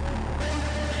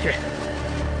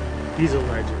He's a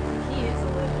legend. He is a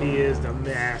legend. He is the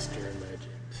master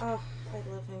legend. Oh, I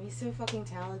love him. He's so fucking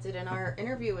talented, and our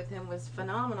interview with him was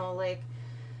phenomenal. Like,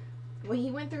 when he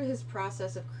went through his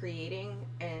process of creating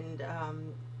and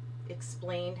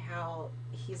explained how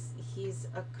he's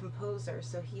a composer,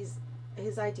 so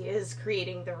his idea is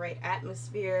creating the right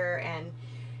atmosphere, and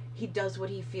he does what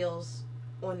he feels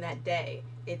on that day.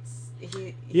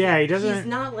 He doesn't. He's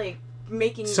not like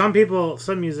making. Some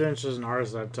musicians and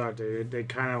artists I've talked to, they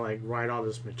kind of like write all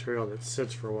this material that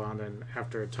sits for a while, and then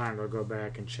after a time they'll go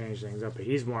back and change things up. But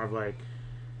he's more of like,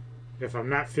 if I'm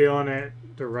not feeling it,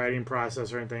 the writing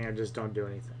process or anything, I just don't do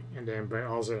anything. And then, but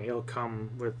also he'll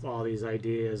come with all these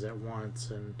ideas at once,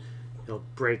 and he'll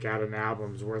break out an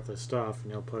album's worth of stuff,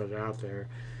 and he'll put it out there.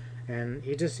 And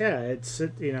he just, he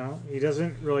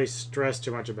doesn't really stress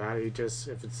too much about it. He just,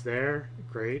 if it's there,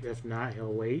 great. If not,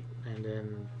 he'll wait and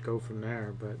then go from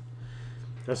there. But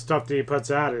the stuff that he puts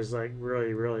out is like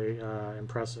really, really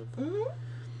impressive. Mm-hmm.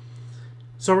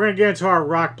 So we're going to get into our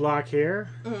rock block here.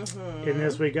 Mm-hmm. In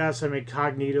this, we got some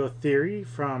Incognito Theory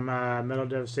from Metal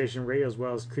Devastation Radio, as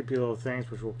well as Creepy Little Things,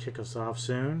 which will kick us off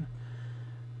soon.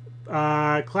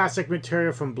 Classic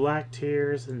material from Black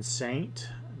Tears and Saint.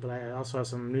 But I also have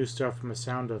some new stuff from A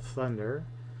Sound of Thunder.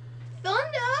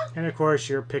 Thunder! And of course,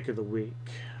 your pick of the week.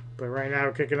 But right now,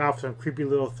 we're kicking off some Creepy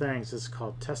Little Things. This is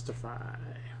called Testify.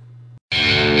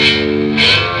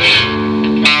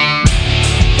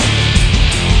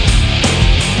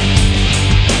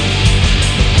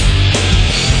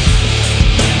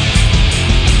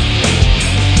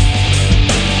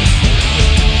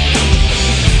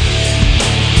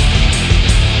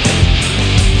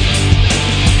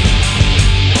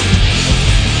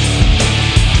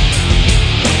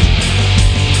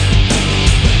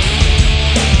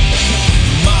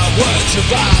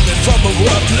 Surviving from a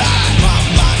rough life, my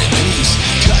mind at peace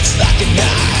cuts like a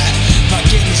knife. My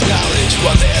gain is knowledge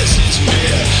while theirs is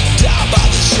fear. Die by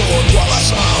the sword while I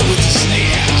smile with a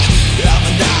sneer. I'm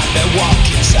a nightmare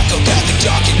walking, psychopathic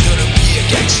talking, gonna be a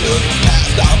gangster of the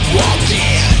path I'm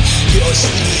walking. You're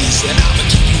sneeze and I'ma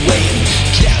keep you waiting.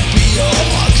 Can't be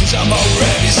all, cause I'm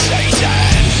already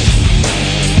Satan.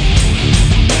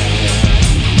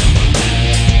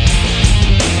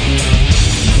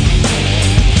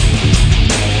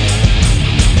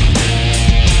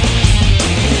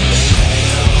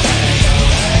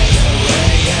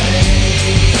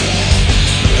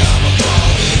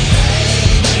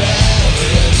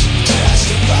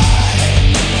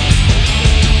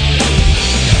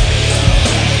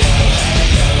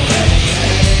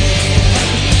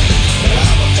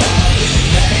 I'm a fallen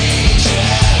angel.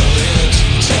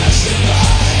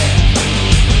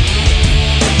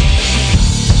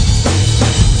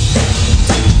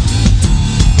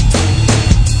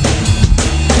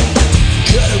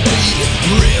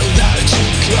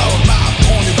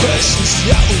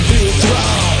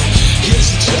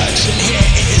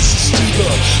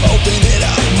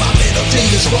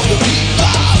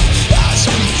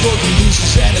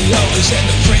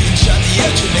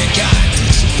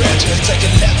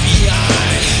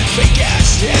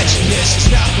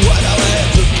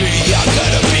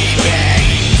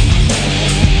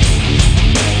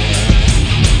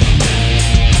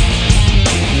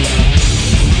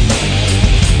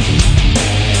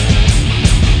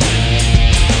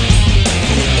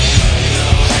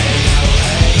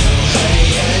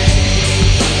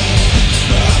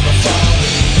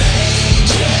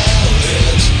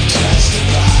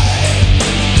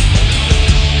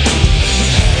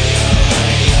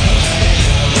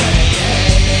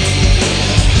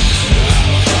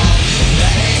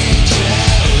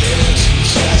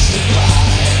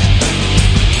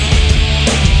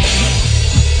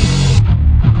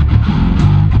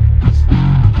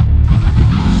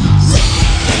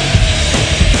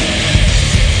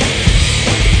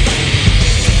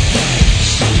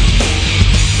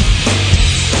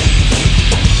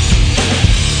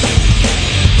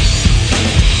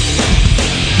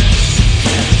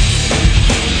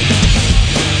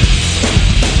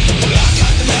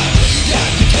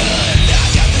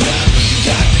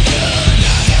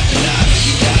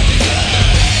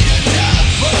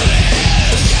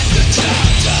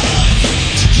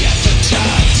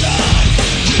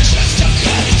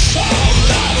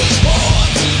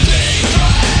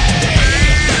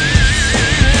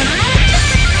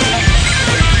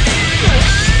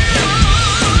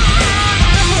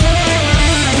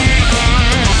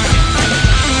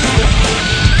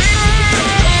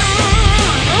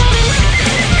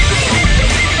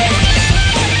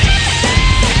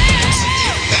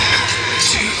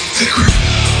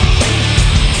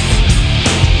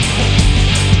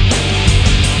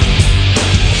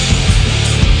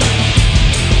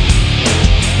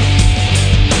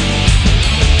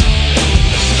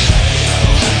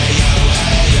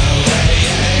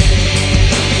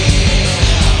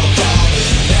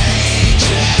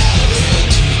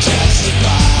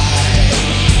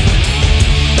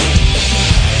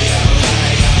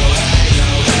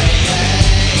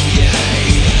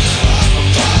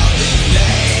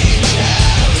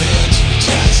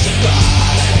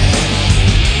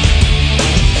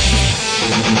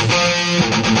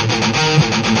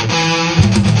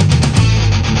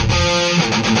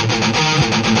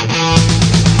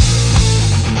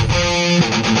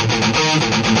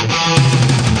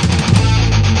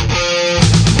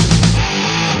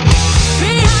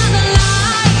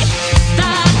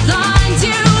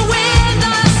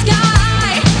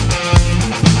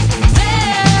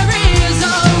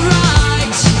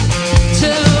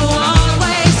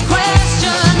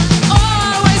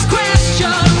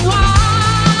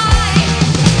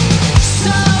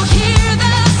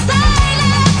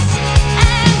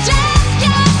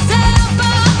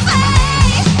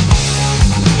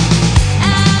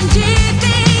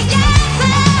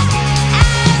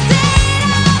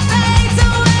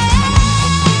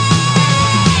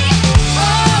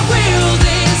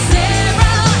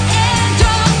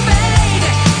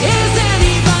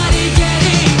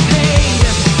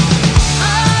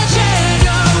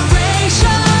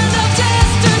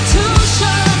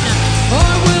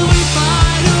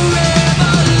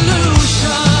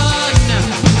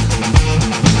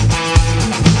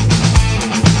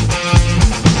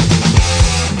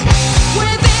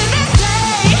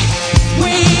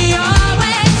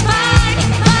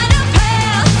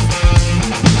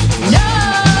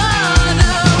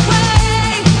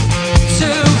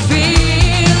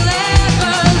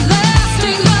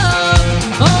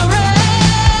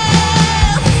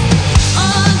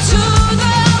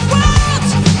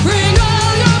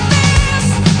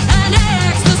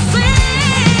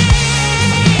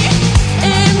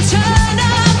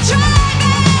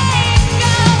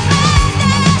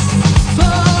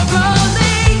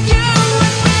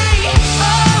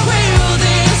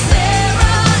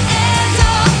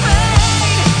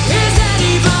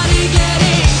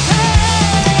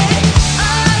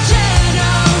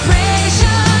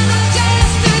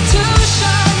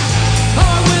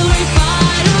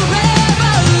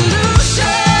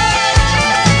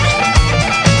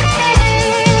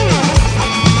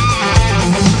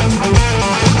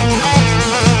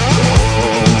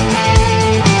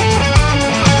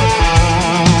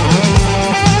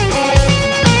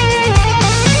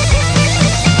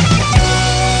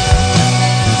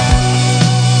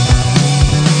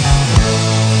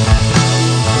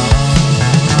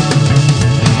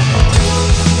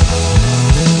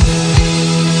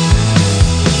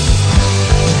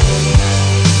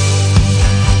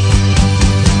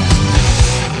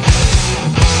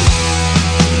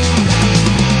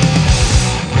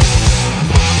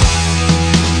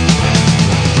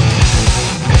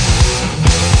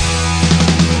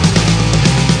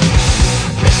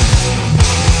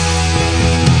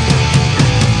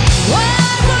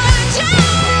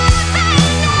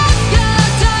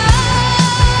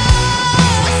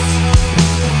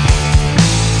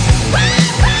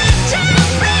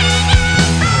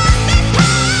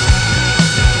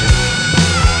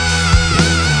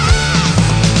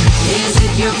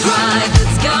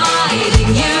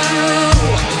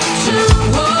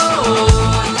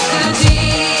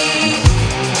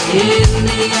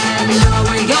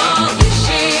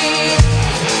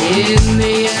 In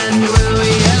the end, will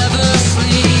we ever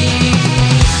sleep?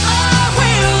 Or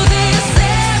will this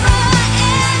ever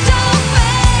end or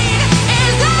fade?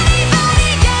 Is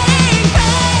anybody getting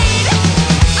paid?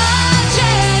 A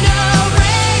generation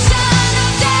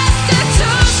of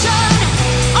destitution,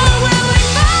 or will we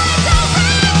find a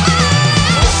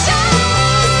revolution?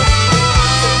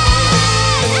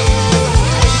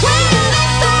 Will the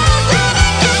souls ever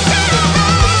get to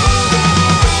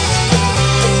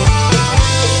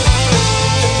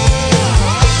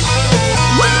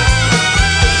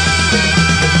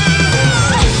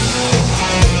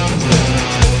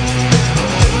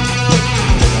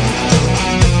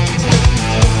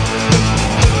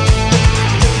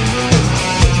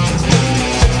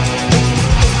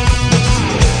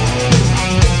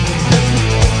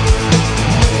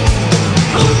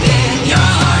open your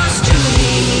hearts to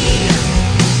me.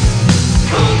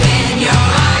 Open your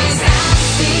eyes and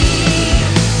see.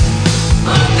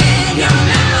 Open your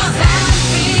mouth and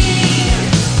feed.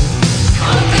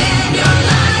 Open your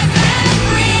life and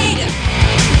breathe.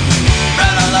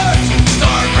 Red alert!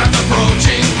 Starcraft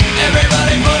approaching.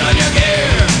 Everybody put on your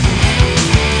gear.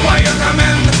 Fire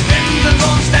command. Engines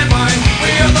on standby.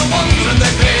 We are the ones that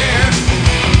they fear.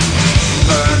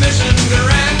 Permission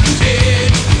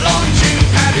granted. Launching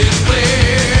pad is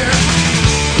clear.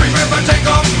 Prepare for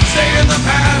takeoff. Stay in the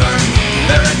pattern.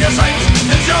 They're in your sights.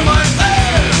 It's your mind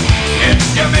there.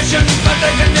 It's your mission, but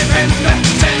they can defend.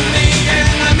 Send the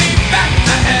enemy back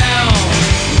to hell.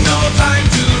 No time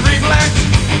to reflect.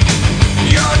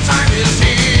 Your time is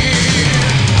here.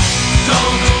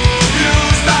 Don't you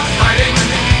stop fighting.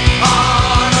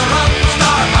 Honor up,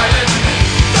 star pilot.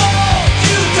 Don't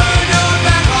you turn your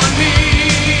back on me.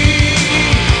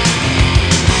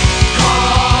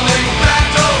 Calling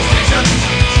battle stations.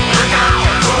 Look out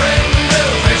for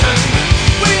infiltration.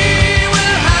 We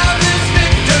will have this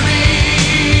victory.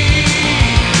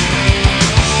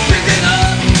 Picking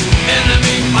up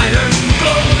enemy fighters,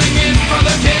 closing in for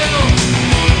the kill.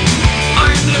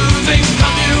 I'm losing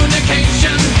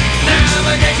communication.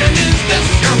 Navigation, is this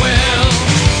your will?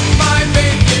 My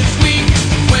faith is weak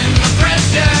when the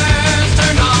pressure's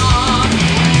turned on.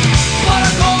 What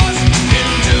a course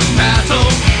into battle.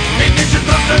 Ignition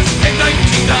thrusters,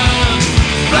 igniting guns.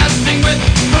 Blasting with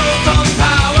proton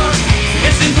power.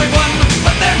 It seems we've won,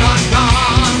 but they're not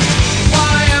gone.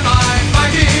 Why am I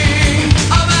fighting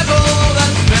a battle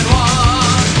that's been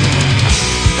won?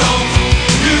 Don't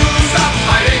you stop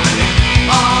fighting.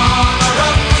 Honor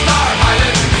up, star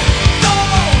pilot.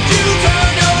 Don't you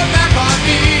turn your back on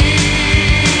me.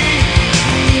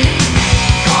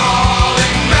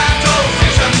 Calling battle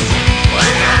stations.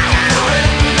 Look out for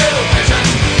infiltration.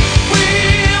 We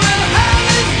will have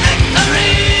this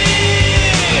victory.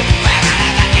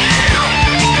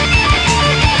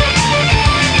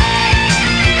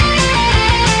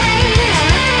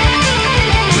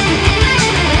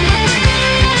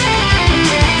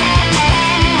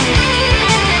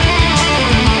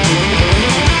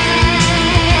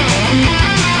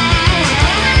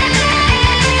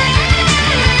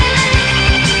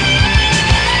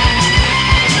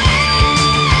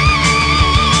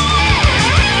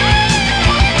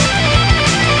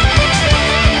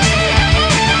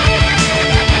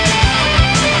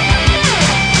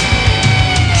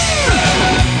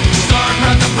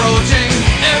 Starcraft approaching.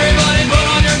 Everybody put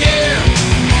on your gear.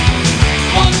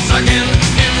 Once again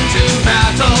into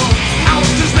battle. Out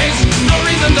to space, no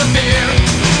reason to fear.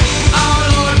 Our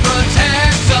Lord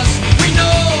protects us. We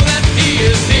know that He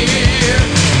is here.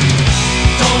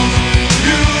 Don't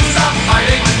you stop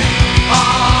fighting.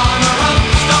 Honor up,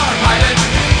 star pilot.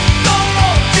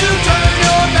 Don't you turn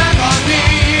your back on me.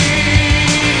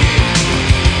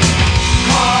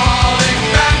 Calling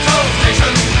battle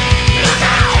stations. Look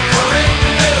out for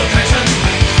infiltration.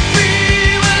 We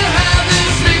will have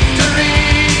this victory.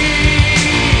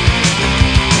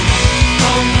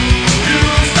 Don't you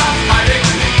stop fighting.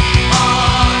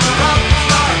 Honor up,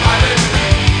 star pilot.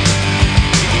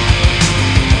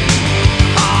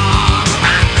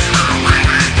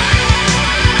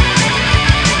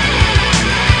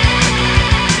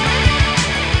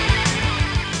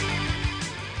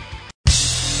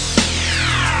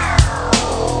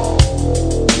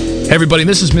 Hey everybody,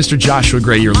 this is Mr. Joshua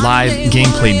Gray, your live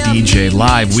gameplay DJ,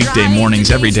 live weekday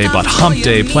mornings, every day, but hump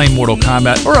day, playing Mortal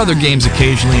Kombat or other games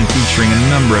occasionally and featuring a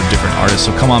number of different artists.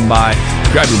 So come on by,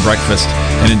 grab your breakfast,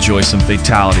 and enjoy some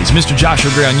fatalities. Mr.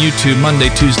 Joshua Gray on YouTube, Monday,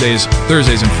 Tuesdays,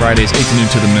 Thursdays, and Fridays, 8 to noon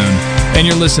to the moon. And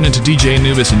you're listening to DJ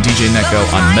Anubis and DJ Neko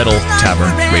on Metal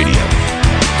Tavern Radio.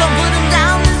 Don't put him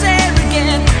down this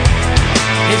arrogant.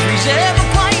 His reserve of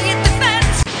quiet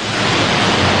defense.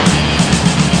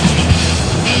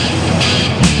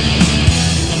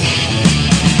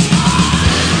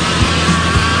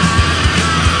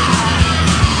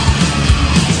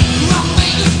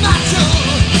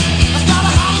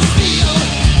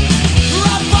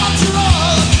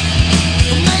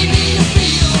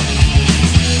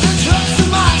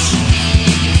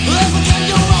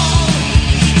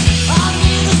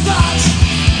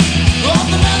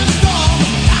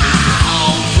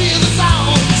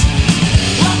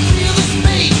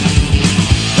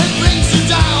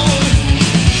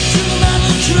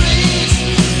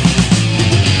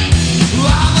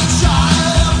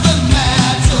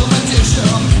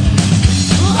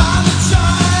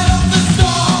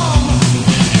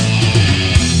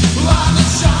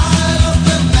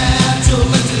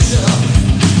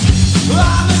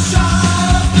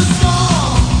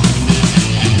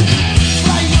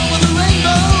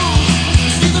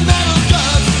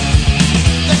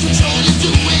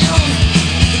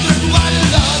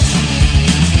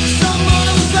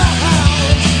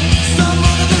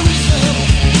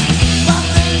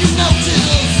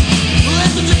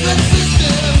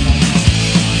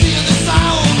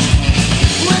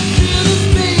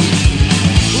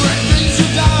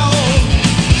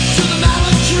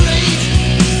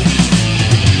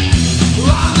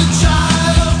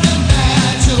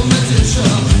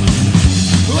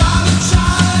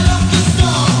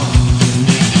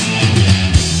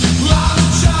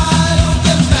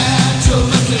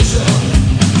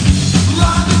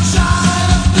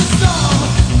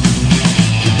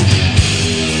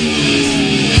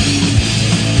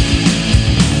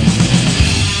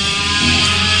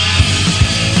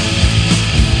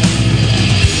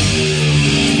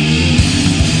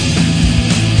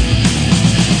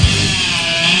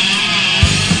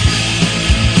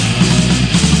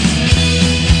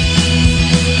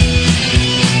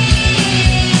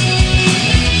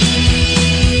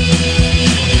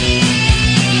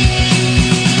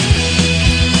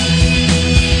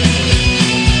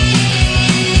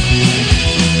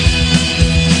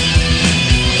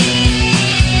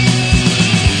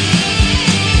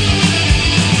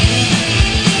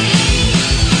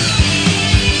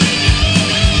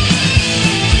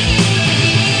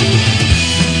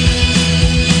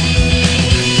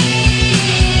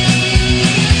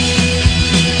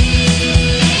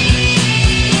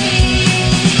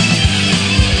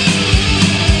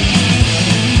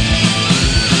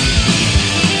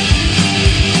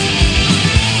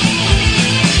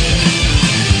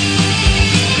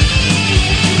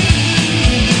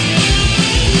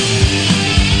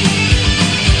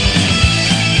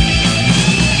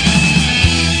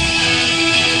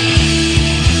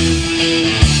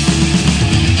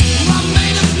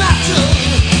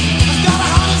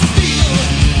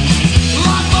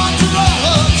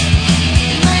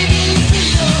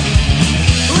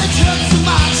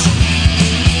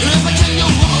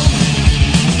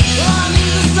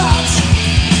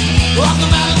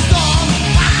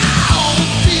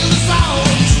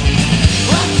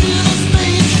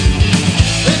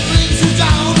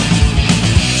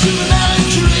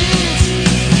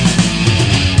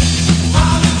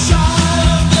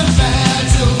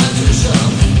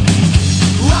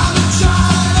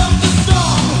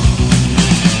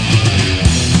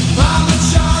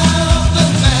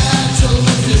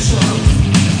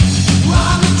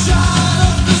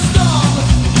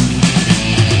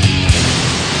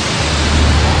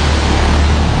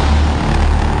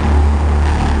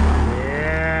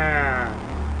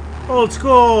 old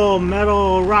school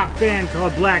metal rock band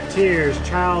called Black Tears,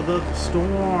 Child of the Storm.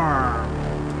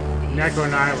 Neko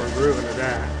and I were grooving to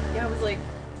that. Yeah, I was like...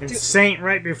 And Saint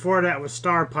right before that was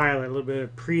Star Pilot, a little bit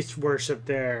of priest worship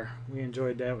there. We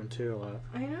enjoyed that one too a lot.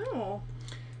 I know.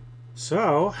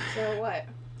 So what?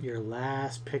 Your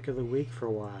last pick of the week for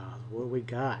a while. What we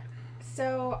got?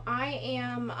 So I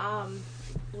am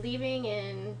leaving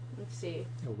in, let's see.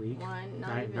 A week?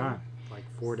 Not like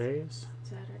 4 days?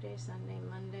 Saturday, Sunday,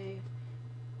 Monday.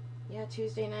 Yeah,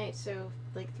 Tuesday night. So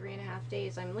like 3.5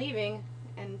 days I'm leaving.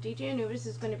 And DJ Anubis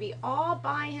is going to be all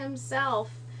by himself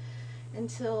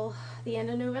until the end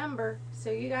of November.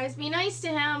 So you guys be nice to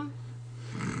him.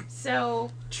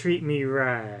 So treat me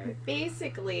right.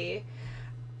 Basically,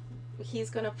 he's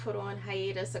going to put on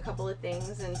hiatus a couple of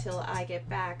things until I get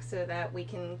back so that we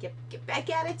can get back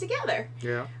at it together.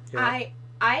 Yeah.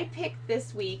 I picked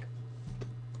this week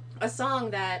a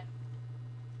song that,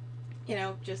 you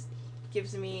know, just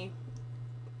gives me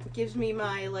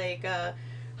my like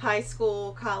high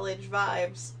school, college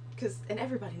vibes. And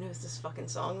everybody knows this fucking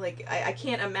song. Like, I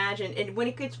can't imagine. And when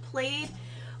it gets played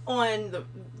on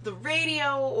the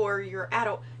radio or you're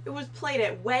it was played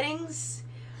at weddings.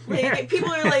 Like,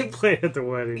 people are like... Played at the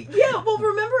wedding. Yeah, well,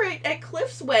 remember at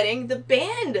Cliff's wedding, the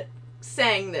band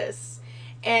sang this.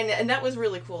 And that was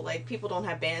really cool. Like, people don't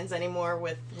have bands anymore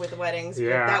with weddings.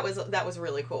 Yeah. But that was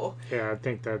really cool. Yeah, I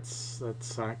think that's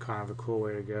kind of a cool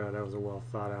way to go. That was a well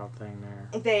thought out thing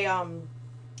there. They,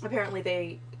 apparently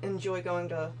they enjoy going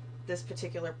to this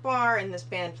particular bar, and this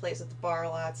band plays at the bar a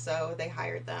lot, so they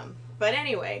hired them. But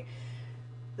anyway,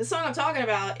 the song I'm talking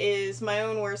about is My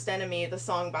Own Worst Enemy, the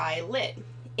song by Lit.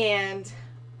 And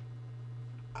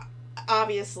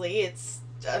obviously it's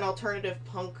an alternative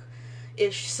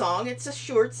punk-ish song. It's a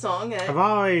short song. I've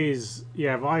always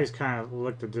kind of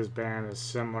looked at this band as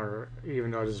similar,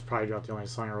 even though this is probably not the only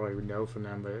song I really know from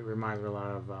them, but it reminds me a lot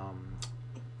of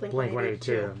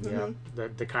Blink-182. Mm-hmm. Yeah,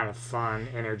 the kind of fun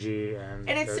energy and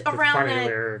it's the around funny that.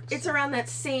 lyrics. It's around that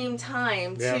same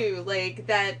time too, like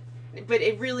that. But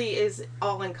it really is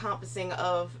all encompassing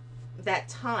of that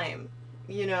time,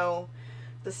 you know,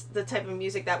 the type of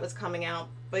music that was coming out.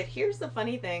 But here's the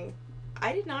funny thing: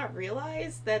 I did not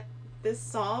realize that this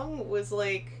song was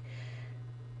like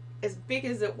as big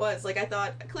as it was. Like, I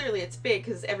thought clearly it's big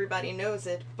because everybody knows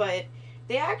it, but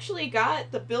they actually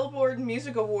got the Billboard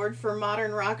Music Award for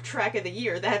Modern Rock Track of the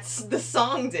Year. That's the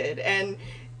song did, and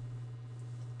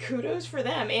kudos for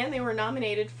them. And they were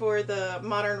nominated for the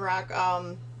Modern Rock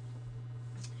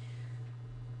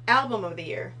Album of the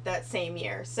Year that same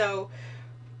year. So,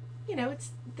 you know,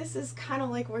 this is kind of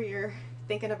like where you're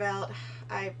thinking about,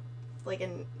 like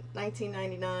in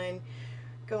 1999,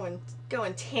 going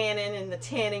tanning in the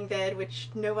tanning bed, which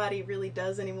nobody really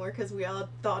does anymore because we all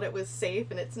thought it was safe,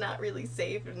 and it's not really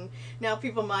safe. And now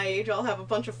people my age all have a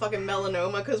bunch of fucking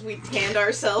melanoma because we tanned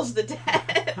ourselves to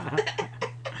death.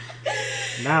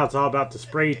 Now it's all about the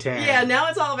spray tan. Yeah, now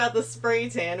it's all about the spray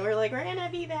tan. We're like, we're gonna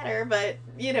be better. But,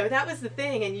 you know, that was the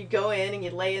thing. And you'd go in and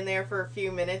you'd lay in there for a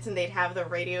few minutes and they'd have the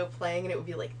radio playing and it would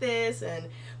be like this and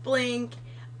Blink,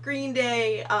 Green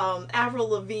Day, Avril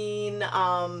Lavigne,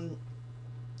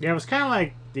 yeah, it was kind of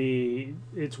like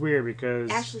it's weird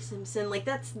because Ashley Simpson, like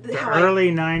that's the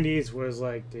early 90s was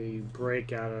like the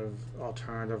breakout of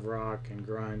alternative rock and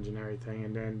grunge and everything,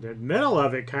 and then the middle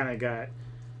of it kind of got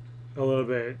a little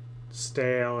bit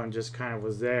stale and just kind of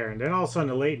was there, and then all of a sudden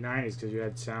the late 90s, because you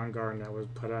had Soundgarden that was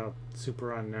put out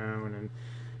Super Unknown,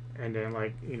 and then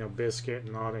like, you know, Biscuit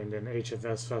and all that, and then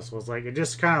HFS festivals, like it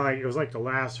just kind of like it was like the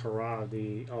last hurrah of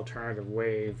the alternative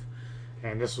wave.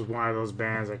 And this was one of those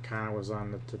bands that kind of was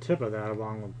on the tip of that,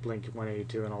 along with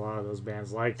Blink-182 and a lot of those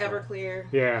bands like that. Everclear.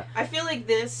 Yeah. I feel like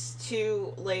this,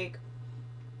 too, like,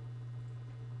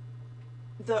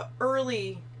 the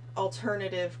early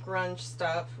alternative grunge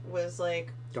stuff was,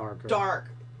 like, dark.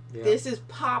 Yeah. This is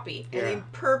poppy. And they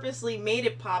purposely made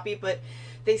it poppy, but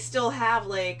they still have,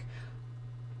 like,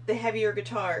 the heavier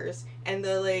guitars. And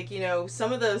the, like, you know,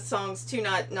 some of the songs, too,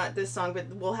 not this song,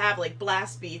 but will have, like,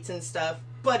 blast beats and stuff.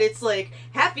 But it's like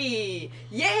happy,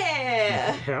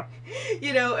 yeah.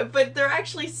 You know, but they're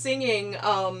actually singing,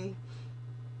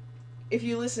 if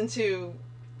you listen to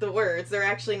the words, they're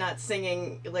actually not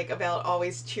singing like about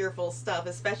always cheerful stuff.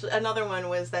 Especially another one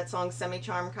was that song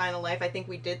Semi-Charmed Kind of Life. I think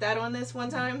we did that on this one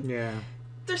time. Yeah.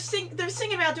 They're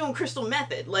singing about doing crystal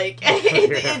method, like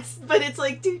it's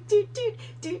like do.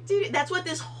 That's what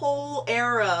this whole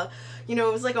era, you know,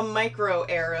 it was like a micro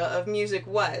era of music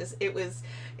was.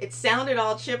 It sounded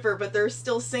all chipper, but they're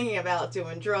still singing about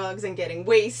doing drugs and getting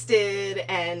wasted,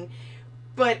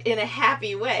 but in a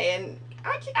happy way. And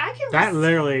I can. That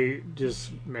literally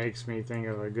just makes me think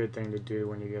of a good thing to do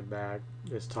when you get back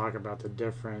is talk about the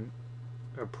different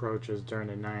approaches during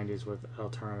the 90s with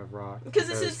alternative rock. Because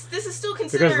this is still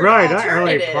considered because really alternative. that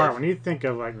early part, when you think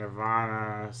of like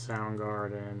Nirvana,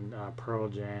 Soundgarden, Pearl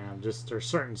Jam, just there's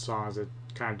certain songs that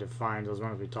kind of define those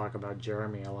ones. We talk about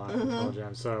Jeremy a lot in Pearl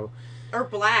Jam. So or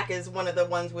Black is one of the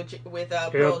ones with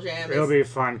Pearl Jam. It'll be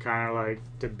fun kind of like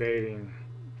debating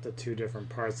the two different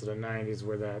parts of the 90s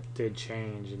where that did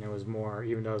change, and it was more,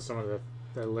 even though some of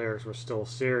the lyrics were still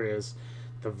serious,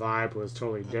 the vibe was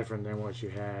totally different than what you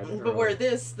had. But where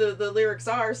the lyrics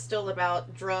are still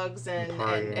about drugs and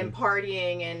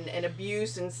partying and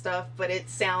abuse and stuff, but it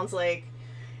sounds like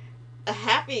a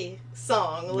happy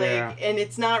song, and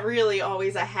it's not really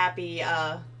always a happy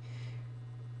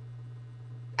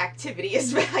activity,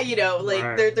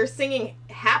 they're singing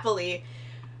happily,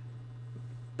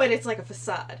 but it's like a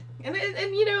facade. And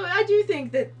I do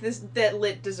think that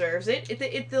Lit deserves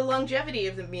it. The longevity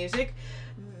of the music.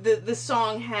 The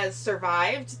song has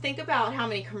survived. Think about how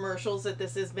many commercials that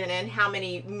this has been in, how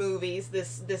many movies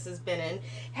this has been in,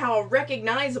 how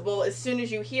recognizable as soon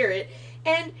as you hear it.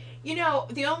 And,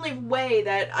 the only way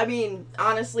that,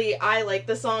 honestly, I like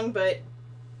the song, but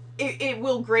it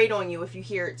will grate on you if you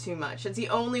hear it too much. It's the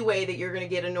only way that you're going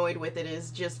to get annoyed with it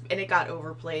is just, and it got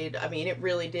overplayed. It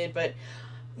really did, but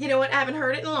you know what, I haven't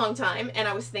heard it in a long time, and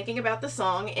I was thinking about the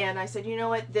song, and I said, you know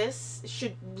what, this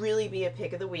should really be a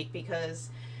pick of the week because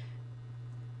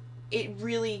it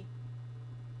really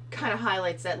kind of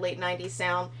highlights that late 90s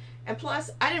sound. And plus,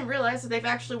 I didn't realize that they've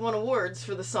actually won awards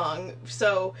for the song.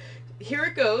 So here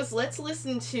it goes. Let's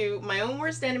listen to My Own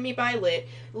Worst Enemy by Lit.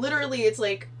 Literally, it's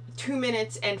like 2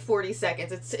 minutes and 40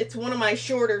 seconds. It's one of my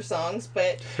shorter songs,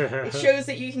 but it shows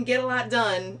that you can get a lot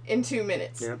done in 2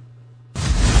 minutes. Yep.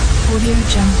 Audio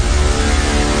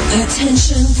Jungle.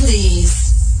 Attention, please.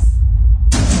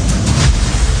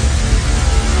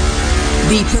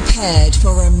 Be prepared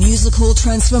for a musical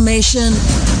transformation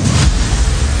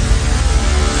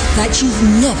that you've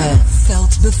never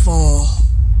felt before.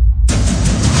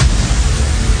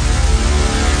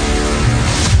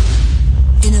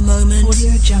 In a moment,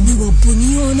 we will bring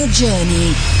you on a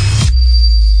journey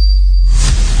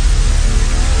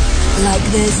like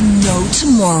there's no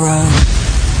tomorrow,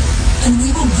 and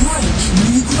we will break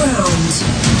new ground.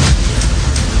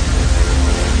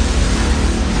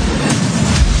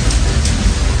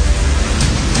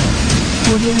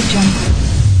 Audio Jungle.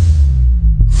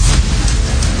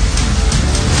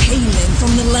 Hailing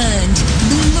from the land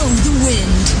below the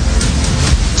wind.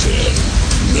 10,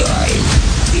 9,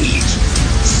 8,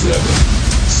 7,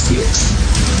 6,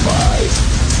 5,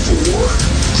 4,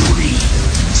 3,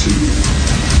 2,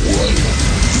 1,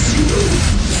 0.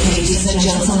 Ladies and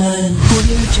gentlemen,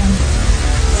 Audio Jungle.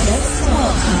 Let's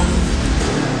welcome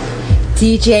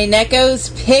DJ Neko's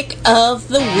Pick of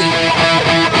the Week.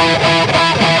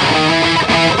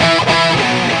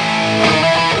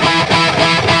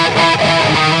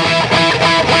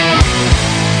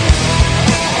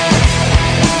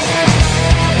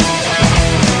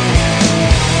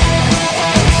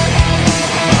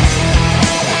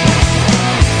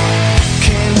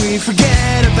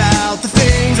 Forget about the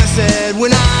things I said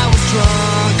when I was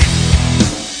drunk.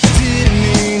 I didn't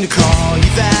mean to call you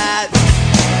that.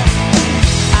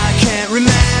 I can't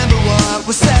remember what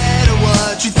was said or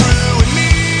what you threw at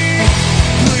me.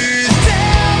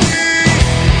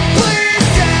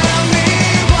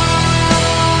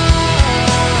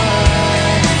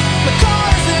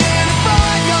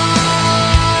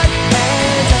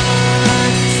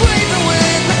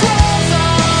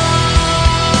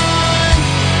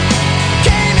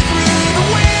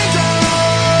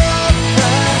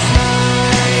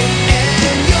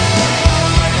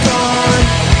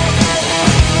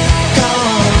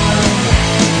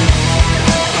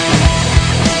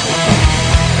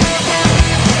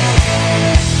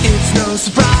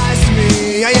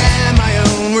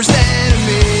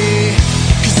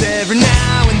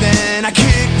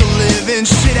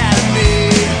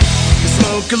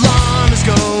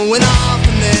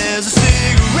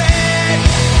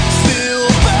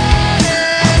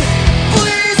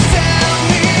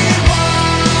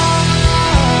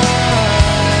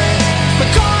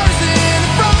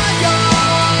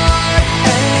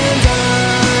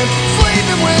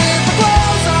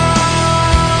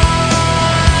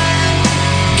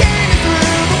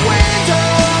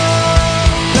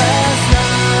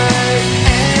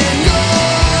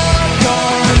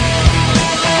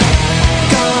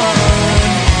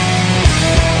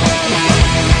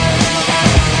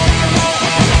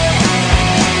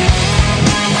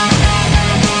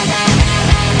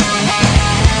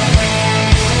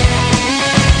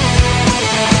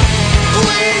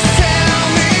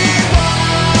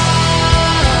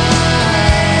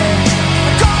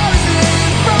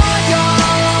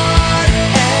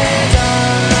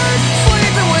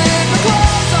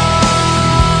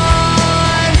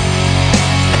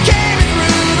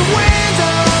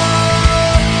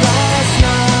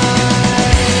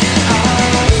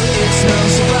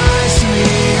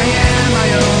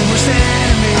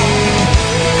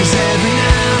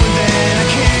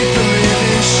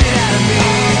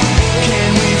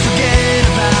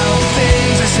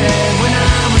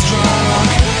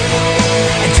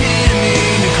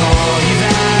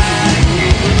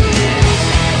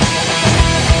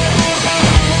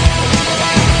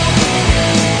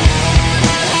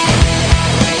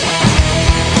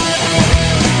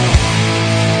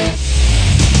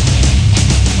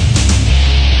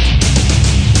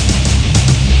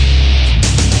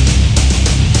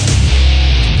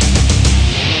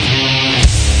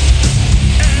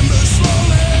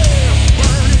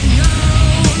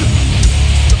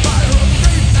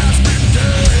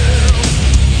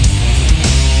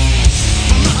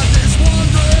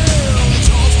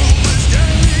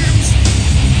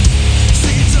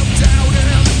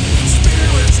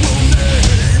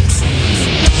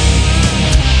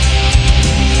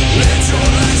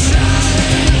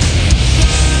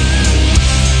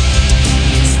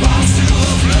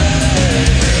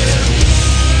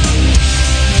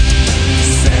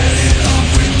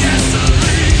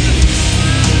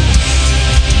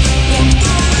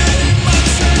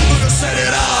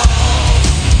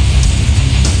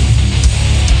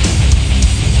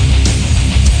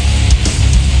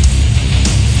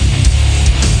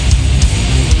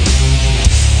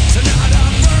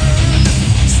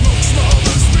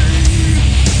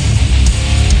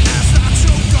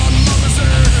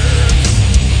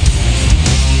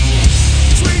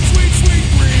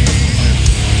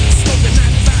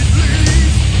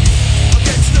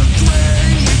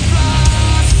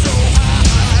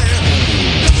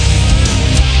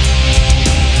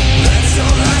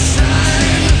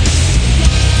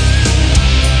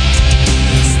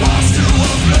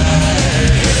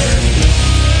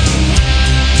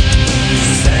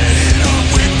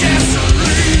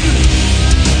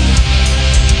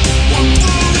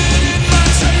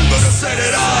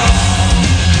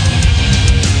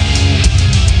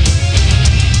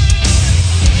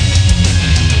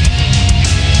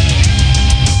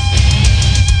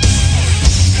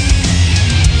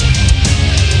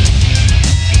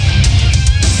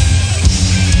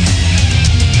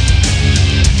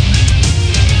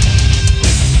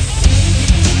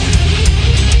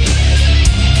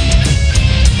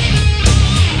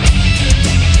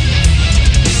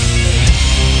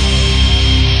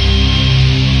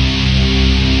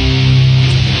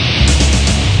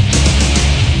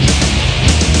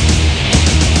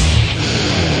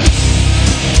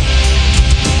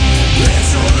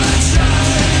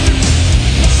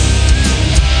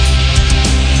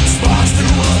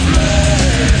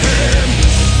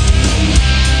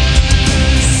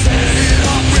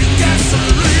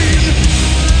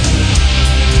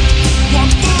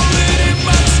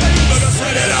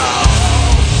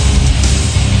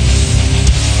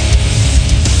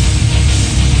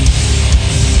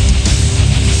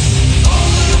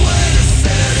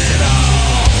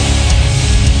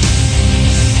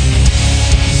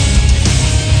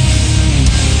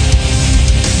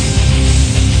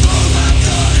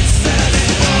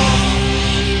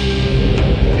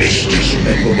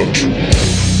 Hey,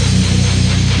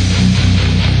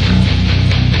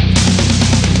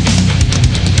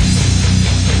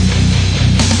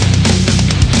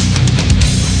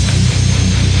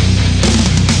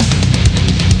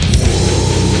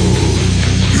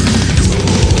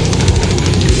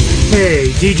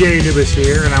 DJ Anubis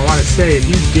here, and I want to say if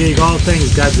you dig all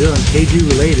things Godzilla and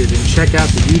Kaiju related, then check out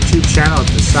the YouTube channel of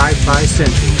the Sci-Fi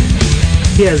Century.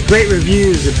 He has great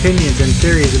reviews, opinions, and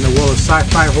theories in the world of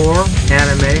sci-fi horror,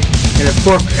 anime, and of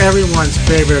course everyone's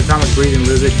favorite atomic breathing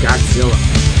lizard, Godzilla.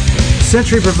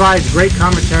 Century provides great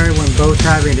commentary when both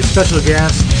having a special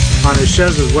guest on his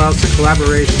shows as well as the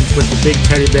collaborations with the big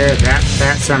teddy bear, that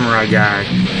fat samurai guy.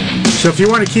 So if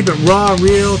you want to keep it raw,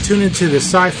 real, tune into the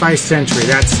Sci-Fi Century.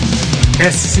 That's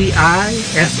SCIFISENTRY.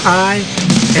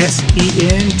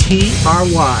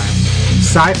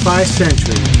 Sci-Fi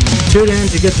Century. Tune in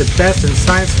to get the best in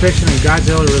science fiction and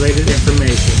Godzilla-related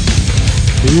information.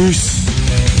 Peace.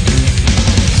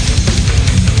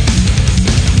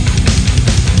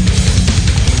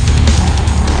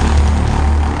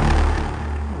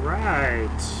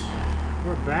 Alright.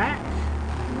 We're back.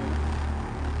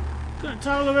 Going to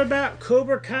talk a little bit about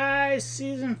Cobra Kai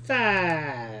Season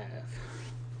 5.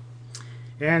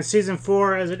 And Season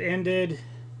 4, as it ended,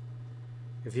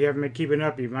 if you haven't been keeping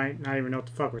up, you might not even know what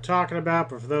the fuck we're talking about,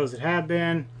 but for those that have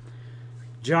been,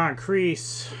 John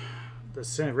Kreese,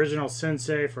 the original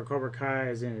sensei for Cobra Kai,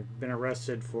 has been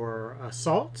arrested for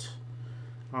assault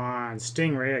on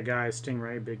Stingray, a guy,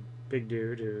 Stingray, big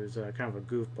dude, who's kind of a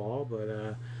goofball,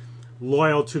 but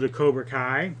loyal to the Cobra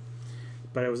Kai.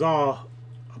 But it was all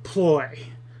a ploy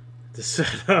to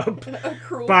set up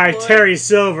by ploy. Terry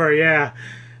Silver, yeah.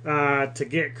 To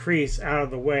get Kreese out of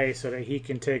the way so that he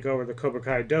can take over the Cobra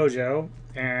Kai dojo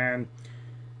and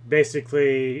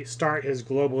basically start his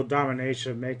global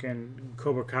domination, making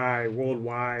Cobra Kai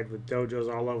worldwide with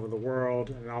dojos all over the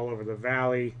world and all over the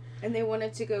valley. And they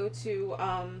wanted to go to,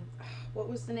 what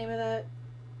was the name of that?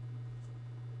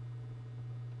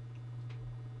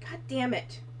 God damn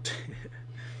it.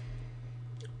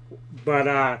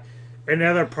 But in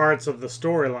other parts of the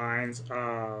storylines,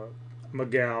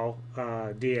 Miguel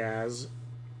Diaz,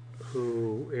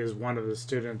 who is one of the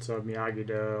students of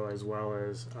Miyagi-Do, as well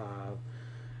as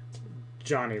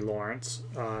Johnny Lawrence,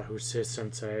 who's his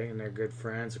sensei, and they're good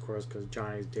friends, of course, because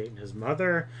Johnny's dating his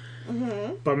mother.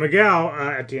 Mm-hmm. But Miguel,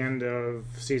 at the end of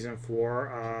Season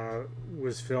 4,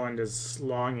 was feeling this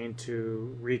longing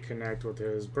to reconnect with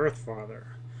his birth father.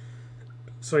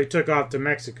 So he took off to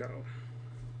Mexico.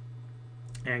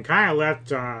 And kind of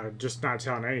left, just not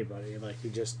telling anybody. Like, he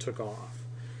just took off.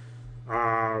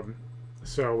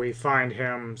 So we find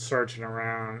him searching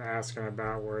around, asking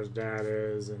about where his dad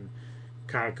is, and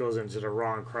kind of goes into the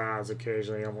wrong crowds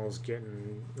occasionally, almost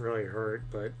getting really hurt.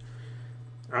 But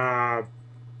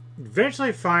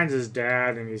eventually finds his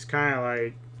dad, and he's kind of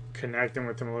like connecting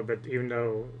with him a little bit, even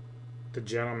though the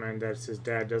gentleman that's his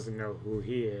dad doesn't know who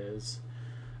he is.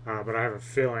 But I have a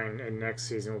feeling in next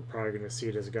season we're probably going to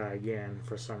see this guy again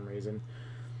for some reason.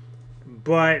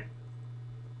 But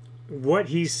what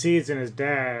he sees in his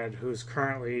dad, who's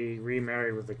currently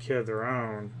remarried with a kid of their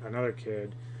own, another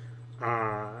kid,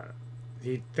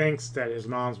 he thinks that his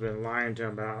mom's been lying to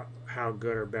him about how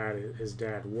good or bad his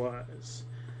dad was.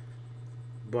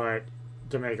 But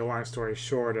to make a long story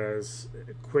short, as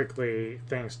quickly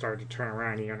things start to turn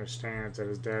around, he understands that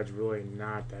his dad's really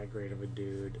not that great of a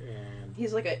dude, and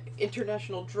he's like an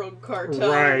international drug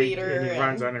cartel leader, and he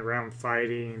runs underground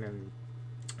fighting and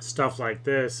stuff like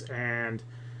this. And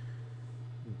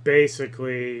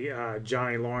basically,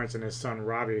 Johnny Lawrence and his son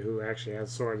Robbie, who actually had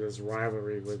sort of this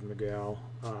rivalry with Miguel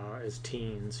as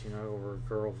teens, over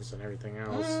girls and everything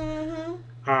else.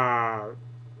 Mm-hmm.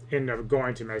 End up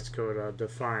going to Mexico to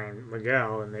find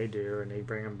Miguel, and they do, and they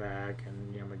bring him back,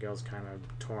 and Miguel's kind of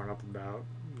torn up about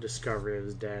discovery of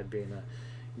his dad being a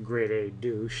grade A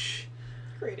douche.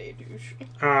 Grade A douche.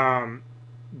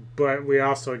 But we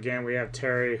also, again, we have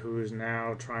Terry, who's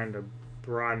now trying to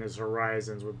broaden his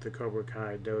horizons with the Cobra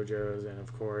Kai dojos, and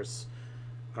of course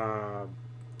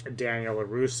Daniel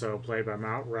LaRusso, played by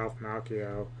Ralph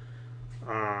Macchio,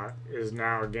 is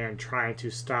now again trying to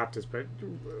stop this. But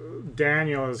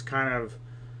Daniel is kind of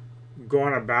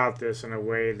going about this in a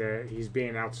way that he's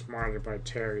being outsmarted by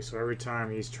Terry. So every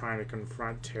time he's trying to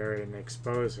confront Terry and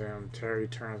expose him, Terry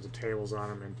turns the tables on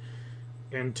him and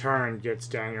in turn gets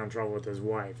Daniel in trouble with his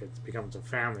wife. It becomes a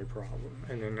family problem,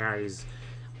 and then now he's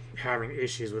having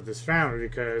issues with his family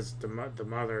because the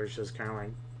mother is just kind of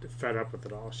like fed up with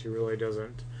it all. She really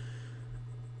doesn't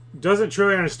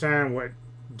truly understand what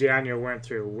Daniel went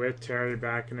through with Terry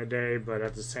back in the day, but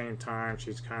at the same time,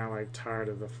 she's kind of like tired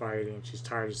of the fighting. She's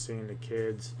tired of seeing the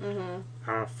kids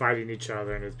fighting each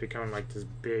other, and it's becoming like this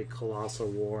big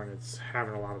colossal war, and it's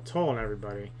having a lot of toll on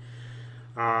everybody.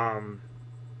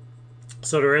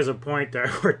 So there is a point there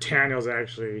where Daniel's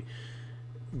actually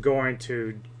going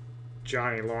to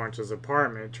Johnny Lawrence's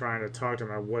apartment trying to talk to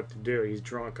him about what to do. He's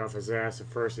drunk off his ass.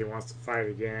 At first he wants to fight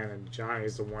again, and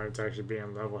Johnny's the one that's actually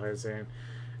being level-headed, saying,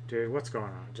 dude, what's going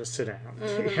on? Just sit down.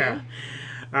 Yeah.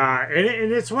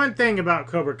 And it's one thing about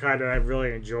Cobra Kai that I've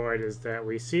really enjoyed is that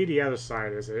we see the other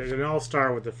side of it. It all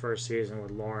started with the first season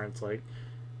with Lawrence. Like,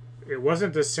 it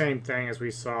wasn't the same thing as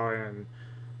we saw in,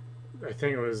 I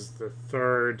think it was the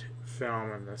third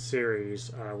film in the series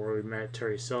where we met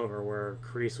Terry Silver, where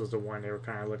Kreese was the one they were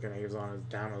kind of looking at. He was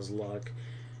down on his luck,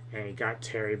 and he got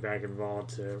Terry back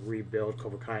involved to rebuild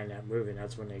Cobra Kai in that movie, and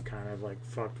that's when they kind of like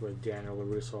fucked with Daniel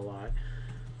LaRusso a lot.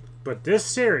 But this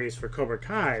series for Cobra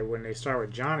Kai, when they start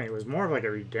with Johnny, it was more of like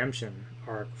a redemption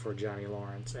arc for Johnny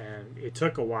Lawrence, and it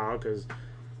took a while because,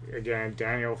 again,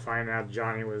 Daniel finding out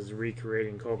Johnny was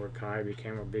recreating Cobra Kai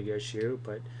became a big issue,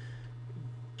 but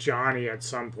Johnny at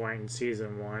some point in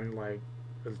season 1, like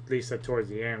at least towards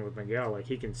the end with Miguel, like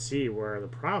he can see where the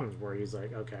problems were. He's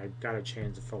like, okay, I've got to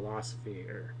change the philosophy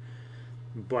here.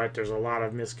 But there's a lot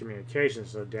of miscommunication,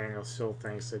 so Daniel still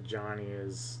thinks that Johnny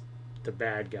is the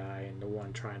bad guy and the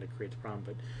one trying to create the problem.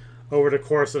 But over the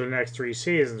course of the next 3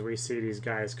 seasons, we see these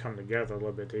guys come together a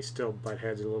little bit. They still butt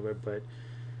heads a little bit, but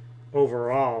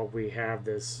overall we have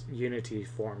this unity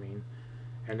forming.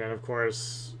 And then, of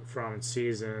course, from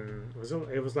season,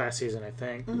 it was last season, I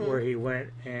think, where he went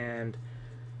and,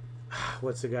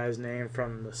 what's the guy's name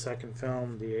from the second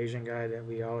film? The Asian guy that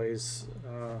we always,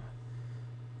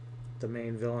 the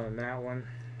main villain in that one.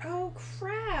 Oh,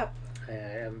 crap. I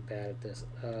am bad at this.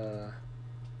 And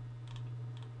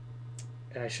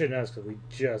I should know this because we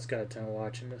just got done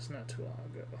watching this not too long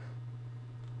ago.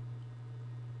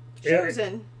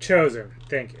 Chosen. Chosen,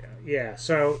 thank you. Yeah,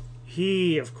 so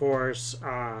he, of course,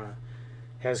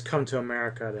 has come to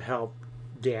America to help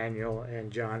Daniel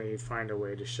and Johnny find a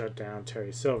way to shut down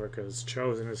Terry Silver, because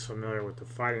Chosen is familiar with the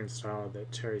fighting style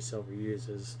that Terry Silver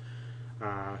uses.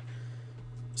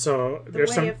 So the there's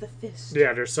way some of the fist.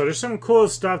 Yeah, there's some cool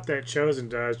stuff that Chosen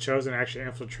does. Chosen actually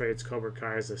infiltrates Cobra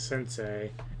Kai as a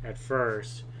sensei at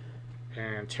first,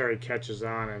 and Terry catches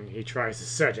on and he tries to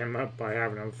set him up by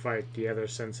having him fight the other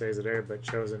senseis there, but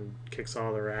Chosen kicks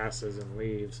all their asses and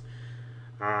leaves.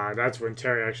 That's when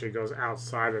Terry actually goes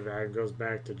outside of that and goes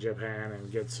back to Japan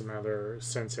and gets some other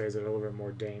senseis that are a little bit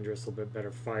more dangerous, a little bit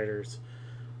better fighters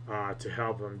to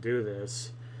help him do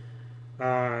this.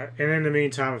 And in the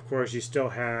meantime, of course, you still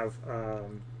have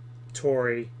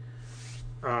Tori,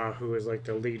 who is like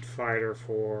the lead fighter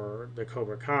for the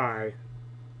Cobra Kai.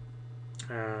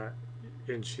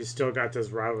 And she's still got this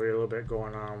rivalry a little bit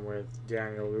going on with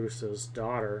Daniel LaRusso's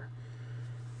daughter.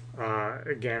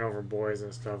 Again, over boys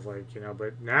and stuff, like, you know,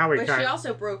 but now we But she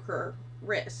also broke her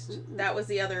wrist. That was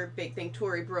the other big thing.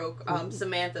 Tori broke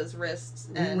Samantha's wrists.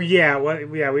 And, we've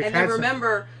and then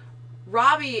remember,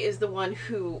 Robbie is the one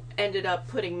who ended up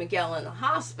putting Miguel in the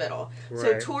hospital. Right.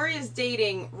 So Tori is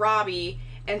dating Robbie,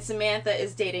 and Samantha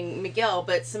is dating Miguel,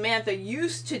 but Samantha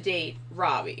used to date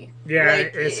Robbie. Yeah,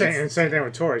 like, and same thing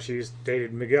with Tori. She's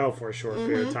dated Miguel for a short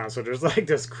period of time. So there's like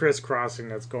this crisscrossing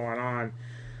that's going on.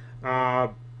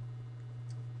 But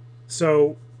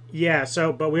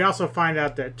we also find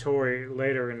out that Tori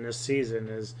later in this season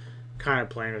is kind of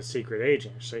playing a secret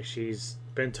agent. So she's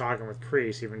been talking with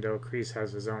Kreese, even though Kreese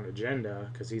has his own agenda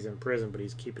because he's in prison, but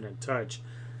he's keeping in touch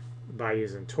by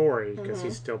using Tori because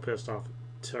he's still pissed off at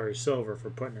Terry Silver for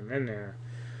putting him in there.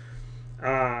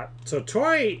 So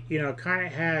Tori, you know, kind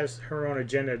of has her own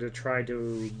agenda to try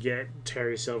to get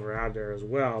Terry Silver out there as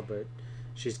well, but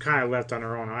she's kind of left on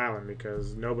her own island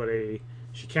because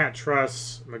she can't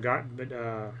trust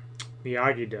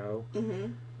Miyagi-Do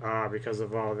because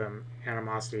of all them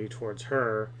animosity towards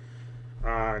her.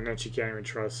 And then she can't even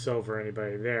trust Silver or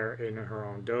anybody there in her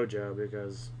own dojo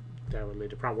because that would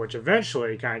lead to problem, which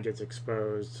eventually kind of gets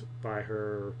exposed by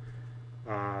her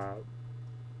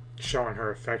showing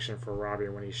her affection for Robbie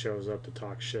when he shows up to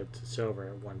talk shit to Silver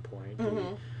at one point.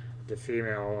 The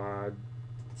female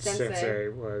sensei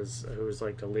who was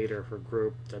like the leader of her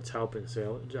group that's helping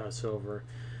Silver,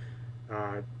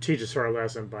 teaches her a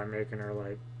lesson by making her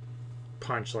like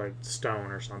punch like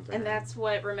stone or something. And that's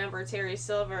what, remember, Terry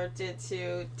Silver did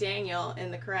to Daniel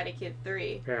in the Karate Kid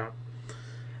 3.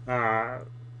 Yeah.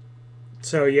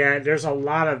 So yeah, there's a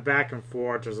lot of back and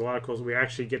forth. There's a lot of cool. We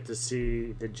actually get to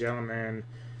see the gentleman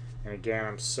And again,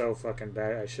 I'm so fucking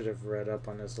bad. I should have read up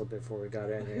on this a little bit before we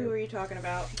got in here. Who are you talking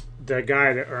about? The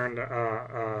guy that owned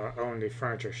the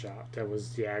furniture shop. That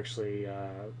was actually...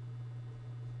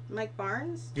 Mike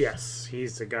Barnes? Yes,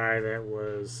 he's the guy that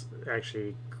was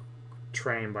actually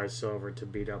trained by Silver to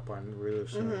beat up on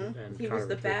LaRusso. And he was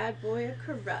the bad boy of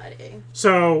karate.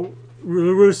 So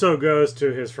LaRusso goes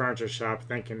to his furniture shop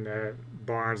thinking that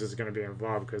Barnes is going to be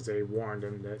involved because they warned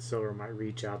him that Silver might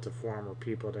reach out to former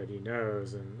people that he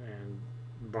knows, and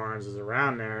Barnes is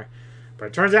around there. But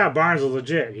it turns out Barnes is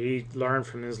legit. He learned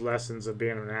from his lessons of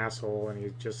being an asshole, and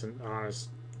he's just an honest,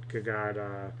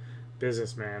 good-God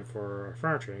businessman for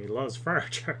furniture. And he loves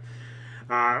furniture.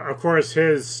 Of course,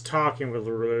 his talking with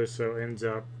LaRusso ends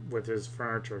up with his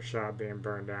furniture shop being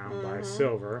burned down by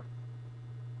Silver.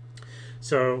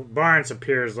 So Barnes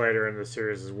appears later in the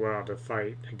series as well to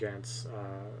fight against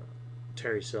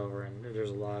Terry Silver, and there's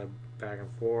a lot of back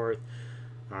and forth.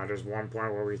 There's one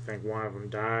point where we think one of them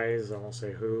dies. I won't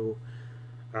say who.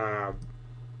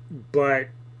 But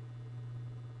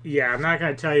yeah, I'm not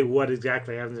going to tell you what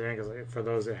exactly happens in it, because for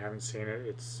those that haven't seen it,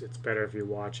 it's better if you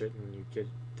watch it and you get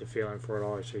the feeling for it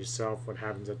all yourself, what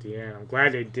happens at the end. I'm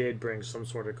glad they did bring some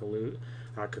sort of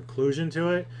conclusion to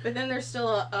it. But then there's still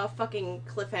a fucking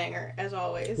cliffhanger, as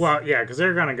always. Well, yeah, because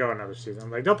they're going to go another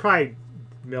season. Like, they'll probably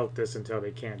milk this until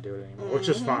they can't do it anymore, which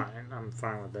is fine. I'm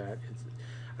fine with that.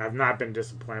 I've not been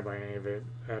disappointed by any of it.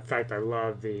 In fact, I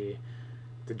love the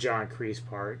John Kreese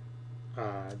part.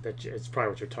 That it's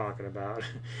probably what you're talking about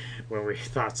when we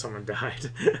thought someone died.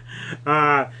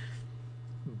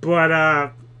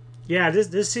 But yeah,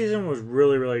 this season was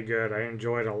really, really good. I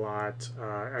enjoyed it a lot.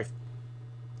 I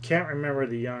can't remember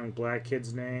the young black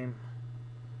kid's name.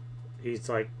 He's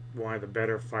like one of the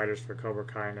better fighters for Cobra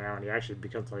Kai now, and he actually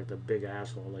becomes like the big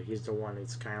asshole. Like, he's the one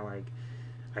that's kind of like,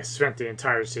 I spent the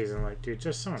entire season like, dude,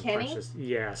 just someone punch this.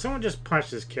 Yeah, someone just punch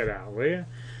this kid out, will you?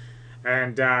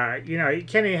 And, you know,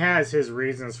 Kenny has his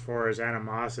reasons for his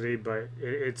animosity, but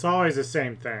it's always the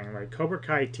same thing. Like, Cobra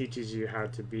Kai teaches you how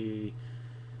to be...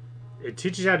 It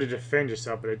teaches you how to defend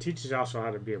yourself, but it teaches you also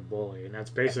how to be a bully, and that's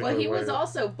basically... Well, he was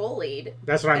also bullied.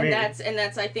 That's what I mean. And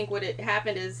that's, I think, what it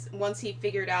happened is once he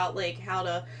figured out, like, how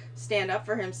to stand up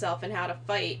for himself and how to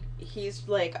fight, he's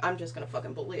like, I'm just gonna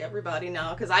fucking bully everybody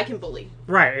now, because I can bully.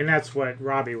 Right, and that's what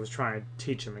Robbie was trying to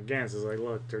teach him against, is like,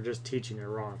 look, they're just teaching you the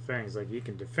wrong things. Like, you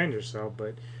can defend yourself,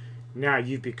 but now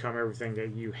you've become everything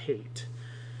that you hate.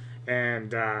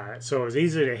 And so it was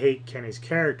easy to hate Kenny's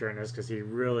character in this, because he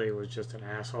really was just an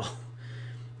asshole.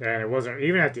 And it wasn't,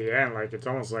 even at the end, like, it's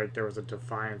almost like there was a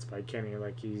defiance by Kenny.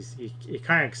 Like, he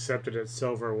kind of accepted that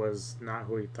Silver was not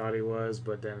who he thought he was,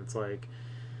 but then it's like,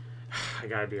 I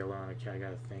gotta be alone. I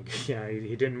gotta think. Yeah,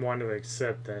 he didn't want to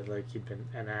accept that, like, he'd been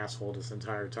an asshole this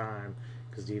entire time,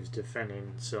 because he was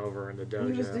defending Silver in the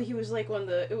dojo. He was like one of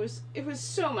the, it was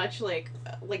so much like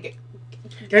a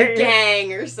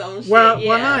gang or some shit. Well,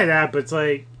 not only that, but it's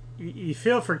like, you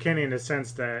feel for Kenny in the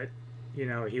sense that, you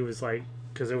know, he was like,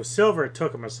 because it was Silver that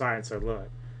took him aside and said, look,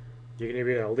 you can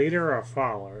either be a leader or a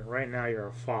follower. Right now you're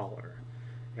a follower.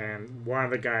 And one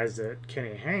of the guys that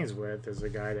Kenny hangs with is a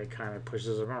guy that kind of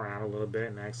pushes him around a little bit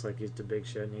and acts like he's the big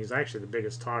shit. And he's actually the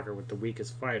biggest talker with the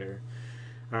weakest fighter,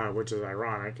 which is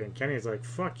ironic. And Kenny's like,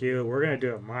 fuck you, we're going to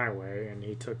do it my way. And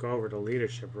he took over the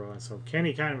leadership role. And so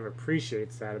Kenny kind of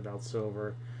appreciates that about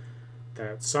Silver,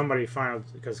 that somebody finally,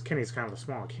 because Kenny's kind of a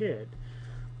small kid.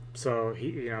 So he,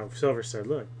 you know, Silver said,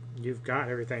 look, you've got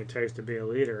everything it takes to be a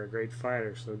leader, a great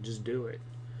fighter, so just do it.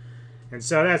 And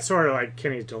so that's sort of like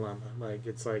Kenny's dilemma. Like,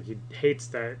 it's like he hates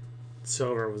that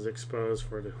Silver was exposed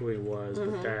for who he was,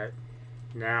 but that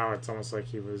now it's almost like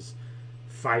he was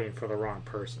fighting for the wrong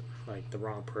person. Like, the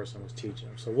wrong person was teaching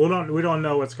him. So we don't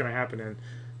know what's going to happen in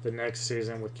the next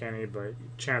season with Kenny, but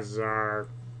chances are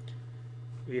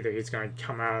either he's going to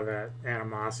come out of that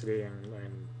animosity and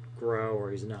grow,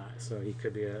 or he's not. So he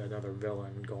could be another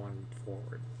villain going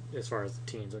forward, as far as the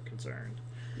teens are concerned.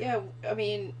 Yeah, I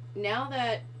mean, now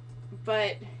that,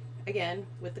 but again,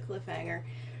 with the cliffhanger,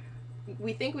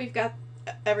 we think we've got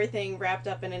everything wrapped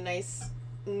up in a nice,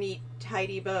 neat,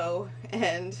 tidy bow,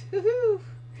 and woohoo,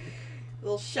 a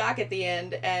little shock at the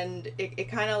end, and it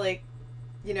kind of like,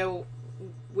 you know,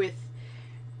 with,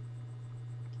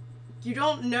 you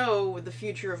don't know the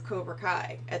future of Cobra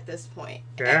Kai at this point.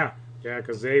 Yeah,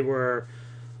 because they were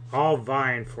all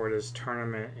vying for this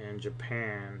tournament in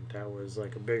Japan that was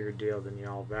like a bigger deal than the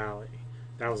All Valley.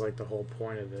 That was like the whole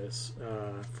point of this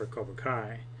for Cobra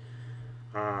Kai.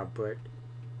 But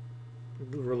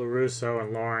LaRusso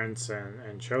and Lawrence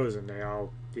and Chosen, they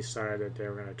all decided that they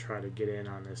were going to try to get in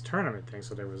on this tournament thing.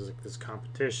 So there was like this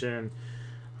competition.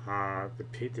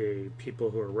 The people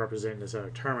who were representing this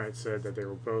other tournament said that they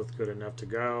were both good enough to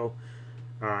go.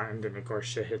 And then, of course,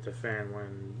 shit hit the fan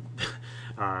when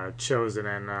Chosen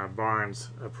and Barnes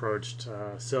approached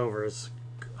Silver's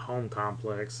home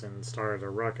complex and started a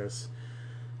ruckus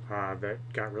that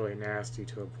got really nasty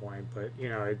to a point. But, you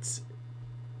know, it's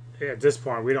at this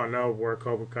point, we don't know where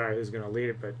Cobra Kai is going to lead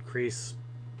it, but Kreese,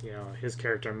 you know, his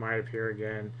character might appear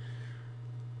again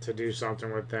to do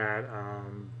something with that.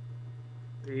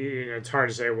 You know, it's hard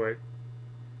to say what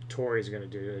Tori's going to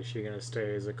do. Is she going to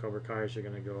stay as a Cobra Kai? Is she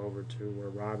going to go over to where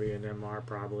Robbie and them are?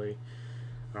 Probably.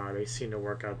 They seem to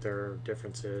work out their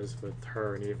differences with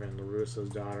her and even LaRusso's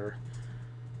daughter.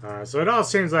 So it all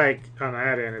seems like on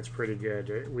that end it's pretty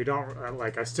good. We don't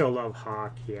I still love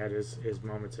Hawk. He had his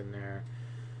moments in there.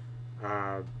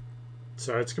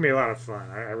 So it's gonna be a lot of fun.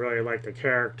 I really like the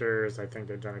characters. I think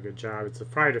they've done a good job. It's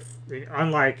probably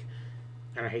unlike,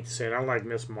 and I hate to say it, unlike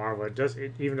Miss Marvel,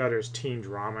 even though there's teen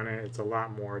drama in it, it's a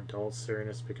lot more adult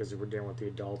seriousness because we're dealing with the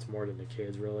adults more than the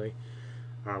kids really,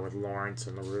 with Lawrence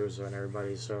and LaRusso and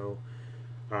everybody. So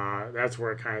that's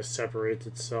where it kind of separates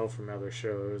itself from other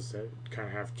shows that kind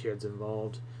of have kids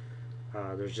involved.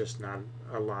 There's just not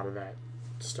a lot of that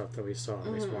stuff that we saw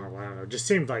in Miss Marvel. I don't know. It just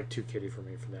seemed like too kiddie for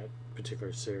me for that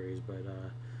particular series, but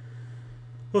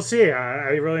we'll see.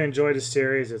 I really enjoyed the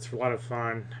series. It's a lot of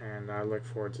fun, and I look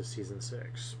forward to season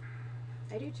 6.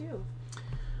 I do too.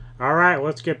 All right,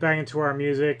 let's get back into our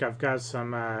music. I've got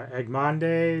some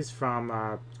Angmodnes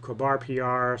from Qabar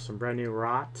PR, some brand new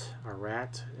Raat,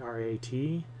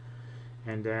 R-A-T,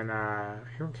 and then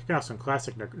here we're kicking off some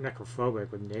classic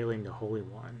Necrophobic with Nailing the Holy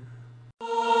One.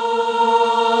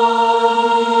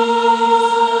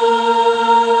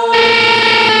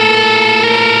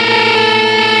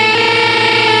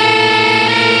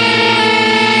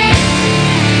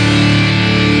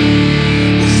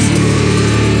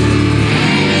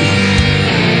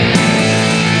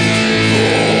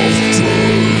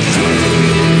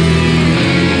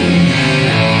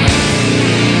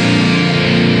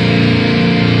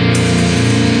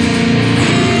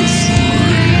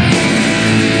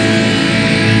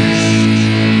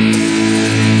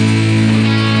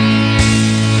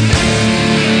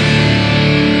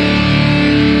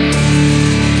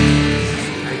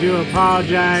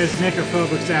 Apologize,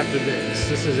 Necrophobic's after this.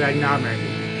 This is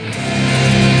Agnomedy.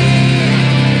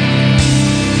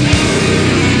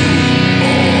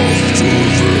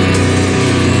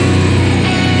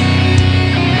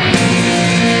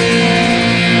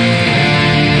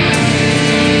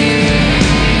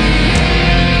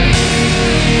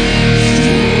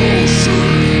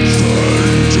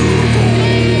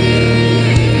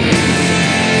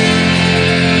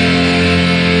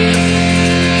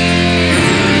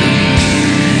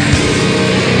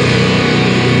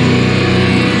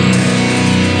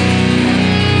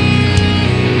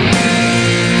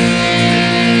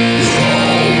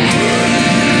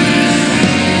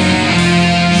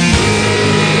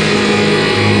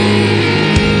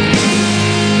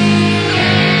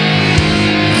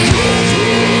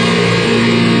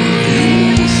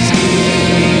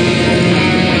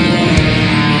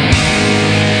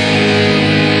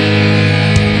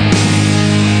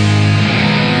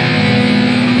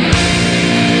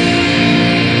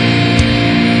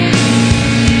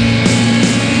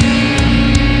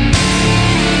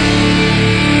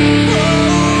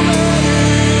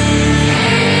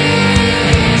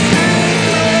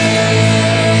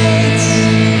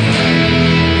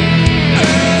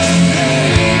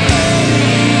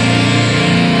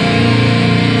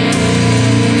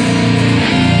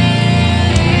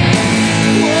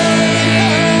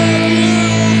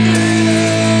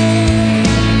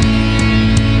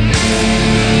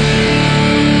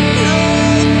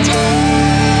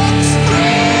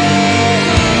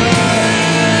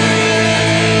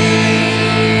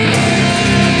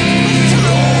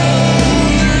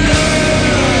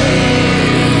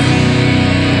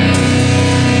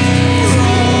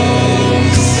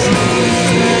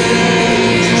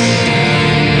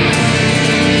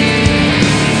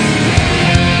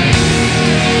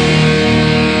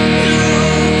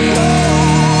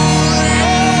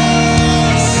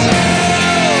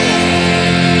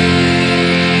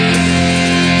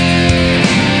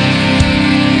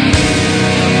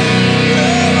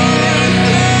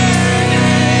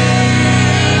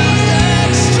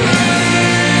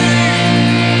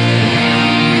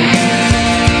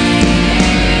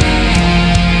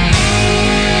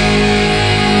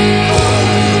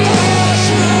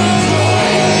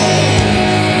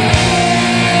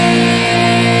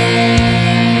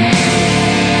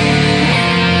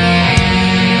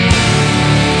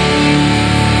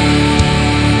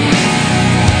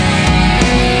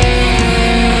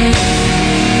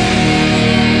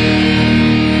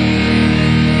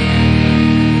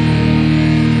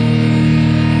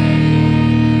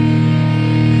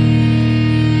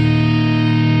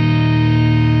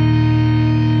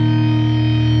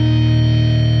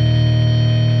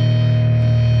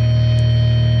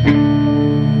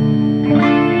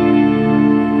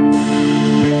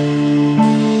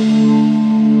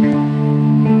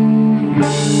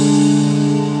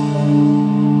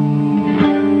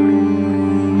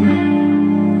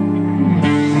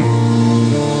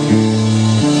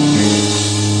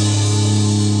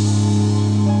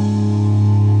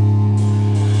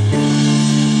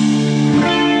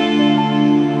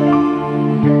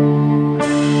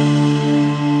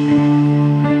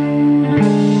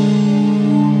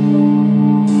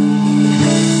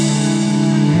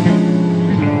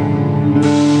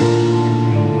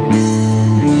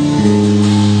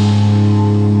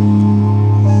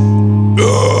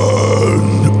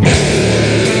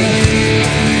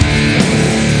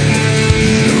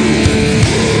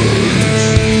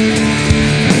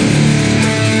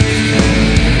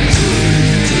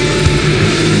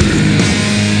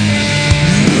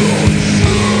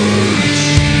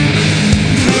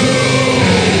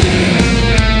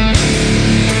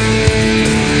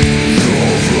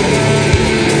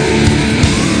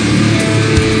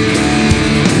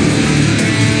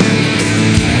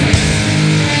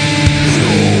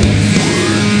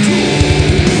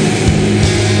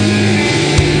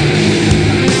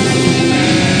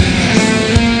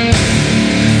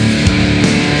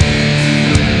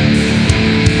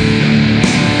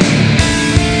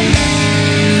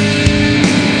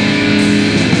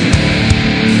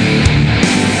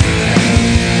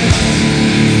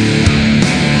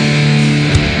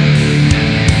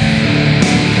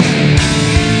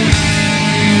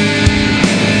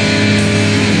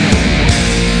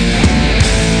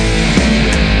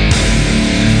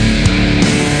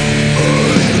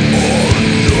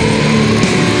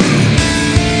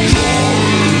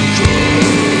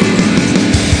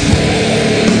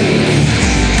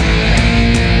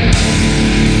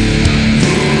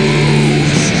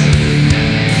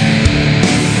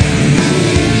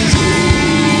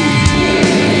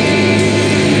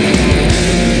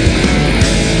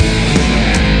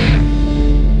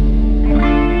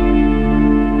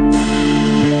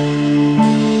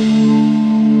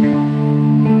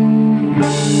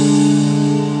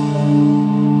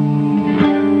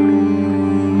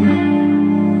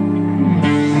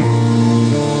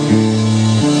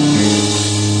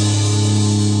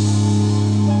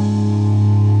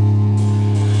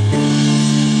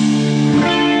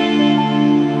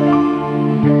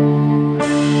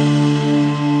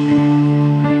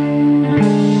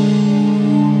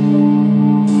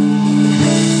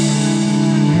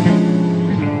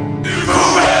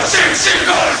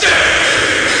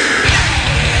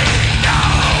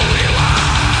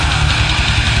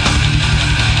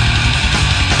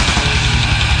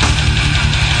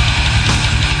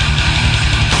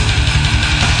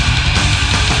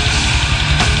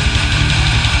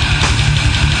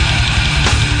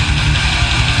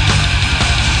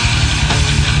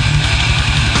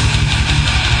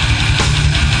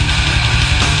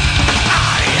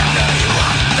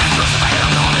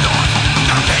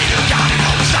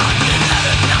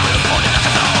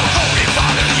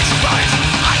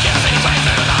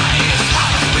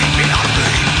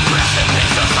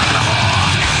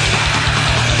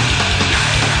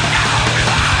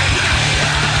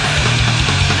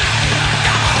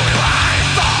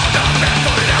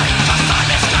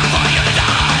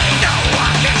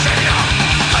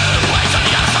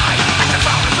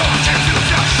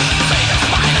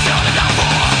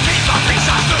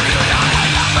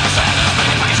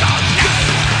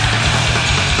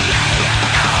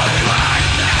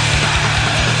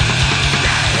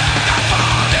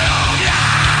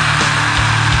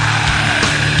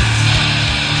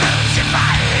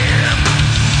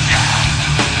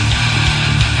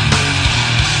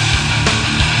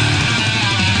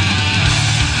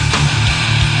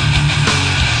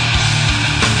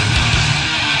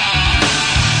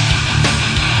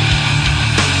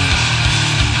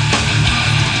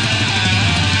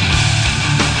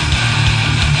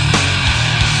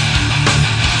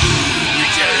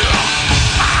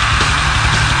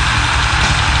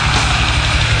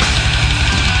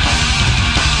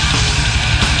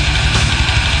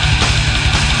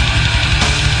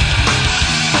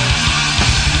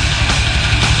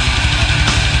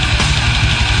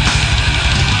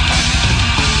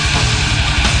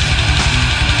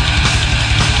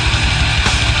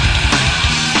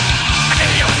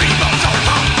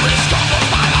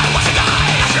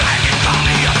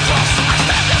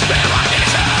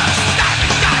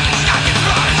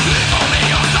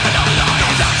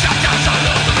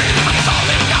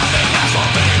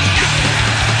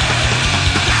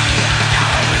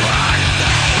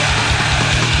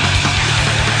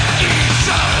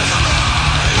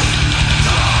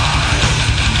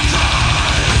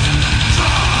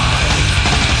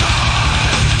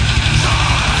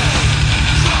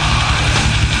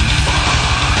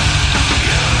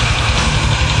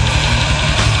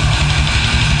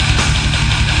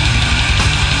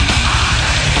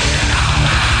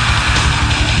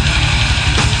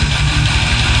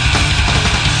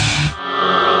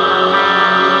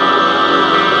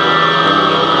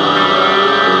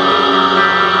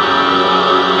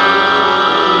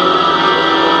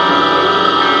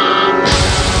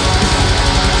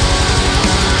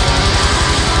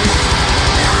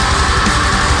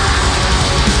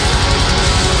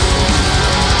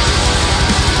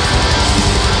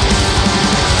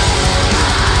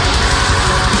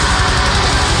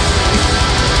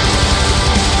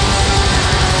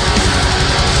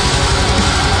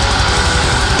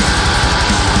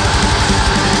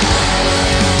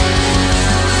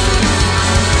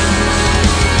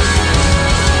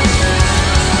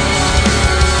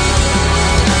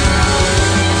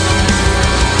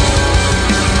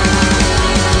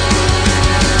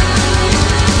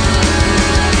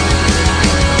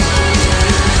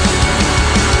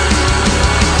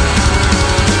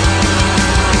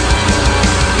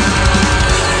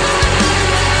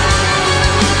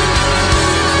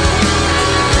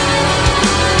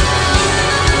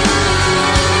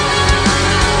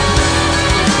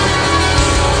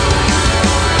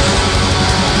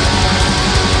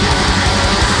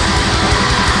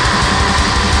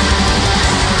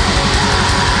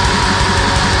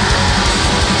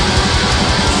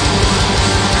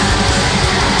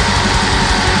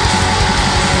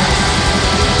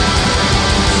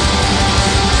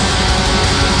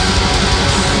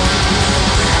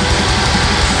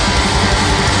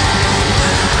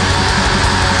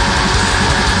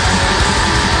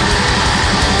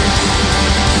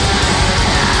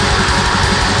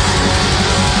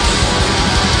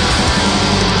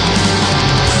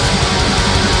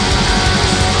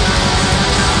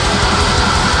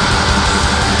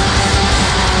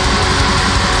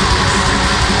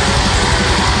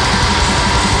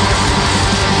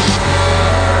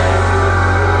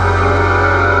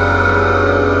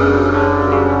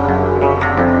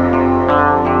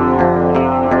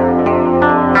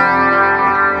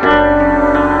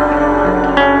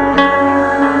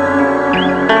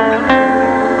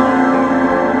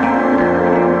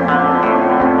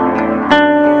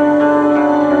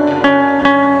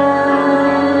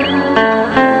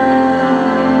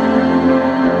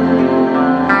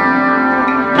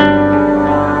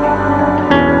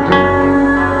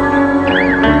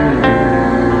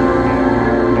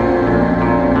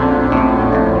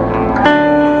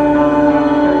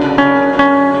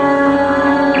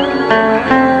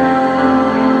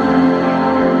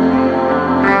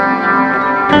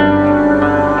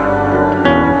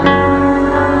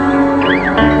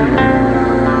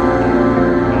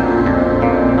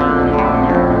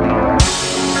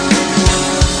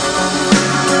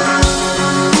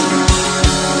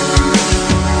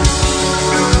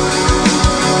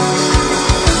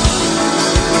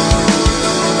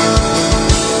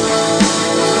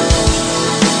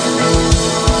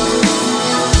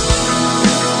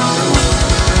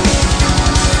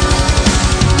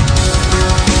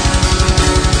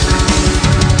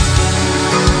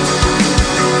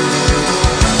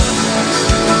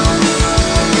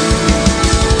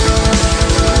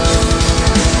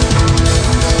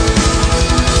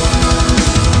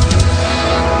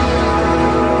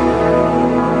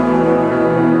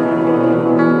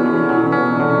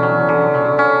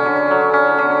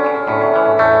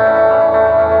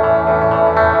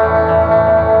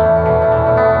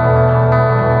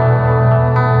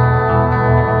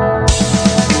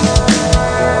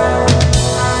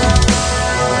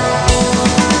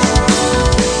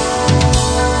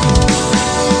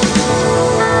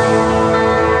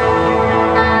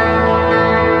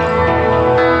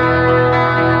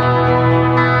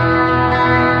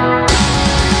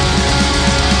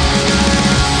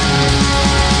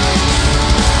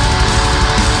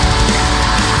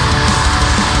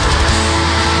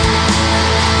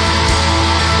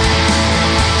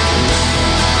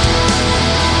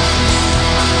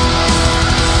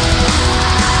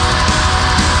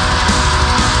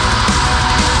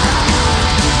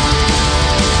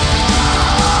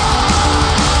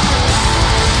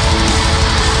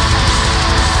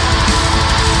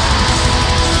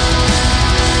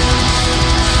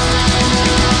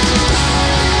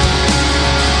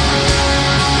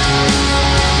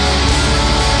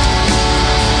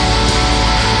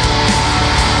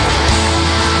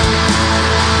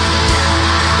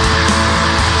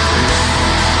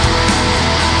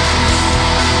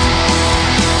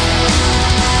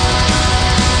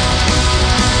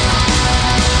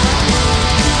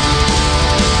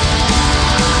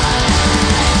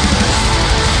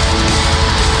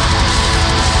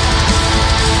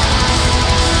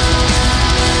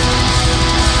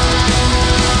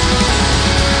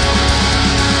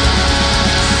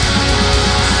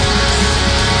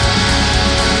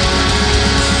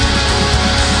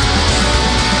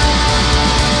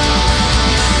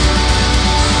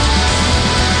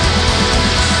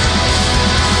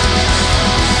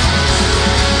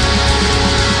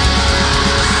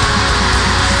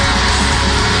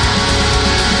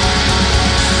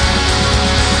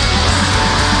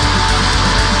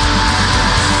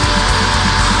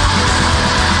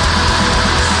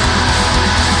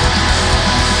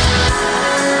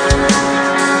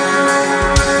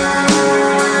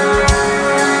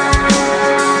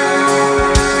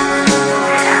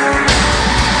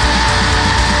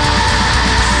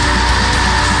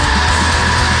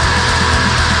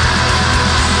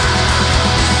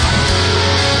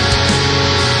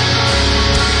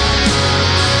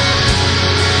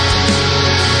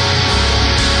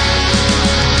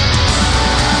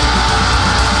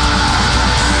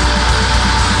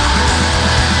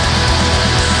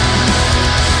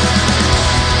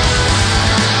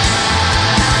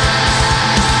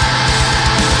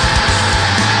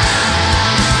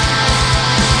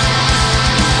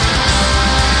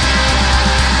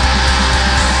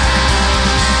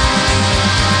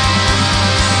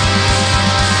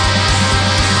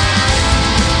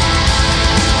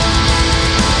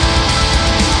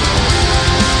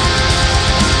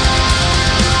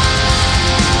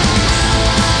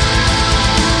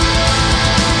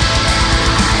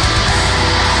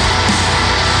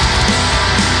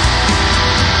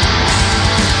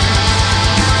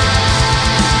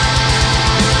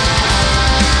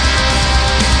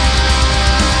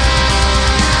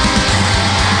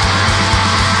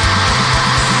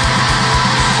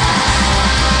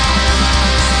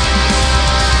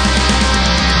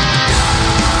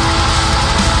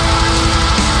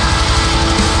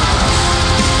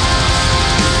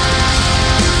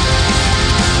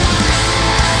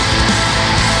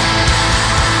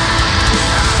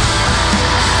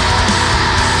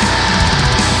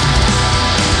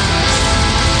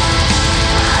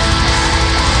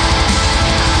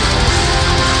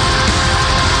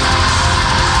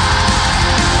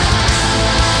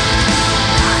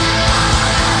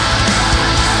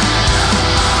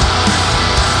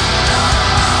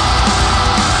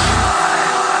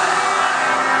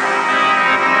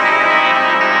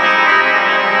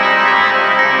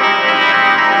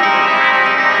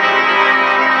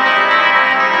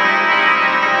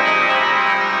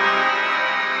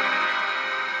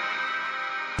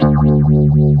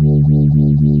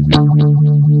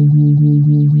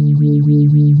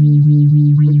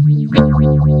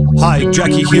 Hi,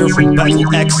 Jackie here from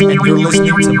Battle X, and you're listening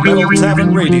to Metal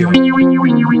Tavern Radio.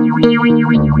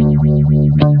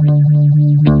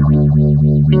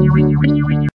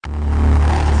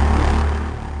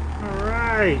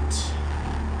 Alright.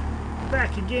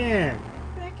 Back again.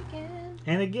 Back again.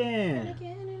 And again. And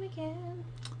again and again.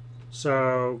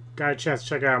 So, got a chance to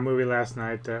check out a movie last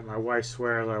night that my wife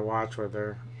swears I watched with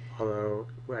her, although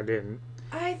I didn't.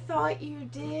 I thought you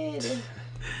did.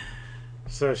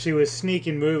 So she was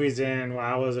sneaking movies in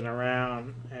while I wasn't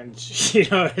around, and she,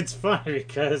 it's funny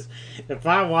because if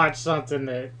I watch something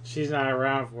that she's not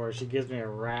around for, she gives me a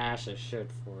rash of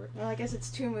shit for it. Well, I guess it's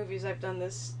 2 movies I've done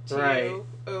this to Right. you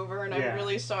over, and I'm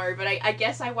really sorry, but I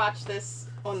guess I watched this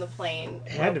on the plane.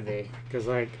 It had to be, because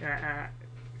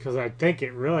I think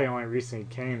it really only recently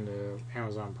came to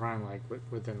Amazon Prime, like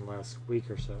within the last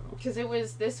week or so. Because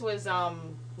this was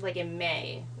like in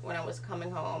May when I was coming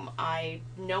home. I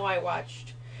know I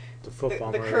watched the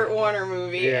Kurt Warner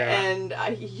movie, and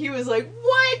he was like,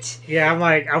 "What?" Yeah, I'm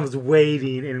like, I was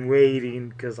waiting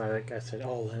because I said,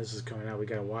 "Oh, this is coming out. We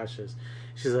gotta watch this."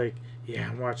 She's like, "Yeah,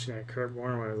 I'm watching that Kurt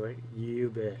Warner one." I was like, "You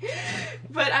bet."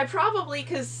 But I probably,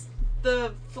 because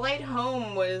the flight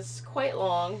home was quite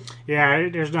long. Yeah,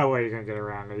 there's no way you're gonna get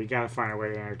around it. You gotta find a way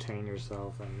to entertain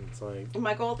yourself, and it's like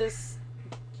my goal this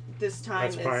time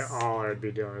that's probably all I'd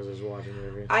be doing is just watching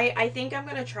movies. I think I'm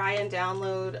gonna try and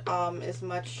download as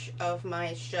much of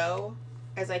my show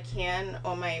as I can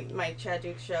on my Chad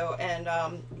Duke show and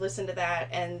listen to that,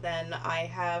 and then I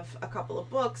have a couple of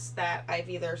books that I've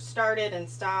either started and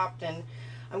stopped, and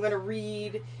I'm gonna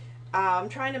read. I'm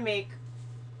trying to make,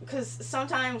 because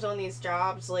sometimes on these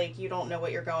jobs, like, you don't know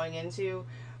what you're going into.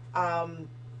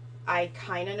 I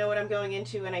kind of know what I'm going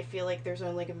into, and I feel like there's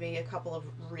only going to be a couple of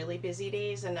really busy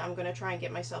days, and I'm going to try and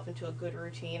get myself into a good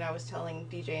routine. I was telling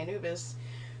DJ Anubis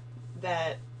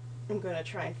that I'm going to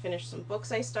try and finish some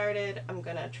books I started. I'm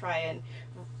going to try and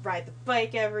ride the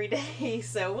bike every day,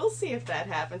 so we'll see if that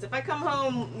happens. If I come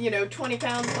home, 20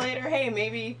 pounds lighter, hey,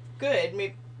 maybe good,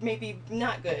 maybe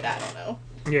not good, I don't know.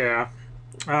 Yeah.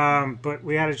 But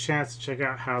we had a chance to check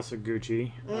out House of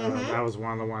Gucci. That was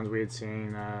one of the ones we had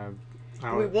seen.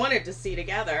 We wanted to see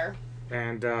together.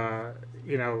 And, I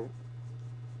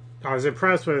was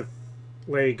impressed with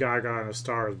Lady Gaga and A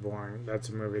Star Is Born. That's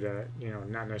a movie that,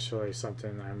 not necessarily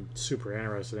something I'm super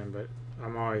interested in, but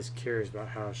I'm always curious about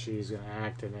how she's going to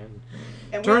act in it.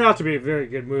 And turned out to be a very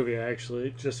good movie,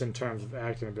 actually, just in terms of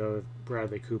acting ability with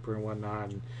Bradley Cooper and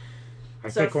whatnot. And I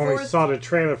think when we saw the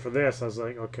trailer for this, I was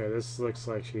like, okay, this looks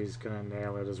like she's going to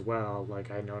nail it as well.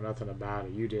 Like, I know nothing about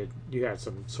it. You had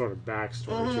some sort of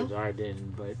backstory to it that I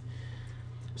didn't, but...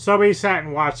 So we sat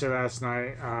and watched it last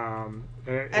night.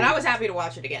 And I was happy to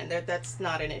watch it again. That's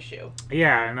not an issue.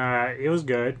 Yeah, and it was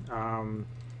good.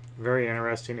 Very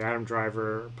interesting. Adam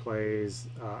Driver plays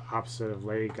opposite of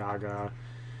Lady Gaga.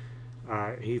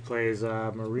 He plays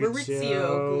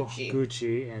Maurizio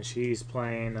Gucci, and she's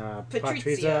playing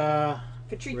Patrizia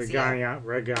Reggiani.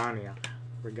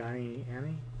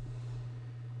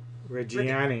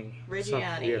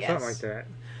 Yes. Something like that.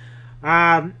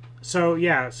 So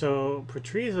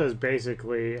Patrizia is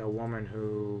basically a woman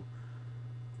who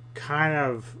kind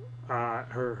of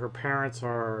her parents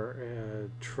are a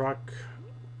truck.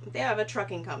 They have a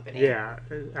trucking company. Yeah,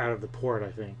 out of the port,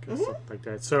 I think, or something like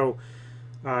that. So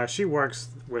she works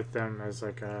with them as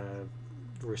like a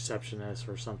receptionist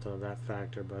or something of that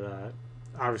factor. But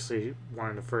obviously,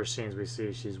 one of the first scenes we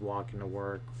see, she's walking to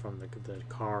work from the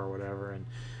car or whatever, and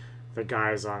the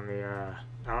guys on the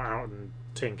out and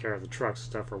taking care of the trucks and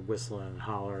stuff are whistling and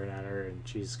hollering at her, and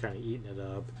she's kind of eating it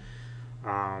up.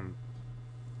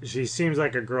 She seems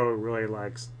like a girl who really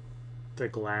likes the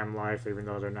glam life, even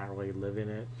though they're not really living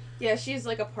it. Yeah, she's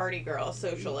like a party girl,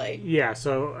 socialite. Yeah,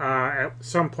 so at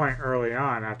some point early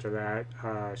on after that,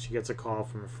 she gets a call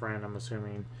from a friend, I'm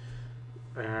assuming,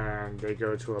 and they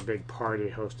go to a big party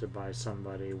hosted by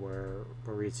somebody where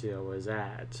Maurizio is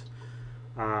at.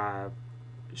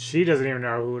 She doesn't even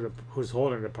know who's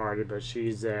holding the party, but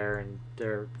she's there, and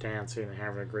they're dancing and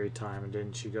having a great time. And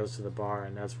then she goes to the bar,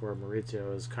 and that's where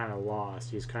Maurizio is kind of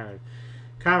lost. He's kind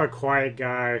of a quiet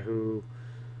guy who...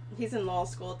 He's in law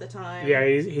school at the time. Yeah,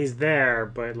 he's there,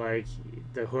 but like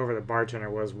whoever the bartender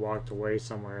was walked away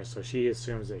somewhere, so she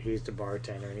assumes that he's the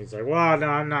bartender, and he's like, "Well, no,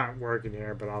 I'm not working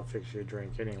here, but I'll fix you a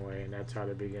drink anyway." And that's how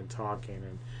they begin talking.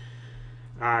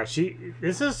 And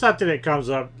this is something that comes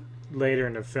up later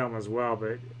in the film as well,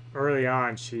 but early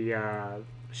on she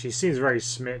seems very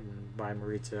smitten by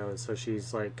Maurizio, and so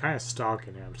she's like kind of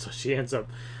stalking him. So she ends up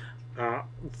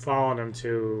following him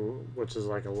to, which is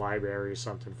like a library or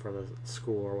something for the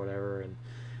school or whatever, and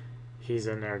he's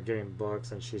in there getting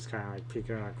books, and she's kind of like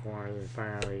peeking in a corner, and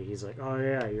finally he's like, "Oh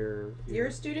yeah, you're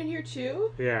a student here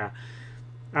too?" Yeah.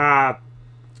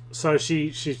 So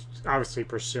she's obviously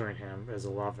pursuing him as a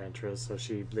love interest, so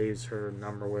she leaves her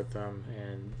number with him,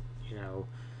 and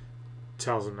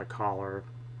tells him to call her.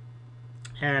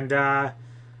 And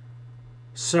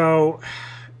so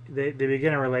they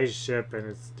begin a relationship,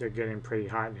 and they're getting pretty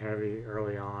hot and heavy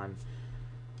early on.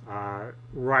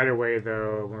 Right away,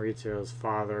 though, Maurizio's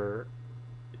father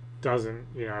doesn't,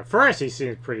 at first he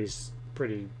seems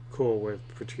pretty cool with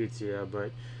Patrizia,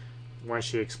 but when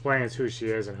she explains who she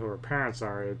is and who her parents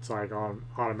are, it's like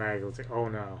automatically, it's like, oh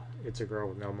no, it's a girl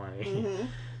with no money. Mm-hmm.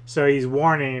 So he's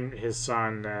warning his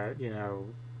son that,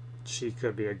 she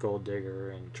could be a gold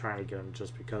digger and trying to get him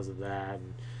just because of that.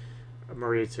 And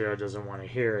Maurizio doesn't want to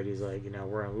hear it. He's like,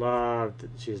 we're in love.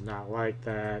 She's not like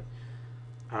that.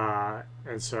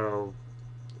 And so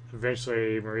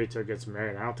eventually Maurizio gets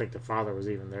married. I don't think the father was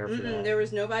even there for that. There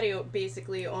was nobody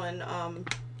basically on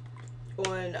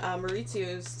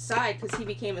Maurizio's side, because he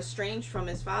became estranged from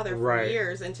his father for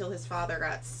years until his father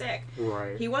got sick.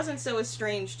 Right. He wasn't so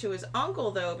estranged to his uncle,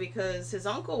 though, because his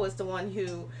uncle was the one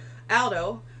who,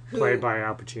 Aldo, played by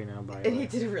Al Pacino, by the way. He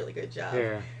did a really good job.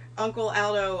 Yeah. Uncle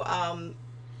Aldo,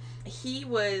 he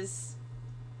was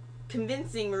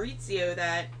convincing Maurizio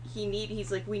that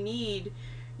he's like, we need,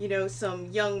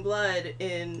 some young blood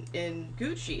in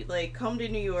Gucci. Like, come to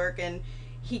New York. And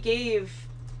he gave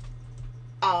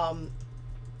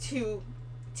 2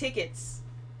 tickets,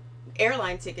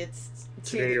 airline tickets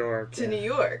to New York. New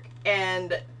York.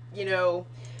 And,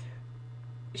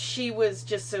 she was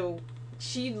just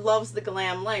she loves the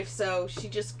glam life, so she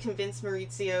just convinced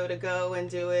Maurizio to go and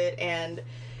do it. And,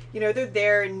 they're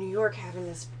there in New York having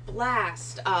this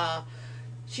blast.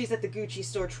 She's at the Gucci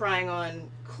store trying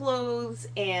on clothes,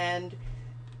 and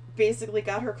basically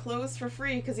got her clothes for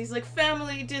free because he's like,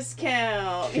 family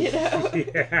discount,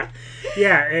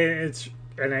 Yeah,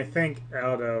 and I think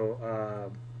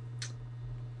Aldo,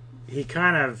 he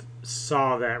kind of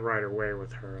saw that right away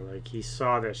with her. Like, he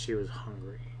saw that she was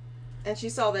hungry. And she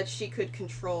saw that she could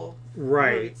control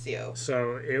Maurizio.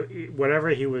 So whatever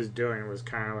he was doing was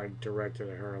kind of like directed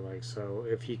at her. Like, so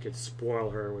if he could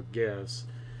spoil her with gifts,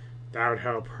 that would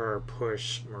help her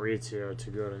push Maurizio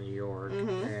to go to New York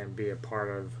and be a part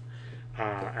of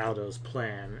Aldo's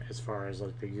plan as far as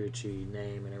like the Gucci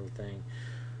name and everything.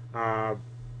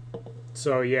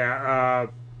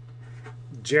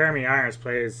 Jeremy Irons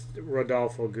plays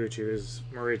Rodolfo Gucci, who's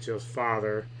Maurizio's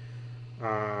father.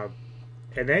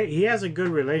 And he has a good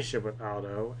relationship with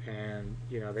Aldo, and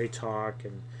they talk.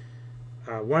 And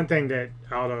one thing that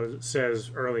Aldo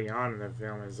says early on in the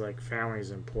film is like, family is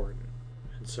important,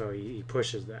 and so he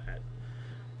pushes that.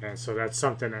 And so that's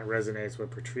something that resonates with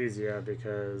Patrizia,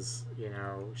 because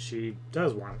she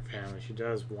does want a family, she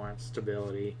does want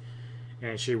stability,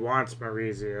 and she wants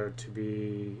Maurizio to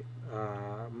be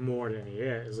more than he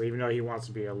is. Even though he wants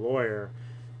to be a lawyer,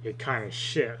 it kind of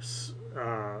shifts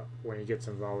when he gets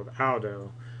involved with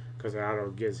Aldo, because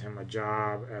Aldo gives him a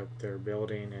job at their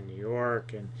building in New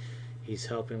York, and he's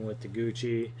helping with the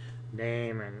Gucci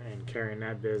name and carrying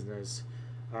that business.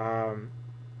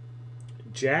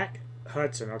 Jack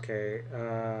Hudson, okay,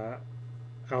 I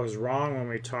was wrong when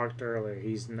we talked earlier.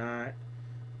 He's not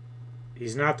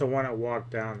the one that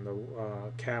walked down the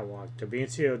catwalk.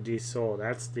 Davincio Di Sol,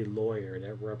 that's the lawyer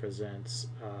that represents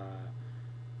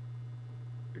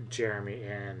Jeremy,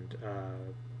 and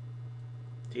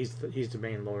he's the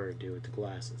main lawyer dude with the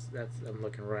glasses. I'm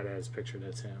looking right at his picture.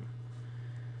 That's him.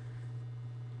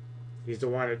 He's the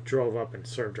one that drove up and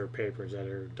served her papers at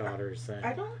her daughter's thing.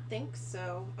 I don't think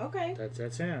so. Okay.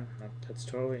 That's him. That's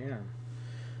totally him.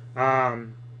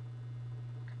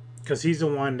 Because he's the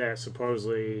one that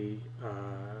supposedly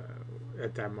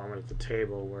at that moment at the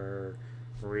table where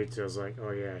Maurizio's like,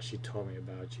 oh yeah, she told me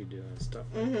about you doing stuff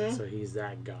like that. So he's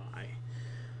that guy.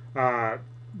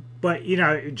 But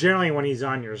generally when he's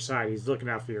on your side, he's looking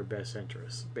out for your best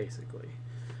interests, basically.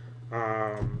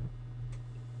 And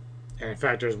in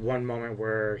fact, there's one moment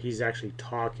where he's actually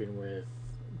talking with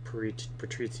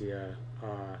Patrizia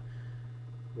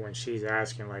when she's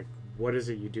asking, like, what is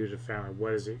it you do to family?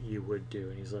 What is it you would do?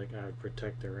 And he's like, I would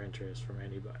protect their interests from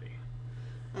anybody.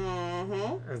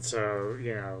 And so,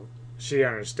 she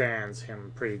understands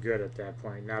him pretty good at that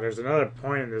point. Now, there's another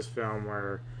point in this film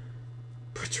where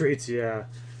Patrizia,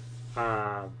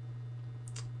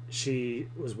 she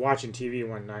was watching TV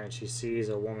one night, and she sees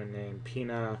a woman named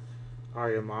Pina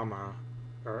Ariumama,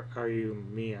 or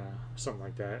Ariumia, something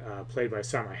like that, played by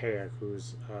Salma Hayek,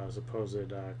 who's a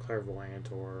supposed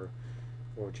clairvoyant, or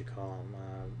what would you call him?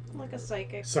 Like a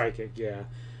psychic. Psychic, yeah.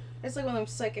 It's like one of them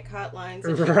psychic hotlines.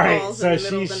 Right. Calls So in the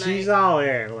middle of the she's night. all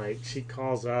in. Like, she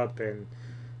calls up and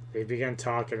they begin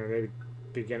talking and they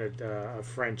begin a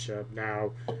friendship.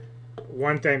 Now,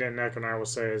 one thing that Neko and I will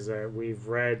say is that we've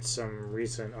read some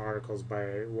recent articles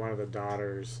by one of the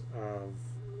daughters of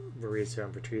Maurizio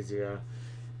and Patrizia,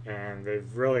 and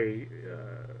they've really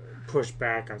pushed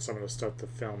back on some of the stuff the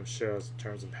film shows in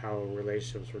terms of how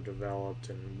relationships were developed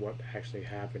and what actually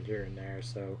happened here and there.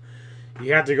 So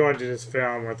you have to go into this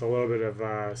film with a little bit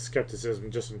of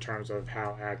skepticism just in terms of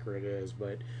how accurate it is,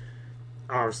 but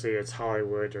obviously it's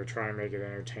Hollywood. They're trying to make it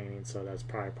entertaining, so that's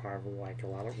probably part of like a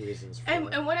lot of reasons for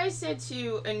it. And what I said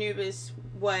to Anubis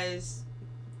was,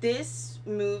 this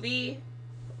movie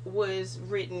was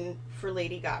written for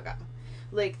Lady Gaga.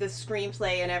 Like, the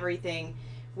screenplay and everything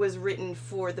was written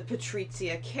for the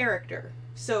Patrizia character.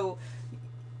 So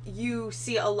you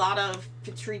see a lot of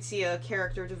Patrizia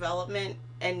character development,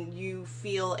 and you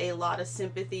feel a lot of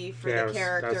sympathy for the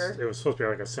character. It was supposed to be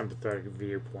like a sympathetic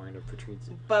viewpoint of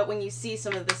Patrizia. But when you see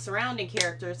some of the surrounding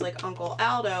characters, like Uncle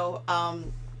Aldo,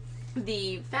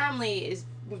 the family is,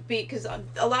 because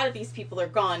a lot of these people are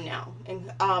gone now,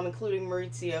 and including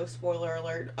Maurizio, spoiler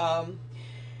alert,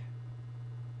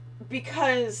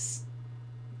 because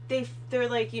they're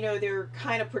like, you know, they're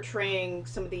kind of portraying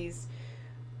some of these,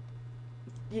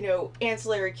 you know,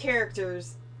 ancillary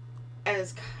characters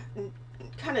as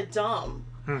kind of dumb,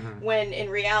 when in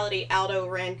reality Aldo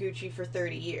ran Gucci for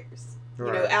 30 years.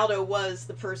 Right. You know, Aldo was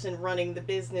the person running the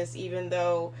business, even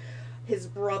though his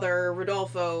brother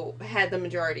Rodolfo had the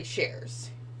majority shares.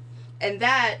 And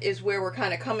that is where we're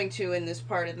kind of coming to in this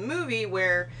part of the movie,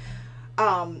 where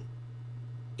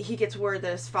he gets word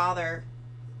that his father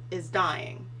is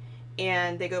dying,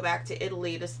 and they go back to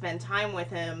Italy to spend time with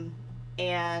him,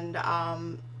 and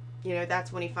you know,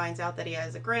 that's when he finds out that he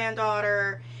has a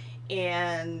granddaughter,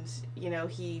 and you know,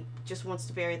 he just wants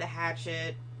to bury the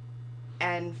hatchet,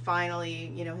 and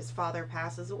finally, you know, his father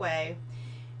passes away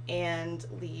and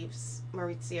leaves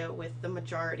Maurizio with the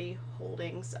majority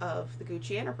holdings of the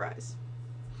Gucci enterprise.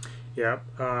 Yep.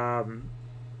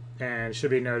 And it should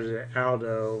be noted that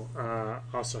Aldo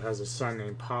also has a son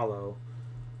named Paolo,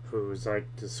 who's like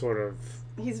the sort of...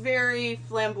 He's very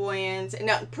flamboyant.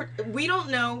 Now, we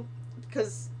don't know,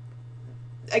 because,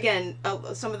 again,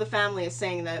 some of the family is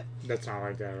saying that... That's not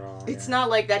like that at all. It's not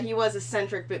like that. He was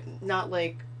eccentric, but not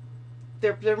like...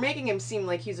 They're making him seem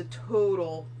like he's a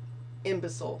total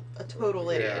imbecile, a total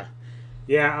idiot.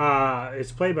 Yeah,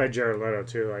 it's played by Jared Leto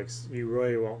too. Like, you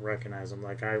really won't recognize him.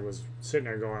 Like, I was sitting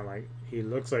there going, like, he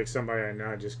looks like somebody I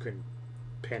know. I just couldn't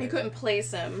pin it. You couldn't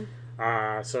place him.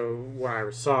 So when I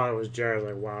saw it was Jared,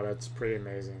 like, wow, that's pretty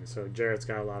amazing. So Jared's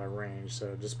got a lot of range.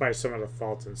 So despite some of the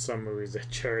faults in some movies that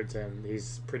Jared's in,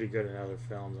 he's pretty good in other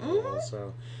films.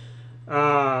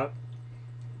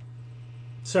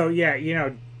 So yeah, you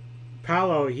know,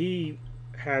 Paolo, he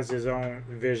has his own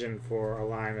vision for a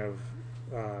line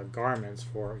of garments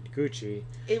for Gucci.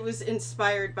 It was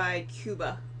inspired by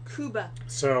Cuba.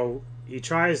 So he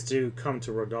tries to come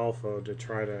to Rodolfo to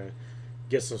try to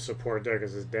get some support there,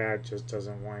 because his dad just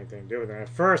doesn't want anything to do with it. And at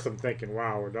first I'm thinking,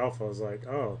 wow, Rodolfo's like,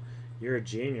 oh, you're a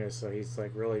genius. So he's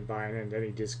like really buying in. Then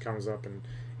he just comes up and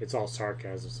it's all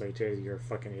sarcasm. So he tells you you're a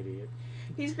fucking idiot.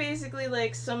 He's basically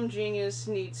like, some genius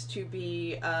needs to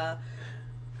be...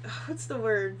 what's the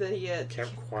word that he had?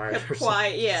 Kept quiet. Kept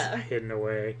quiet, yeah. Hidden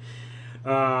away.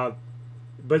 But,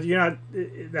 you know,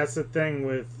 that's the thing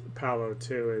with Paolo,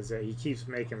 too, is that he keeps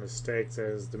making mistakes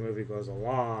as the movie goes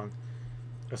along,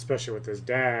 especially with his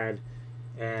dad.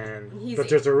 And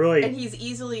there's a really... And he's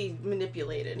easily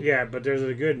manipulated. Yeah, but there's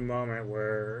a good moment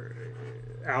where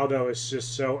Aldo is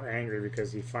just so angry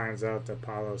because he finds out that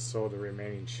Paolo sold the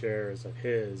remaining shares of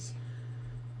his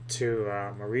to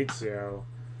Maurizio.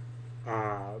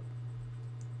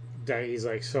 That he's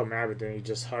like so mad, but then he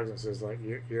just hugs and says like,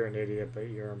 you're an idiot, but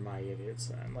you're my idiot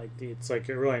son. Like, it's like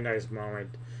a really nice moment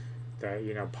that,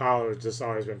 you know, Paolo's just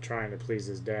always been trying to please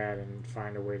his dad and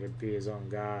find a way to be his own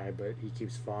guy, but he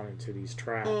keeps falling into these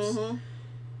traps.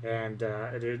 And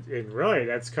it really,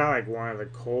 that's kind of like one of the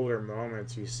colder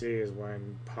moments you see, is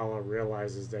when Paolo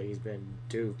realizes that he's been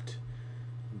duped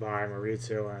by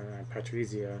Maurizio and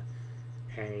Patrizia,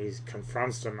 and he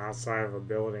confronts them outside of a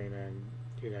building, and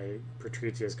you know,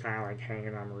 Patrizia's kind of like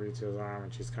hanging on Maurizio's arm,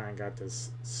 and she's kind of got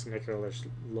this snickerlish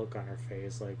look on her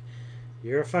face, like,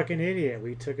 you're a fucking idiot,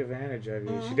 we took advantage of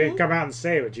you. She didn't come out and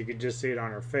say it, but you could just see it on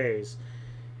her face.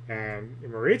 And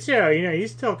Maurizio, you know,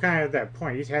 he's still kind of at that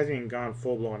point. He hasn't even gone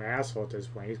full-blown asshole at this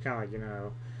point. He's kind of like, you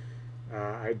know,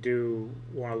 I do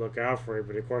want to look out for you,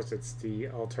 but of course it's the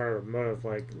alternative motive,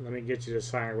 like, let me get you to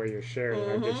sign away your shares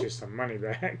and I'll get you some money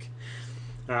back.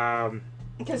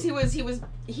 because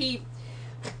he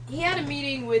had a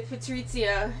meeting with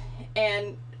Patrizia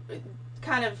and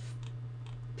kind of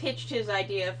pitched his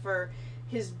idea for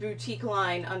his boutique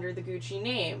line under the Gucci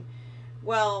name.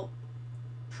 Well,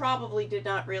 probably did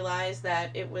not realize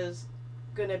that it was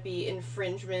going to be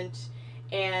infringement,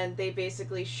 and they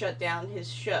basically shut down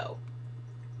his show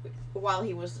while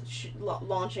he was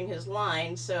launching his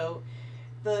line. So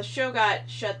the show got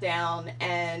shut down,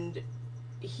 and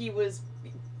he was,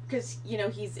 because, you know,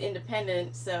 he's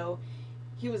independent, so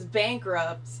he was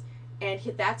bankrupt, and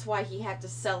that's why he had to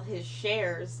sell his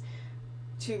shares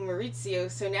to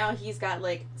Maurizio. So now he's got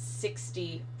like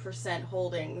 60%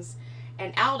 holdings,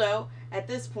 and Aldo at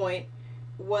this point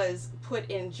was put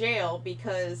in jail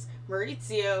because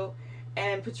Maurizio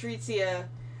and Patrizia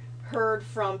heard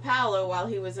from Paolo while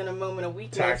he was in a moment of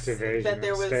weakness Tax evasion that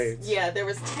there was states. there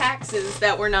was taxes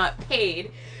that were not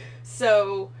paid.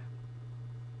 So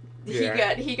he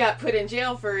got put in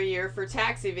jail for a year for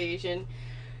tax evasion.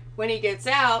 When he gets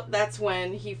out, that's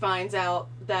when he finds out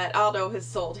that Aldo has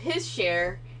sold his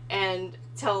share and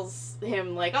tells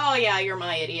him, like, oh yeah, you're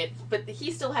my idiot. But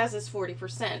he still has his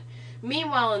 40%.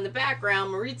 Meanwhile, in the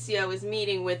background, Maurizio is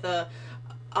meeting with a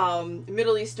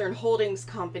Middle Eastern holdings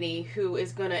company who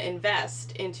is going to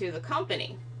invest into the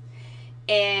company.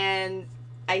 And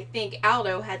I think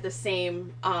Aldo had the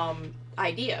same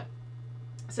idea.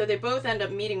 So they both end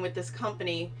up meeting with this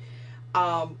company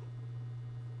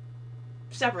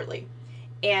separately.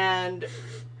 And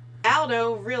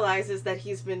Aldo realizes that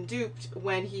he's been duped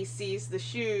when he sees the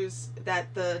shoes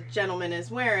that the gentleman is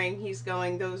wearing. He's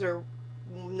going, those are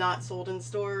not sold in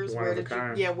stores. Where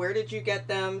did you get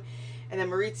them? And then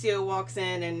Maurizio walks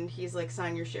in and he's like,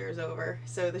 sign your shares over.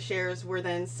 So the shares were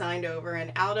then signed over,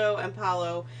 and Aldo and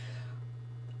Paolo,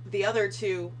 the other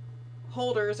two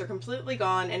holders, are completely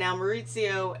gone, and now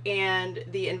Maurizio and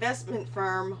the investment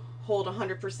firm hold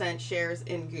 100% shares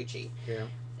in Gucci. Yeah.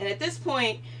 And at this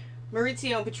point,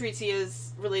 Maurizio and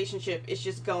Patrizia's relationship is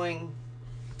just going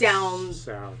down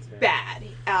south, bad.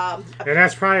 And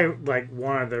that's probably like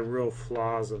one of the real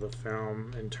flaws of the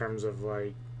film in terms of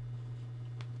like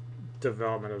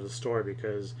development of the story,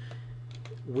 because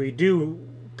we do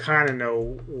kind of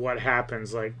know what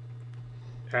happens like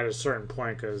at a certain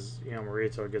point, because, you know,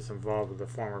 Maurizio gets involved with a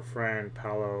former friend,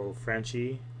 Paolo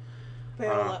Franchi.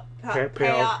 Paola.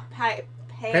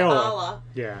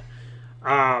 Yeah.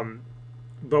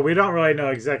 But we don't really know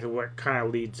exactly what kind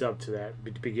of leads up to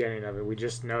that beginning of it. We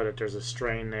just know that there's a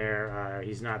strain there.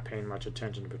 He's not paying much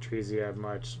attention to Patrizia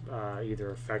much, either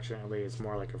affectionately. It's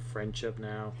more like a friendship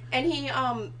now. And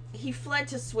he fled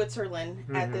to Switzerland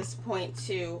at this point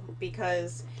too,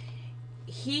 because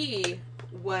he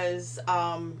was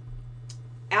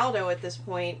Aldo at this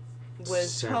point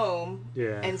was home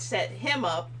and set him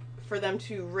up for them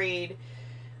to raid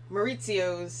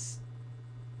Maurizio's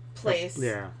place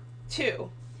too.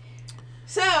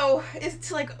 So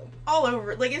it's like all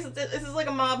over. Like this is like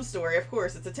a mob story. Of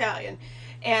course, it's Italian,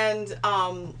 and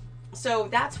so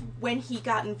that's when he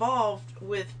got involved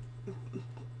with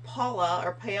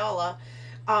Paola.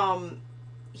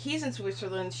 He's in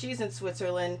Switzerland. She's in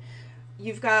Switzerland.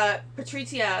 You've got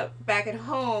Patrizia back at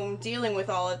home dealing with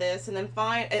all of this, and then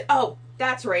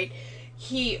that's right.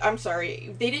 I'm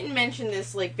sorry, they didn't mention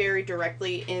this like very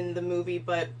directly in the movie,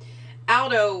 but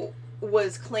Aldo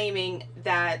was claiming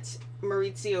that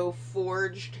Maurizio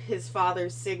forged his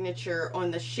father's signature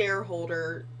on the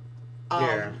shareholder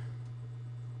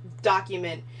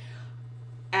document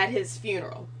at his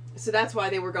funeral. So that's why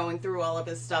they were going through all of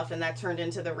his stuff, and that turned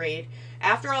into the raid.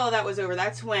 After all of that was over,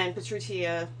 that's when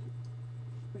Patrizia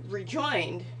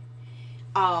rejoined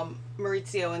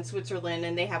Maurizio in Switzerland,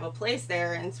 and they have a place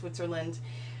there in Switzerland.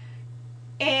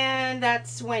 And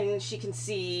that's when she can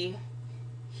see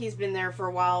he's been there for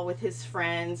a while with his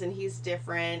friends, and he's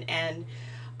different, and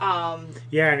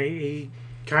and he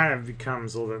kind of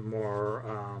becomes a little bit more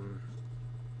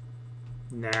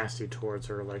nasty towards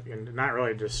her, like, and not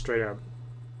really just straight up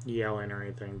yelling or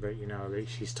anything, but, you know,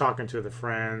 she's talking to the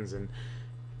friends and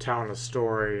telling a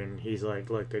story, and he's like,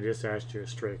 look, they just asked you a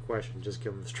straight question, just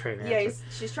give them a straight answer. Yeah,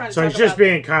 she's trying to so talk he's just about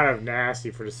being kind of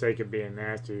nasty for the sake of being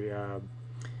nasty.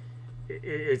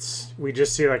 We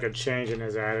just see like a change in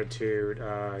his attitude.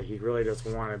 He really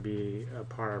doesn't want to be a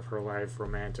part of her life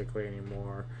romantically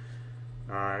anymore.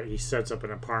 He sets up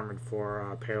an apartment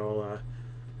for Paola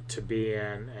to be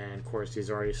in, and of course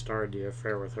he's already started the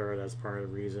affair with her. That's part of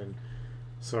the reason.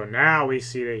 So now we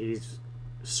see that he's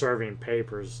serving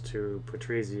papers to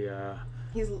Patrizia.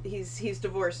 He's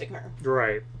divorcing her.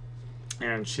 Right.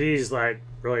 And she's like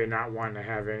really not wanting to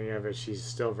have any of it. She's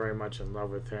still very much in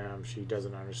love with him. She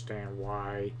doesn't understand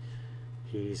why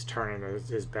he's turning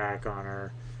his back on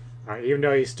her. Even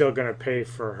though he's still going to pay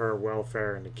for her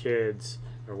welfare and the kids,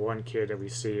 or one kid that we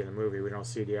see in the movie. We don't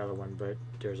see the other one, but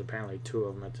there's apparently two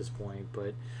of them at this point.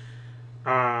 But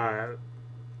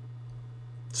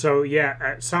so yeah,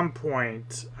 at some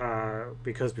point,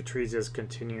 because Patrizia is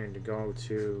continuing to go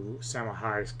to Selma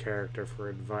Hayek's character for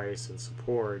advice and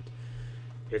support,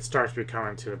 it starts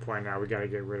becoming to the point now we got to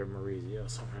get rid of Maurizio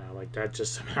somehow. Like that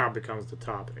just somehow becomes the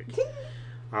topic.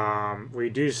 We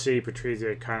do see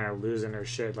Patrizia kind of losing her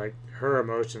shit. Like her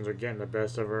emotions are getting the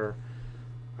best of her.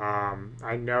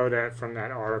 I know that from that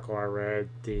article I read,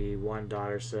 the one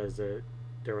daughter says that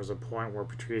there was a point where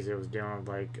Patrizia was dealing with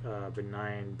like a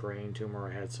benign brain tumor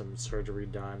or had some surgery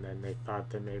done, and they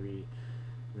thought that maybe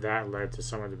that led to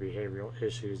some of the behavioral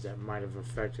issues that might have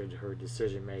affected her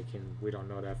decision making. We don't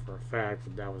know that for a fact,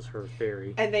 but that was her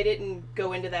theory. And they didn't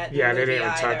go into that. Yeah, they didn't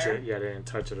either. touch it. Yeah, they didn't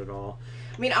touch it at all.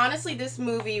 I mean, honestly, this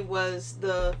movie was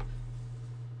the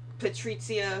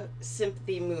Patrizia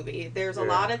sympathy movie. There's a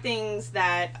lot of things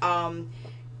that I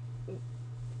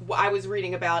was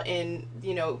reading about in,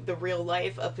 the real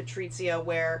life of Patrizia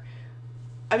where,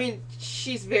 I mean,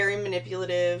 she's very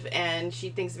manipulative and she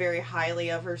thinks very highly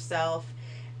of herself.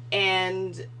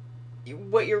 And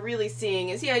what you're really seeing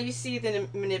is, you see the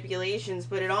manipulations,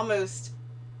 but it almost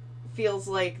feels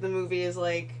like the movie is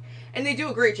like, and they do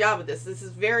a great job of this. This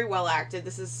is very well acted.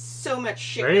 This is so much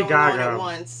shit Lady going on Gaga at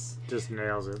once. Just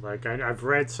nails it. Like I've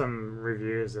read some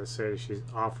reviews that say she's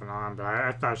off and on, but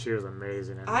I thought she was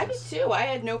amazing. I did too. I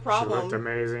had no problem. She looked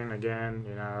amazing again.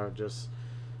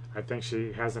 I think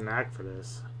she has a knack for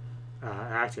this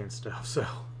acting stuff. So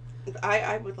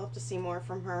I would love to see more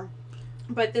from her.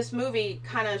 But this movie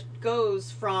kind of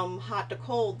goes from hot to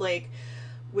cold, like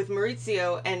with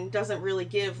Maurizio, and doesn't really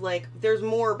give there's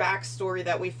more backstory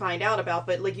that we find out about,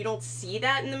 but you don't see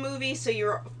that in the movie, so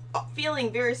you're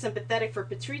feeling very sympathetic for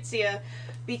Patrizia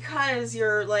because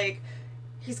you're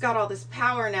he's got all this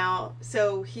power now,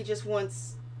 so he just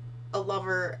wants a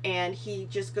lover, and he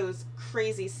just goes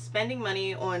crazy spending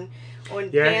money on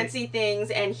fancy things,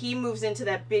 and he moves into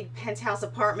that big penthouse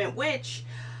apartment, which,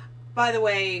 by the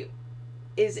way,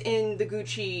 is in the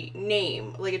Gucci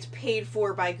name. It's paid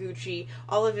for by Gucci.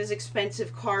 All of his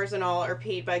expensive cars and all are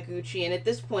paid by Gucci, and at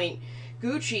this point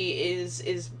Gucci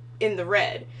is in the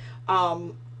red.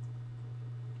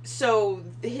 So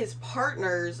his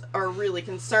partners are really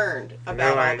concerned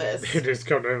about all this. They just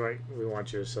come to we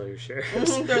want you to sell your shares.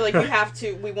 They're like, you have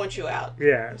to, we want you out.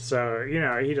 Yeah, so,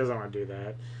 he doesn't want to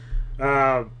do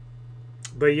that.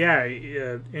 But yeah,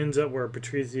 it ends up where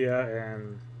Patrizia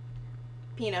and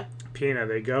Pina,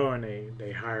 they go and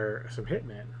they hire some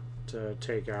hitmen to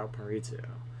take out Maurizio.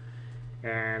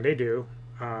 And they do.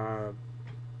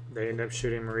 They end up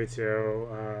shooting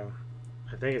Maurizio,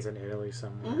 I think it's in Italy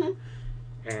somewhere. Mm-hmm.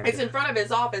 And it's in front of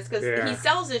his office because he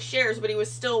sells his shares, but he was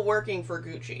still working for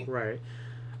Gucci. Right.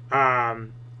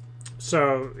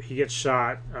 So he gets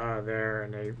shot there,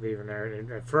 and they leave him there.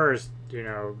 And at first,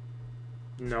 no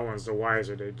one's the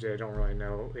wiser. They don't really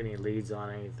know any leads on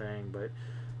anything, but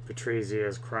Patrizia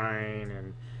is crying,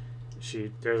 and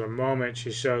there's a moment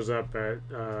she shows up at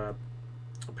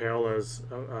Paola's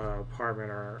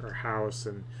apartment or house,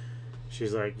 and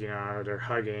she's like, they're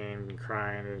hugging and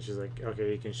crying, and she's like,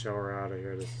 okay, you can show her out of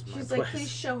here. This is my place. She's like,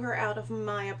 please show her out of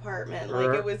my apartment.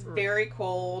 It was very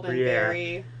cold and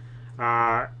very...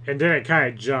 and then it kind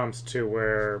of jumps to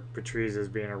where Patrizia is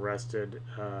being arrested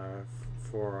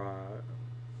for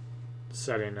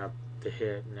setting up the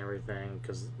hit and everything,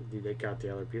 because they got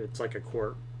the other people. It's like a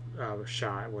court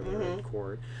shot where they're in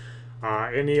court.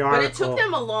 In the article, but it took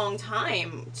them a long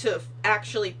time to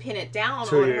actually pin it down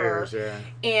 2 on years, her. Yeah.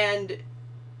 And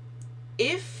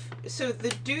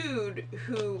the dude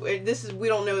who, we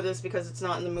don't know this because it's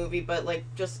not in the movie, but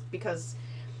just because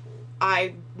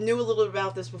I knew a little bit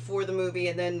about this before the movie,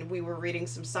 and then we were reading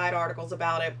some side articles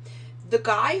about it. The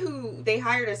guy who they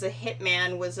hired as a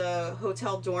hitman was a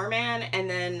hotel doorman, and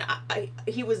then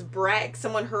he was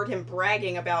someone heard him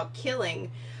bragging about killing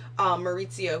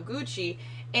Maurizio Gucci,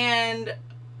 and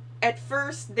at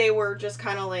first they were just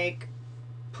kind of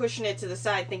pushing it to the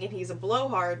side, thinking he's a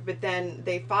blowhard, but then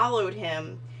they followed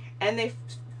him, and they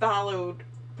followed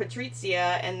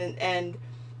Patrizia, and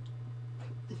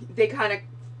they kind of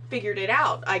figured it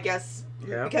out, I guess,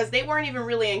 because they weren't even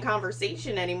really in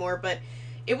conversation anymore, but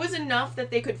it was enough that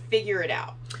they could figure it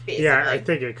out, basically. Yeah, I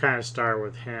think it kind of started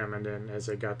with him, and then as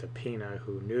they got to Pina,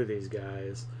 who knew these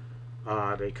guys,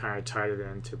 they kind of tied it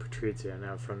into Patrizia, and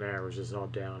now from there it was just all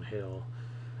downhill.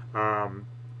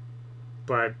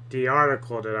 But the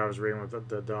article that I was reading with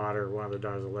the daughter, one of the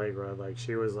daughters, Allegra,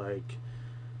 she was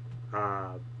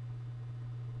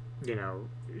you know,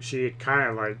 she had kind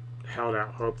of like held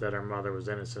out hope that her mother was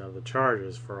innocent of the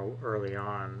charges for early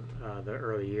on, the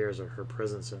early years of her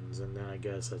prison sentence. And then I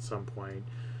guess at some point,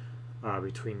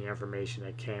 between the information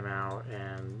that came out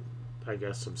and I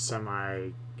guess some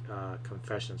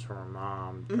confessions from her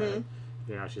mom, that,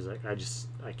 you know, she's like,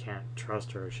 I can't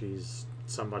trust her. She's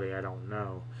somebody I don't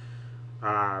know.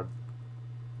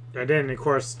 And then, of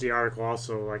course, the article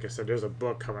also, like I said, there's a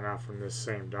book coming out from this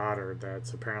same daughter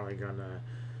that's apparently going to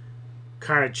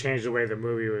kind of change the way the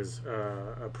movie was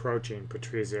approaching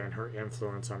Patrizia and her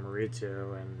influence on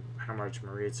Maurizio, and how much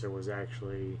Maurizio was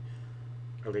actually,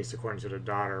 at least according to the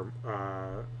daughter,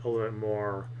 a little bit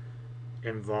more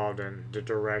involved in the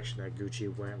direction that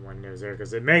Gucci went when he was there.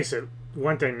 Because it makes it,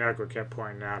 one thing Neko kept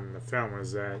pointing out in the film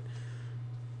was that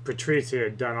Patrizia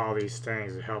had done all these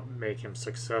things to help make him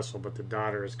successful, but the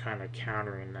daughter is kind of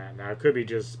countering that. Now, it could be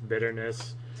just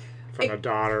bitterness from the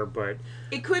daughter, but...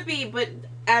 It could be, but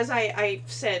as I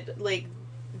said, like,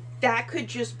 that could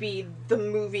just be the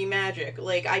movie magic.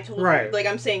 Like, I told you, like,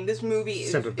 I'm saying this movie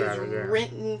is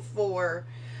written for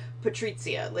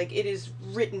Patrizia. Like, it is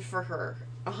written for her,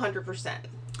 100%.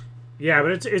 Yeah,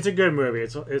 but it's a good movie.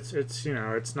 It's you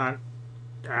know, it's not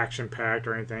action-packed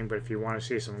or anything, but if you want to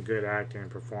see some good acting and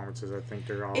performances, I think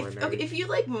they're all in there. Okay, if you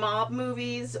like mob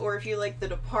movies, or if you like The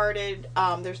Departed,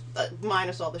 there's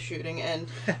minus all the shooting,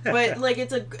 but like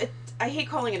I hate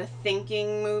calling it a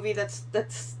thinking movie.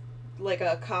 That's like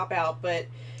a cop-out, but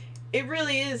it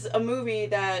really is a movie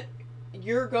that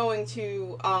you're going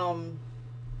to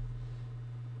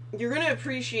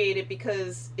appreciate it,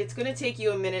 because it's going to take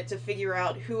you a minute to figure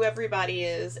out who everybody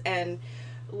is and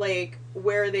like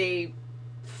where they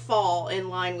fall in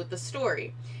line with the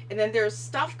story. And then there's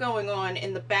stuff going on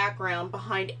in the background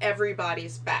behind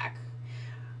everybody's back.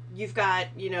 You've got,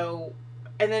 you know,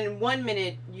 and then 1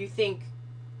 minute you think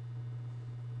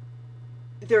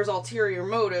there's ulterior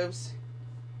motives,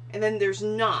 and then there's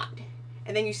not.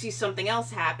 And then you see something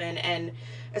else happen, and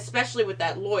especially with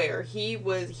that lawyer, he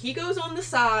goes on the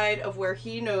side of where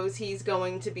he knows he's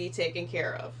going to be taken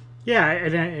care of. Yeah,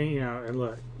 and you know, and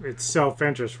look, it's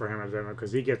self-interest for him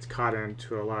because he gets caught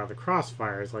into a lot of the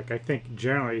crossfires. Like, I think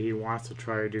generally he wants to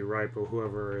try to do right by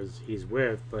whoever he's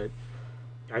with, but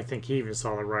I think he even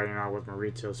saw the writing out with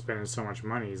Maurizio spending so much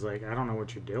money. He's like, I don't know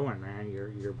what you're doing, man.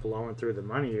 You're blowing through the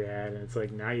money you had, and it's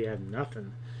like now you have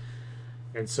nothing.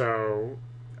 And so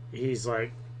he's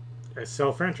like, a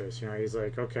self-interest, you know, he's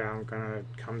like, okay, I'm gonna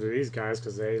come to these guys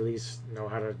because they at least know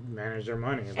how to manage their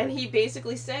money. And he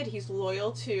basically said he's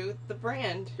loyal to the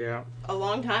brand. Yeah. A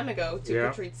long time ago to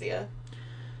Patrizia.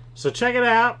 So check it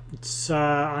out. It's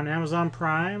on Amazon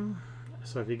Prime.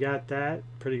 So if you got that,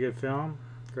 pretty good film,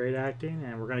 great acting,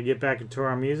 and we're gonna get back into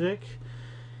our music.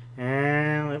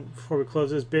 And before we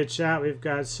close this bitch out, we've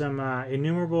got some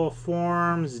Innumerable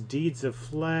Forms, Deeds of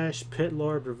Flesh, Pit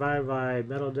Lord, provided by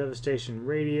Metal Devastation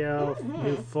Radio,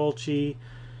 new Fulci.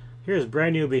 Here's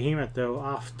brand new Behemoth, though,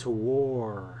 Off to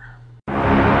War.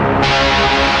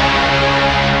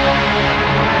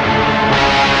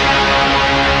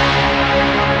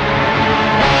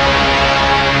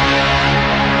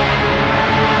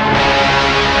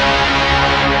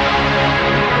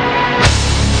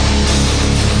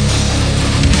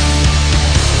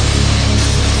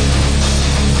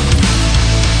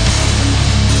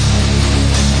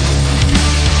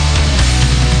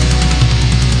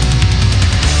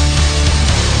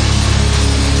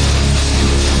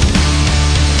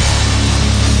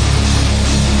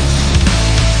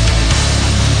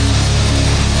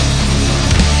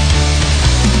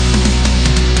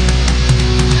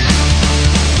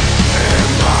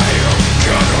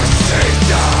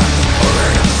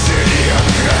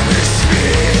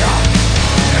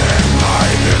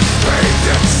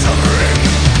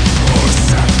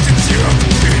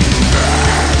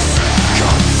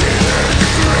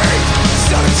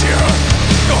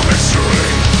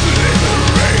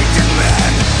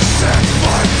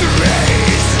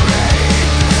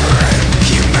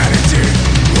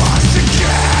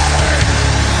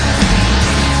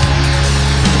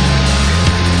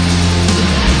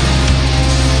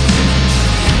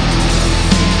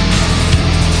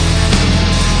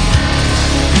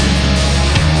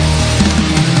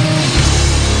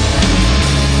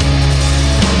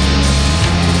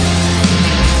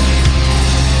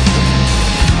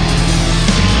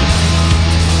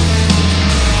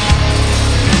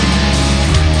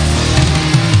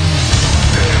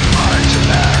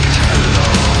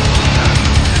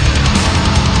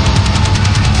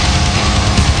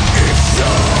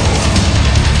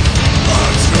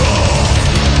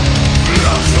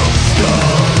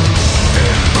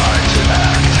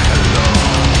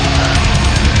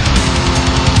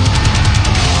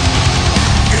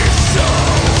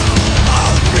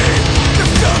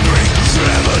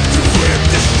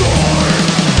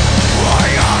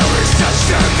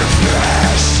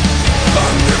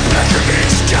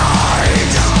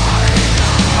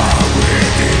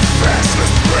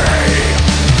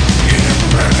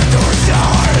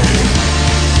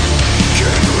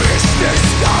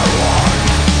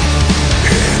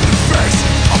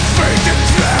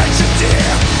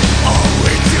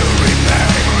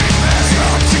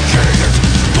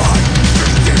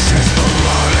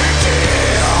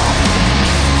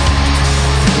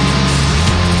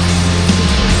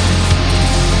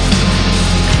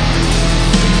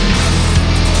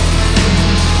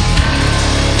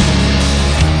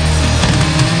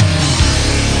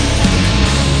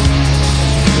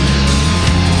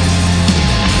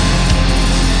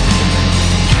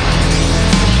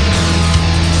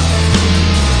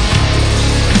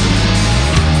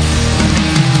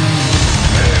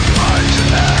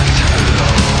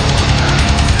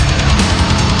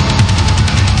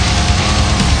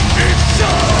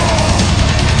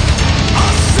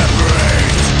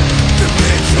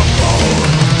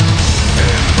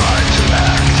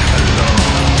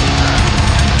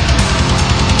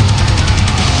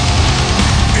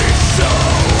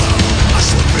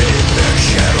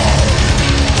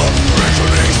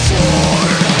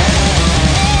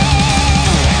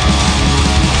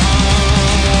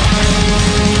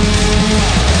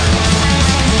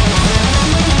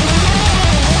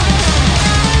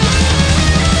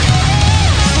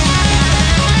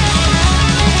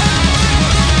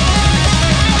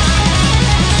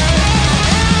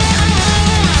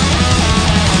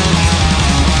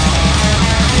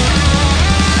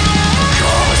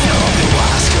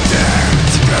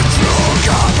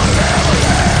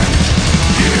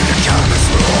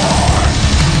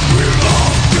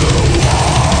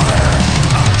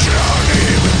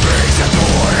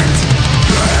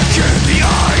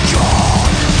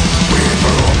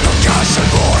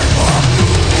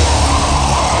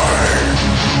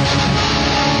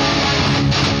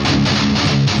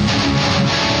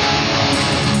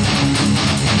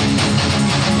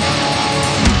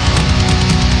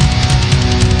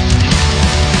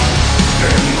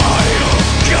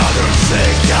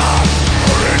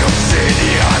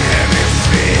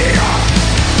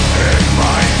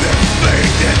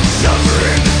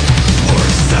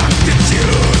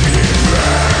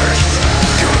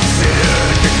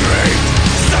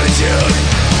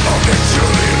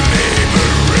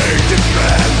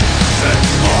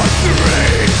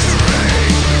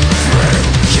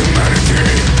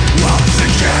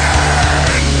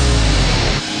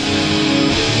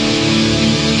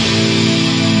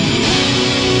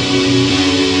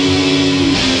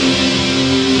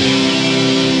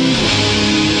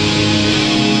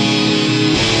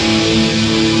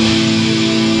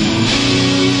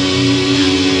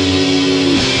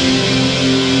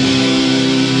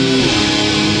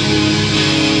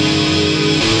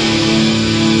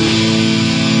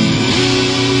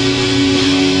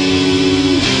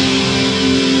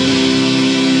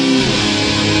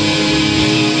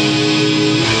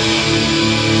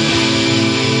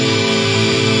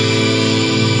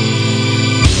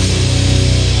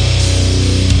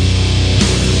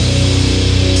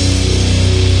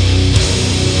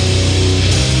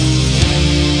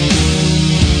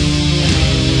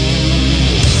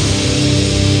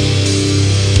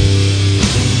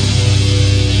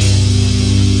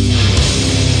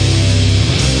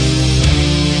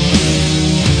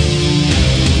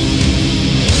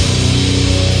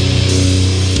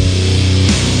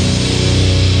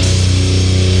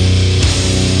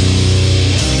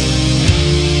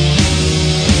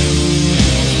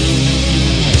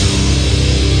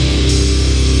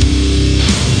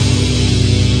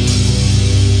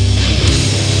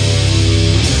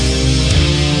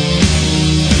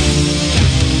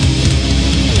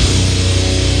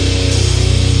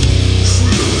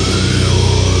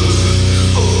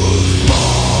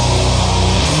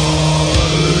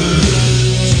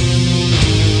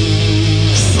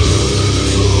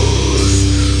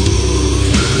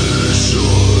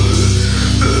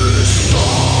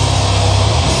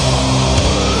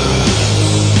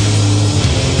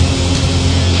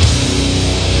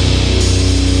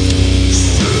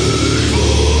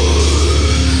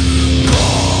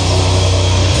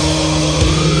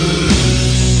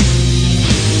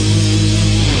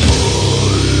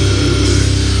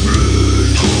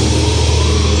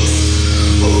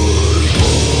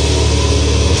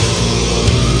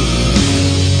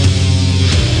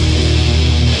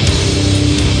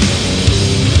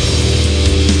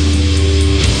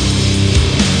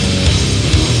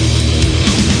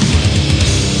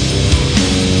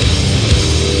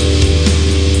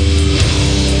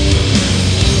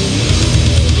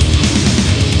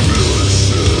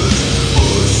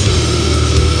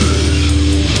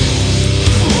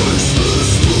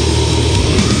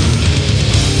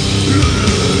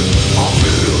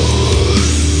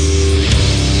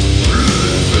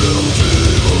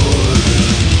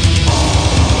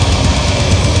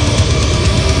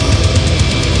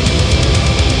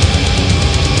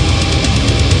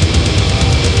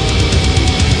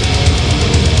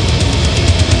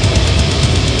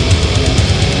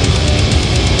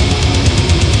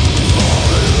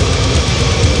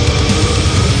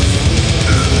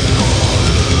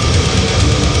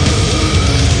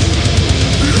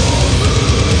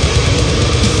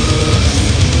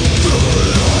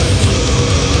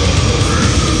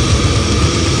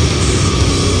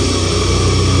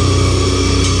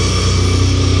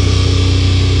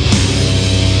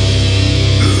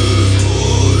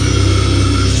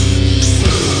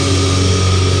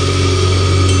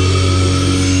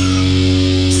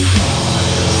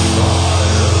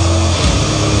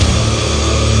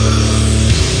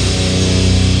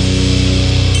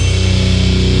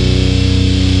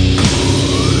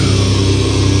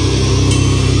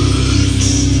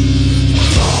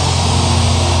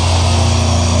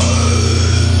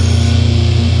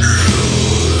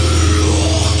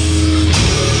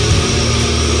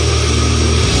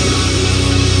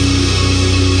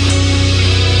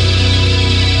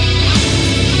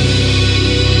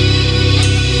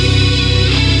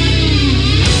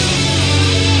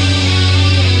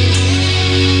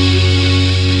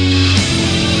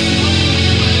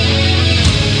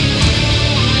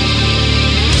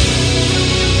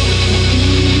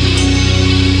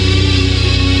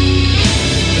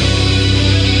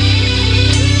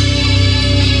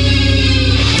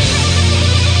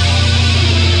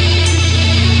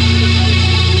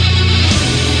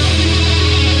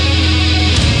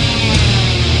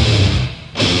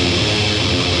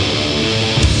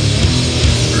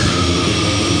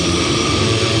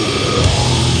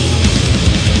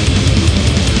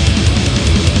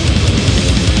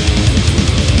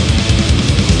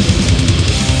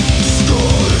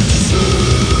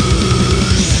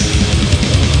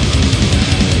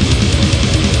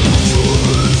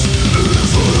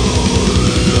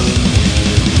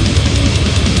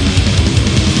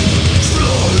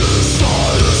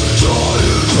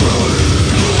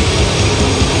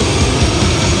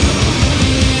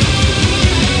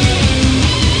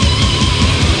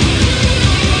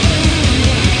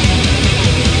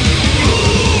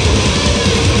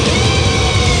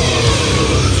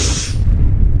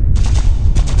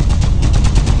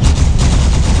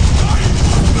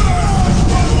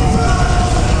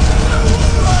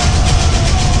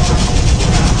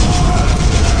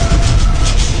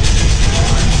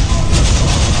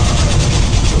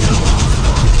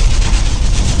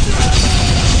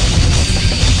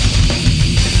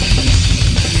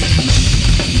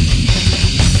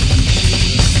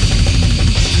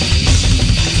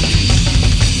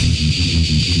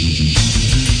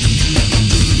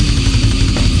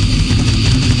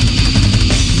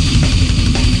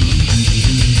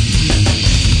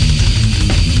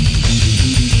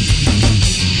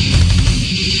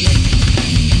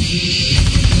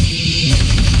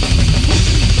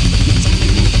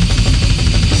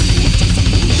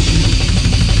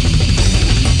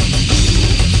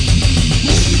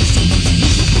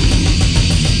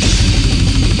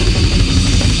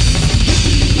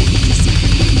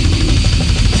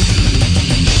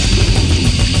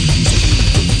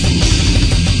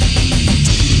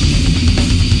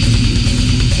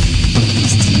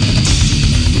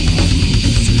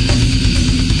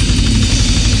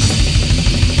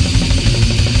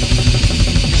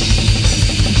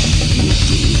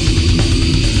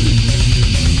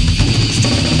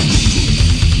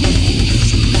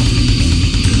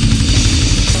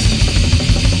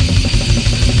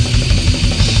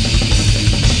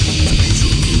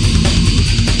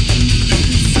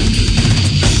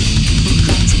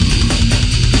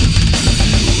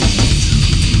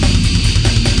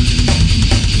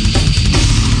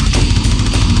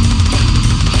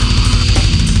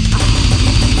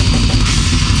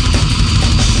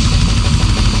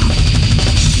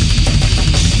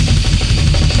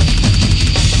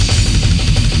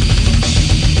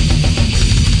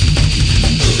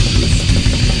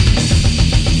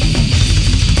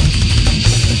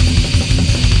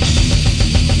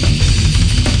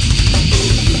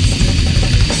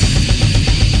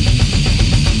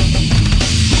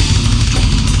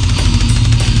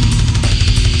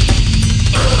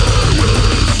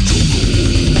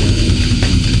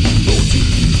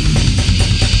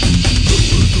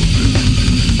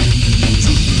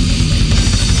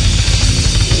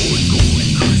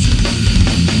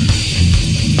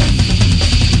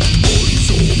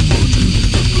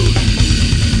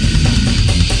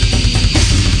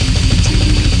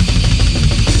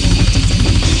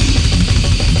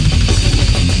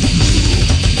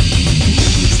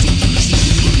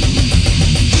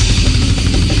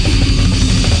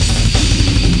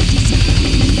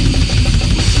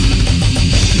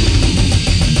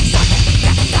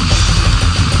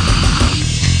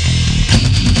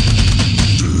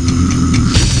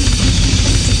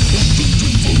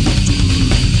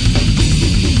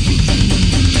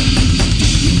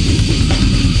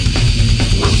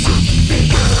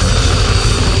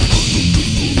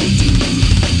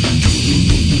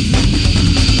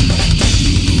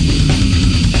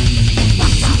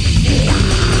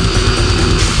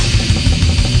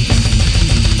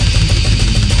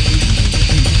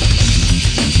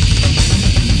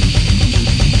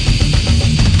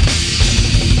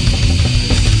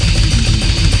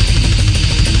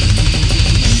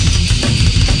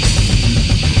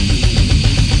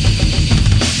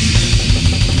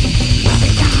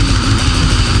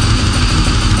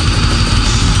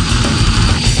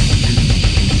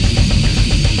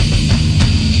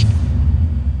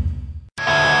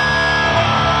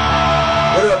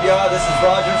 What up, y'all? This is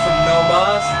Roger from No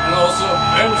Moss. And also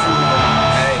Ben from No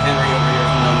Moss. Hey, Henry over here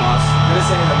from No Moss. You're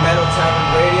listening to Metal Tavern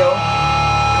Radio.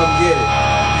 Come get it.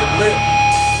 Get lit.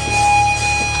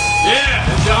 Yeah,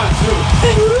 and John too.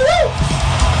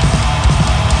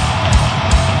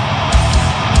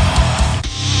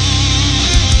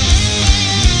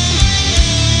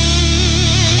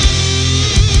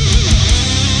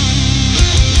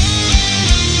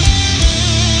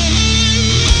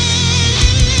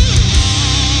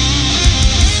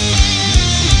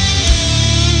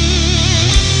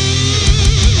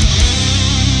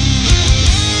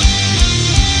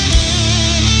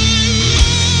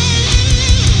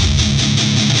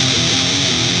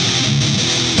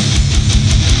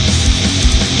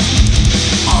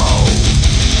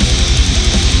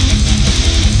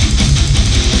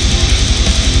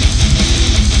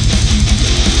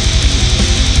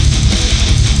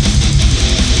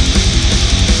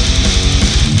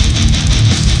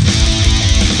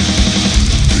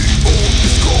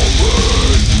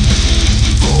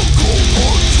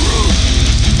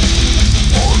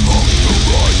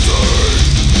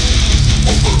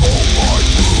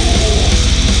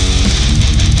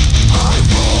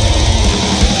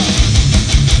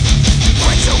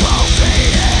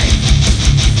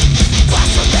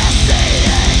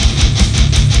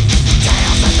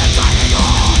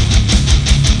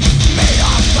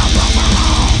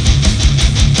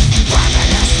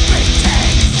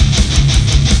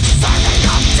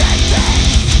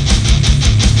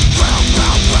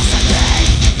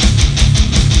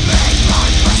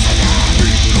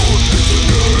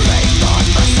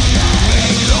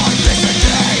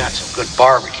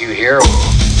 Barbecue here.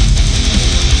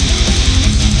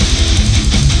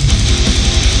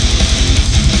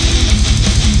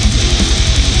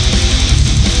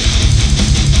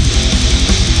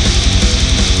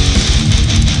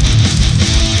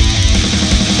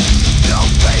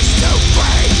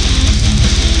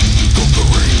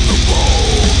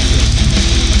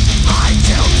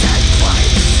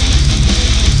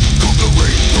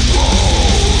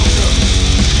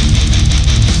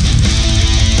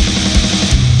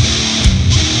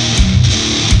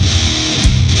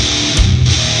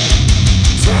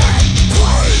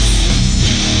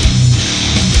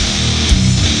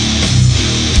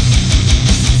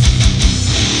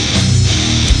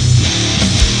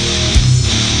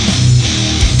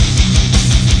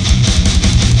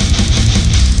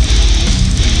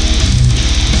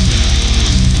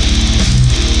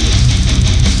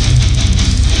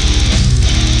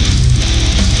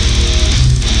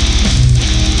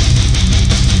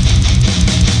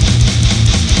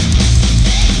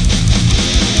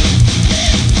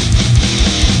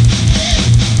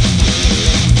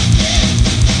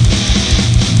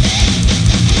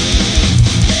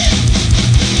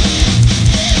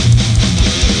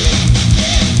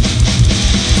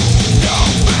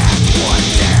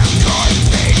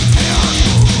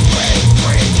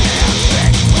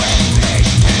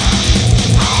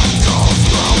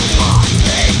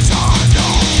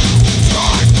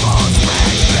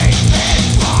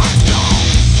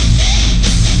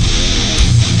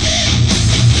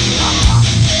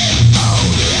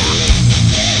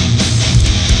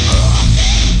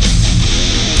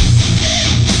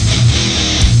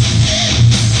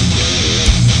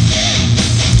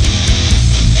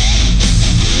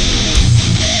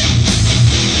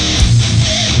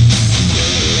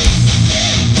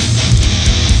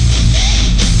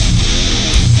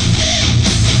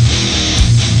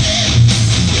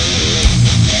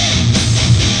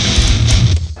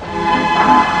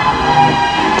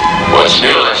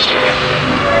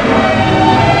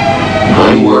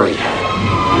 I'm worried.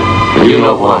 But you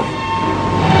know what?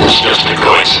 It's just a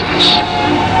coincidence.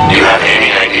 Do you have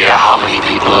any idea how many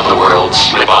people of the world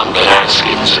slip on banana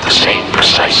skins at the same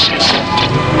precise instant?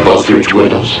 Both rich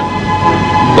widows.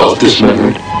 Both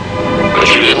dismembered. But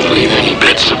you didn't leave any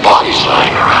bits of bodies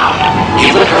lying around.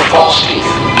 Even her false teeth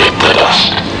bit the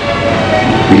dust.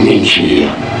 You mean she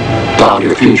found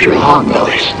her future in hog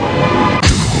bellies?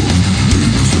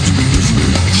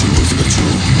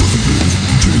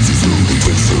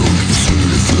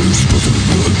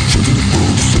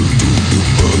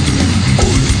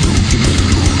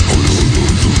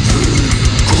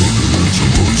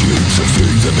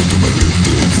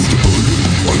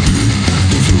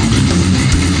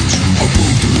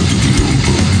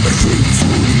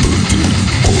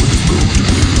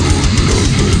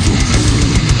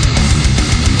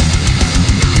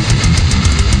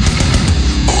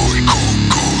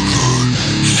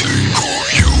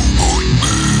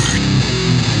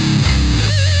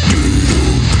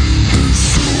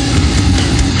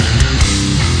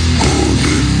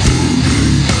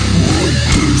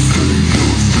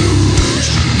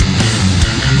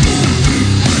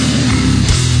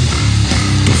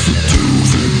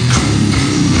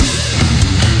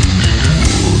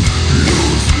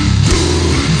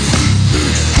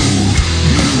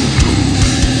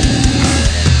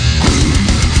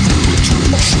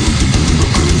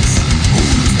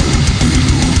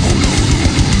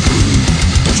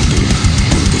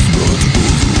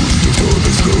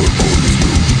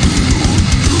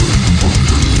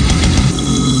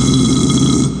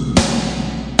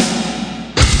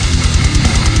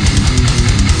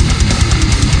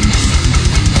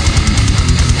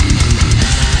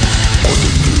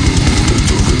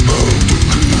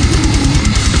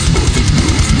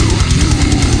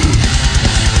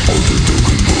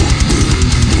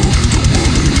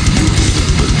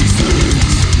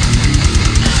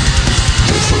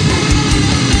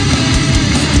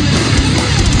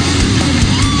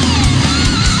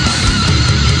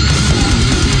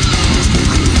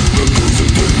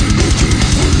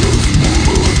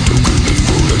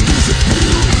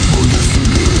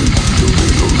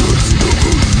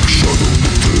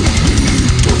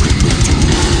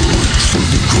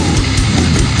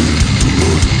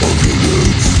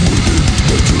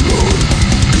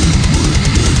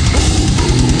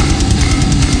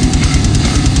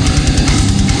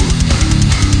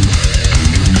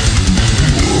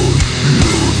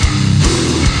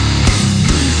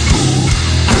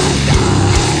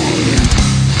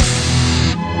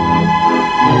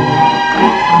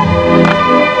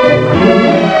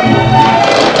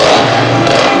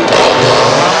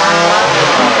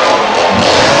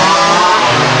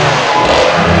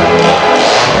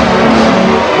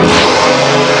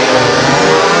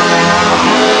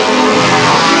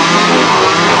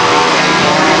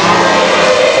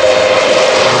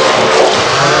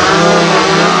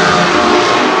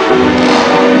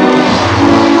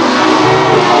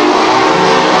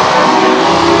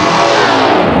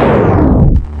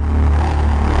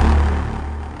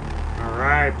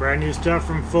 new stuff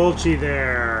from Fulci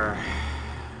there.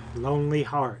 Lonely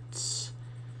Hearts.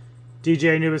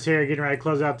 DJ Anubis here, getting ready to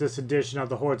close out this edition of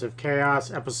the Hordes of Chaos,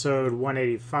 episode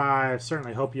 185.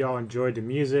 Certainly hope you all enjoyed the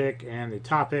music and the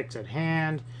topics at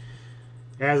hand.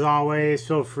 As always,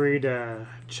 feel free to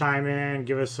chime in,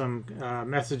 give us some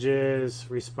messages,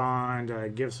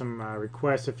 respond, give some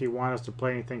requests if you want us to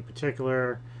play anything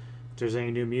particular. If there's any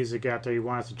new music out there you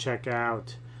want us to check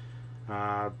out.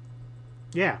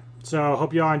 Yeah, so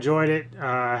hope you all enjoyed it.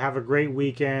 Have a great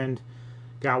weekend.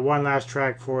 Got one last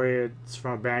track for you. It's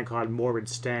from a band called Morbid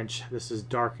Stench. This is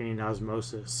Darkening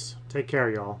Osmosis. Take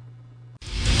care, y'all.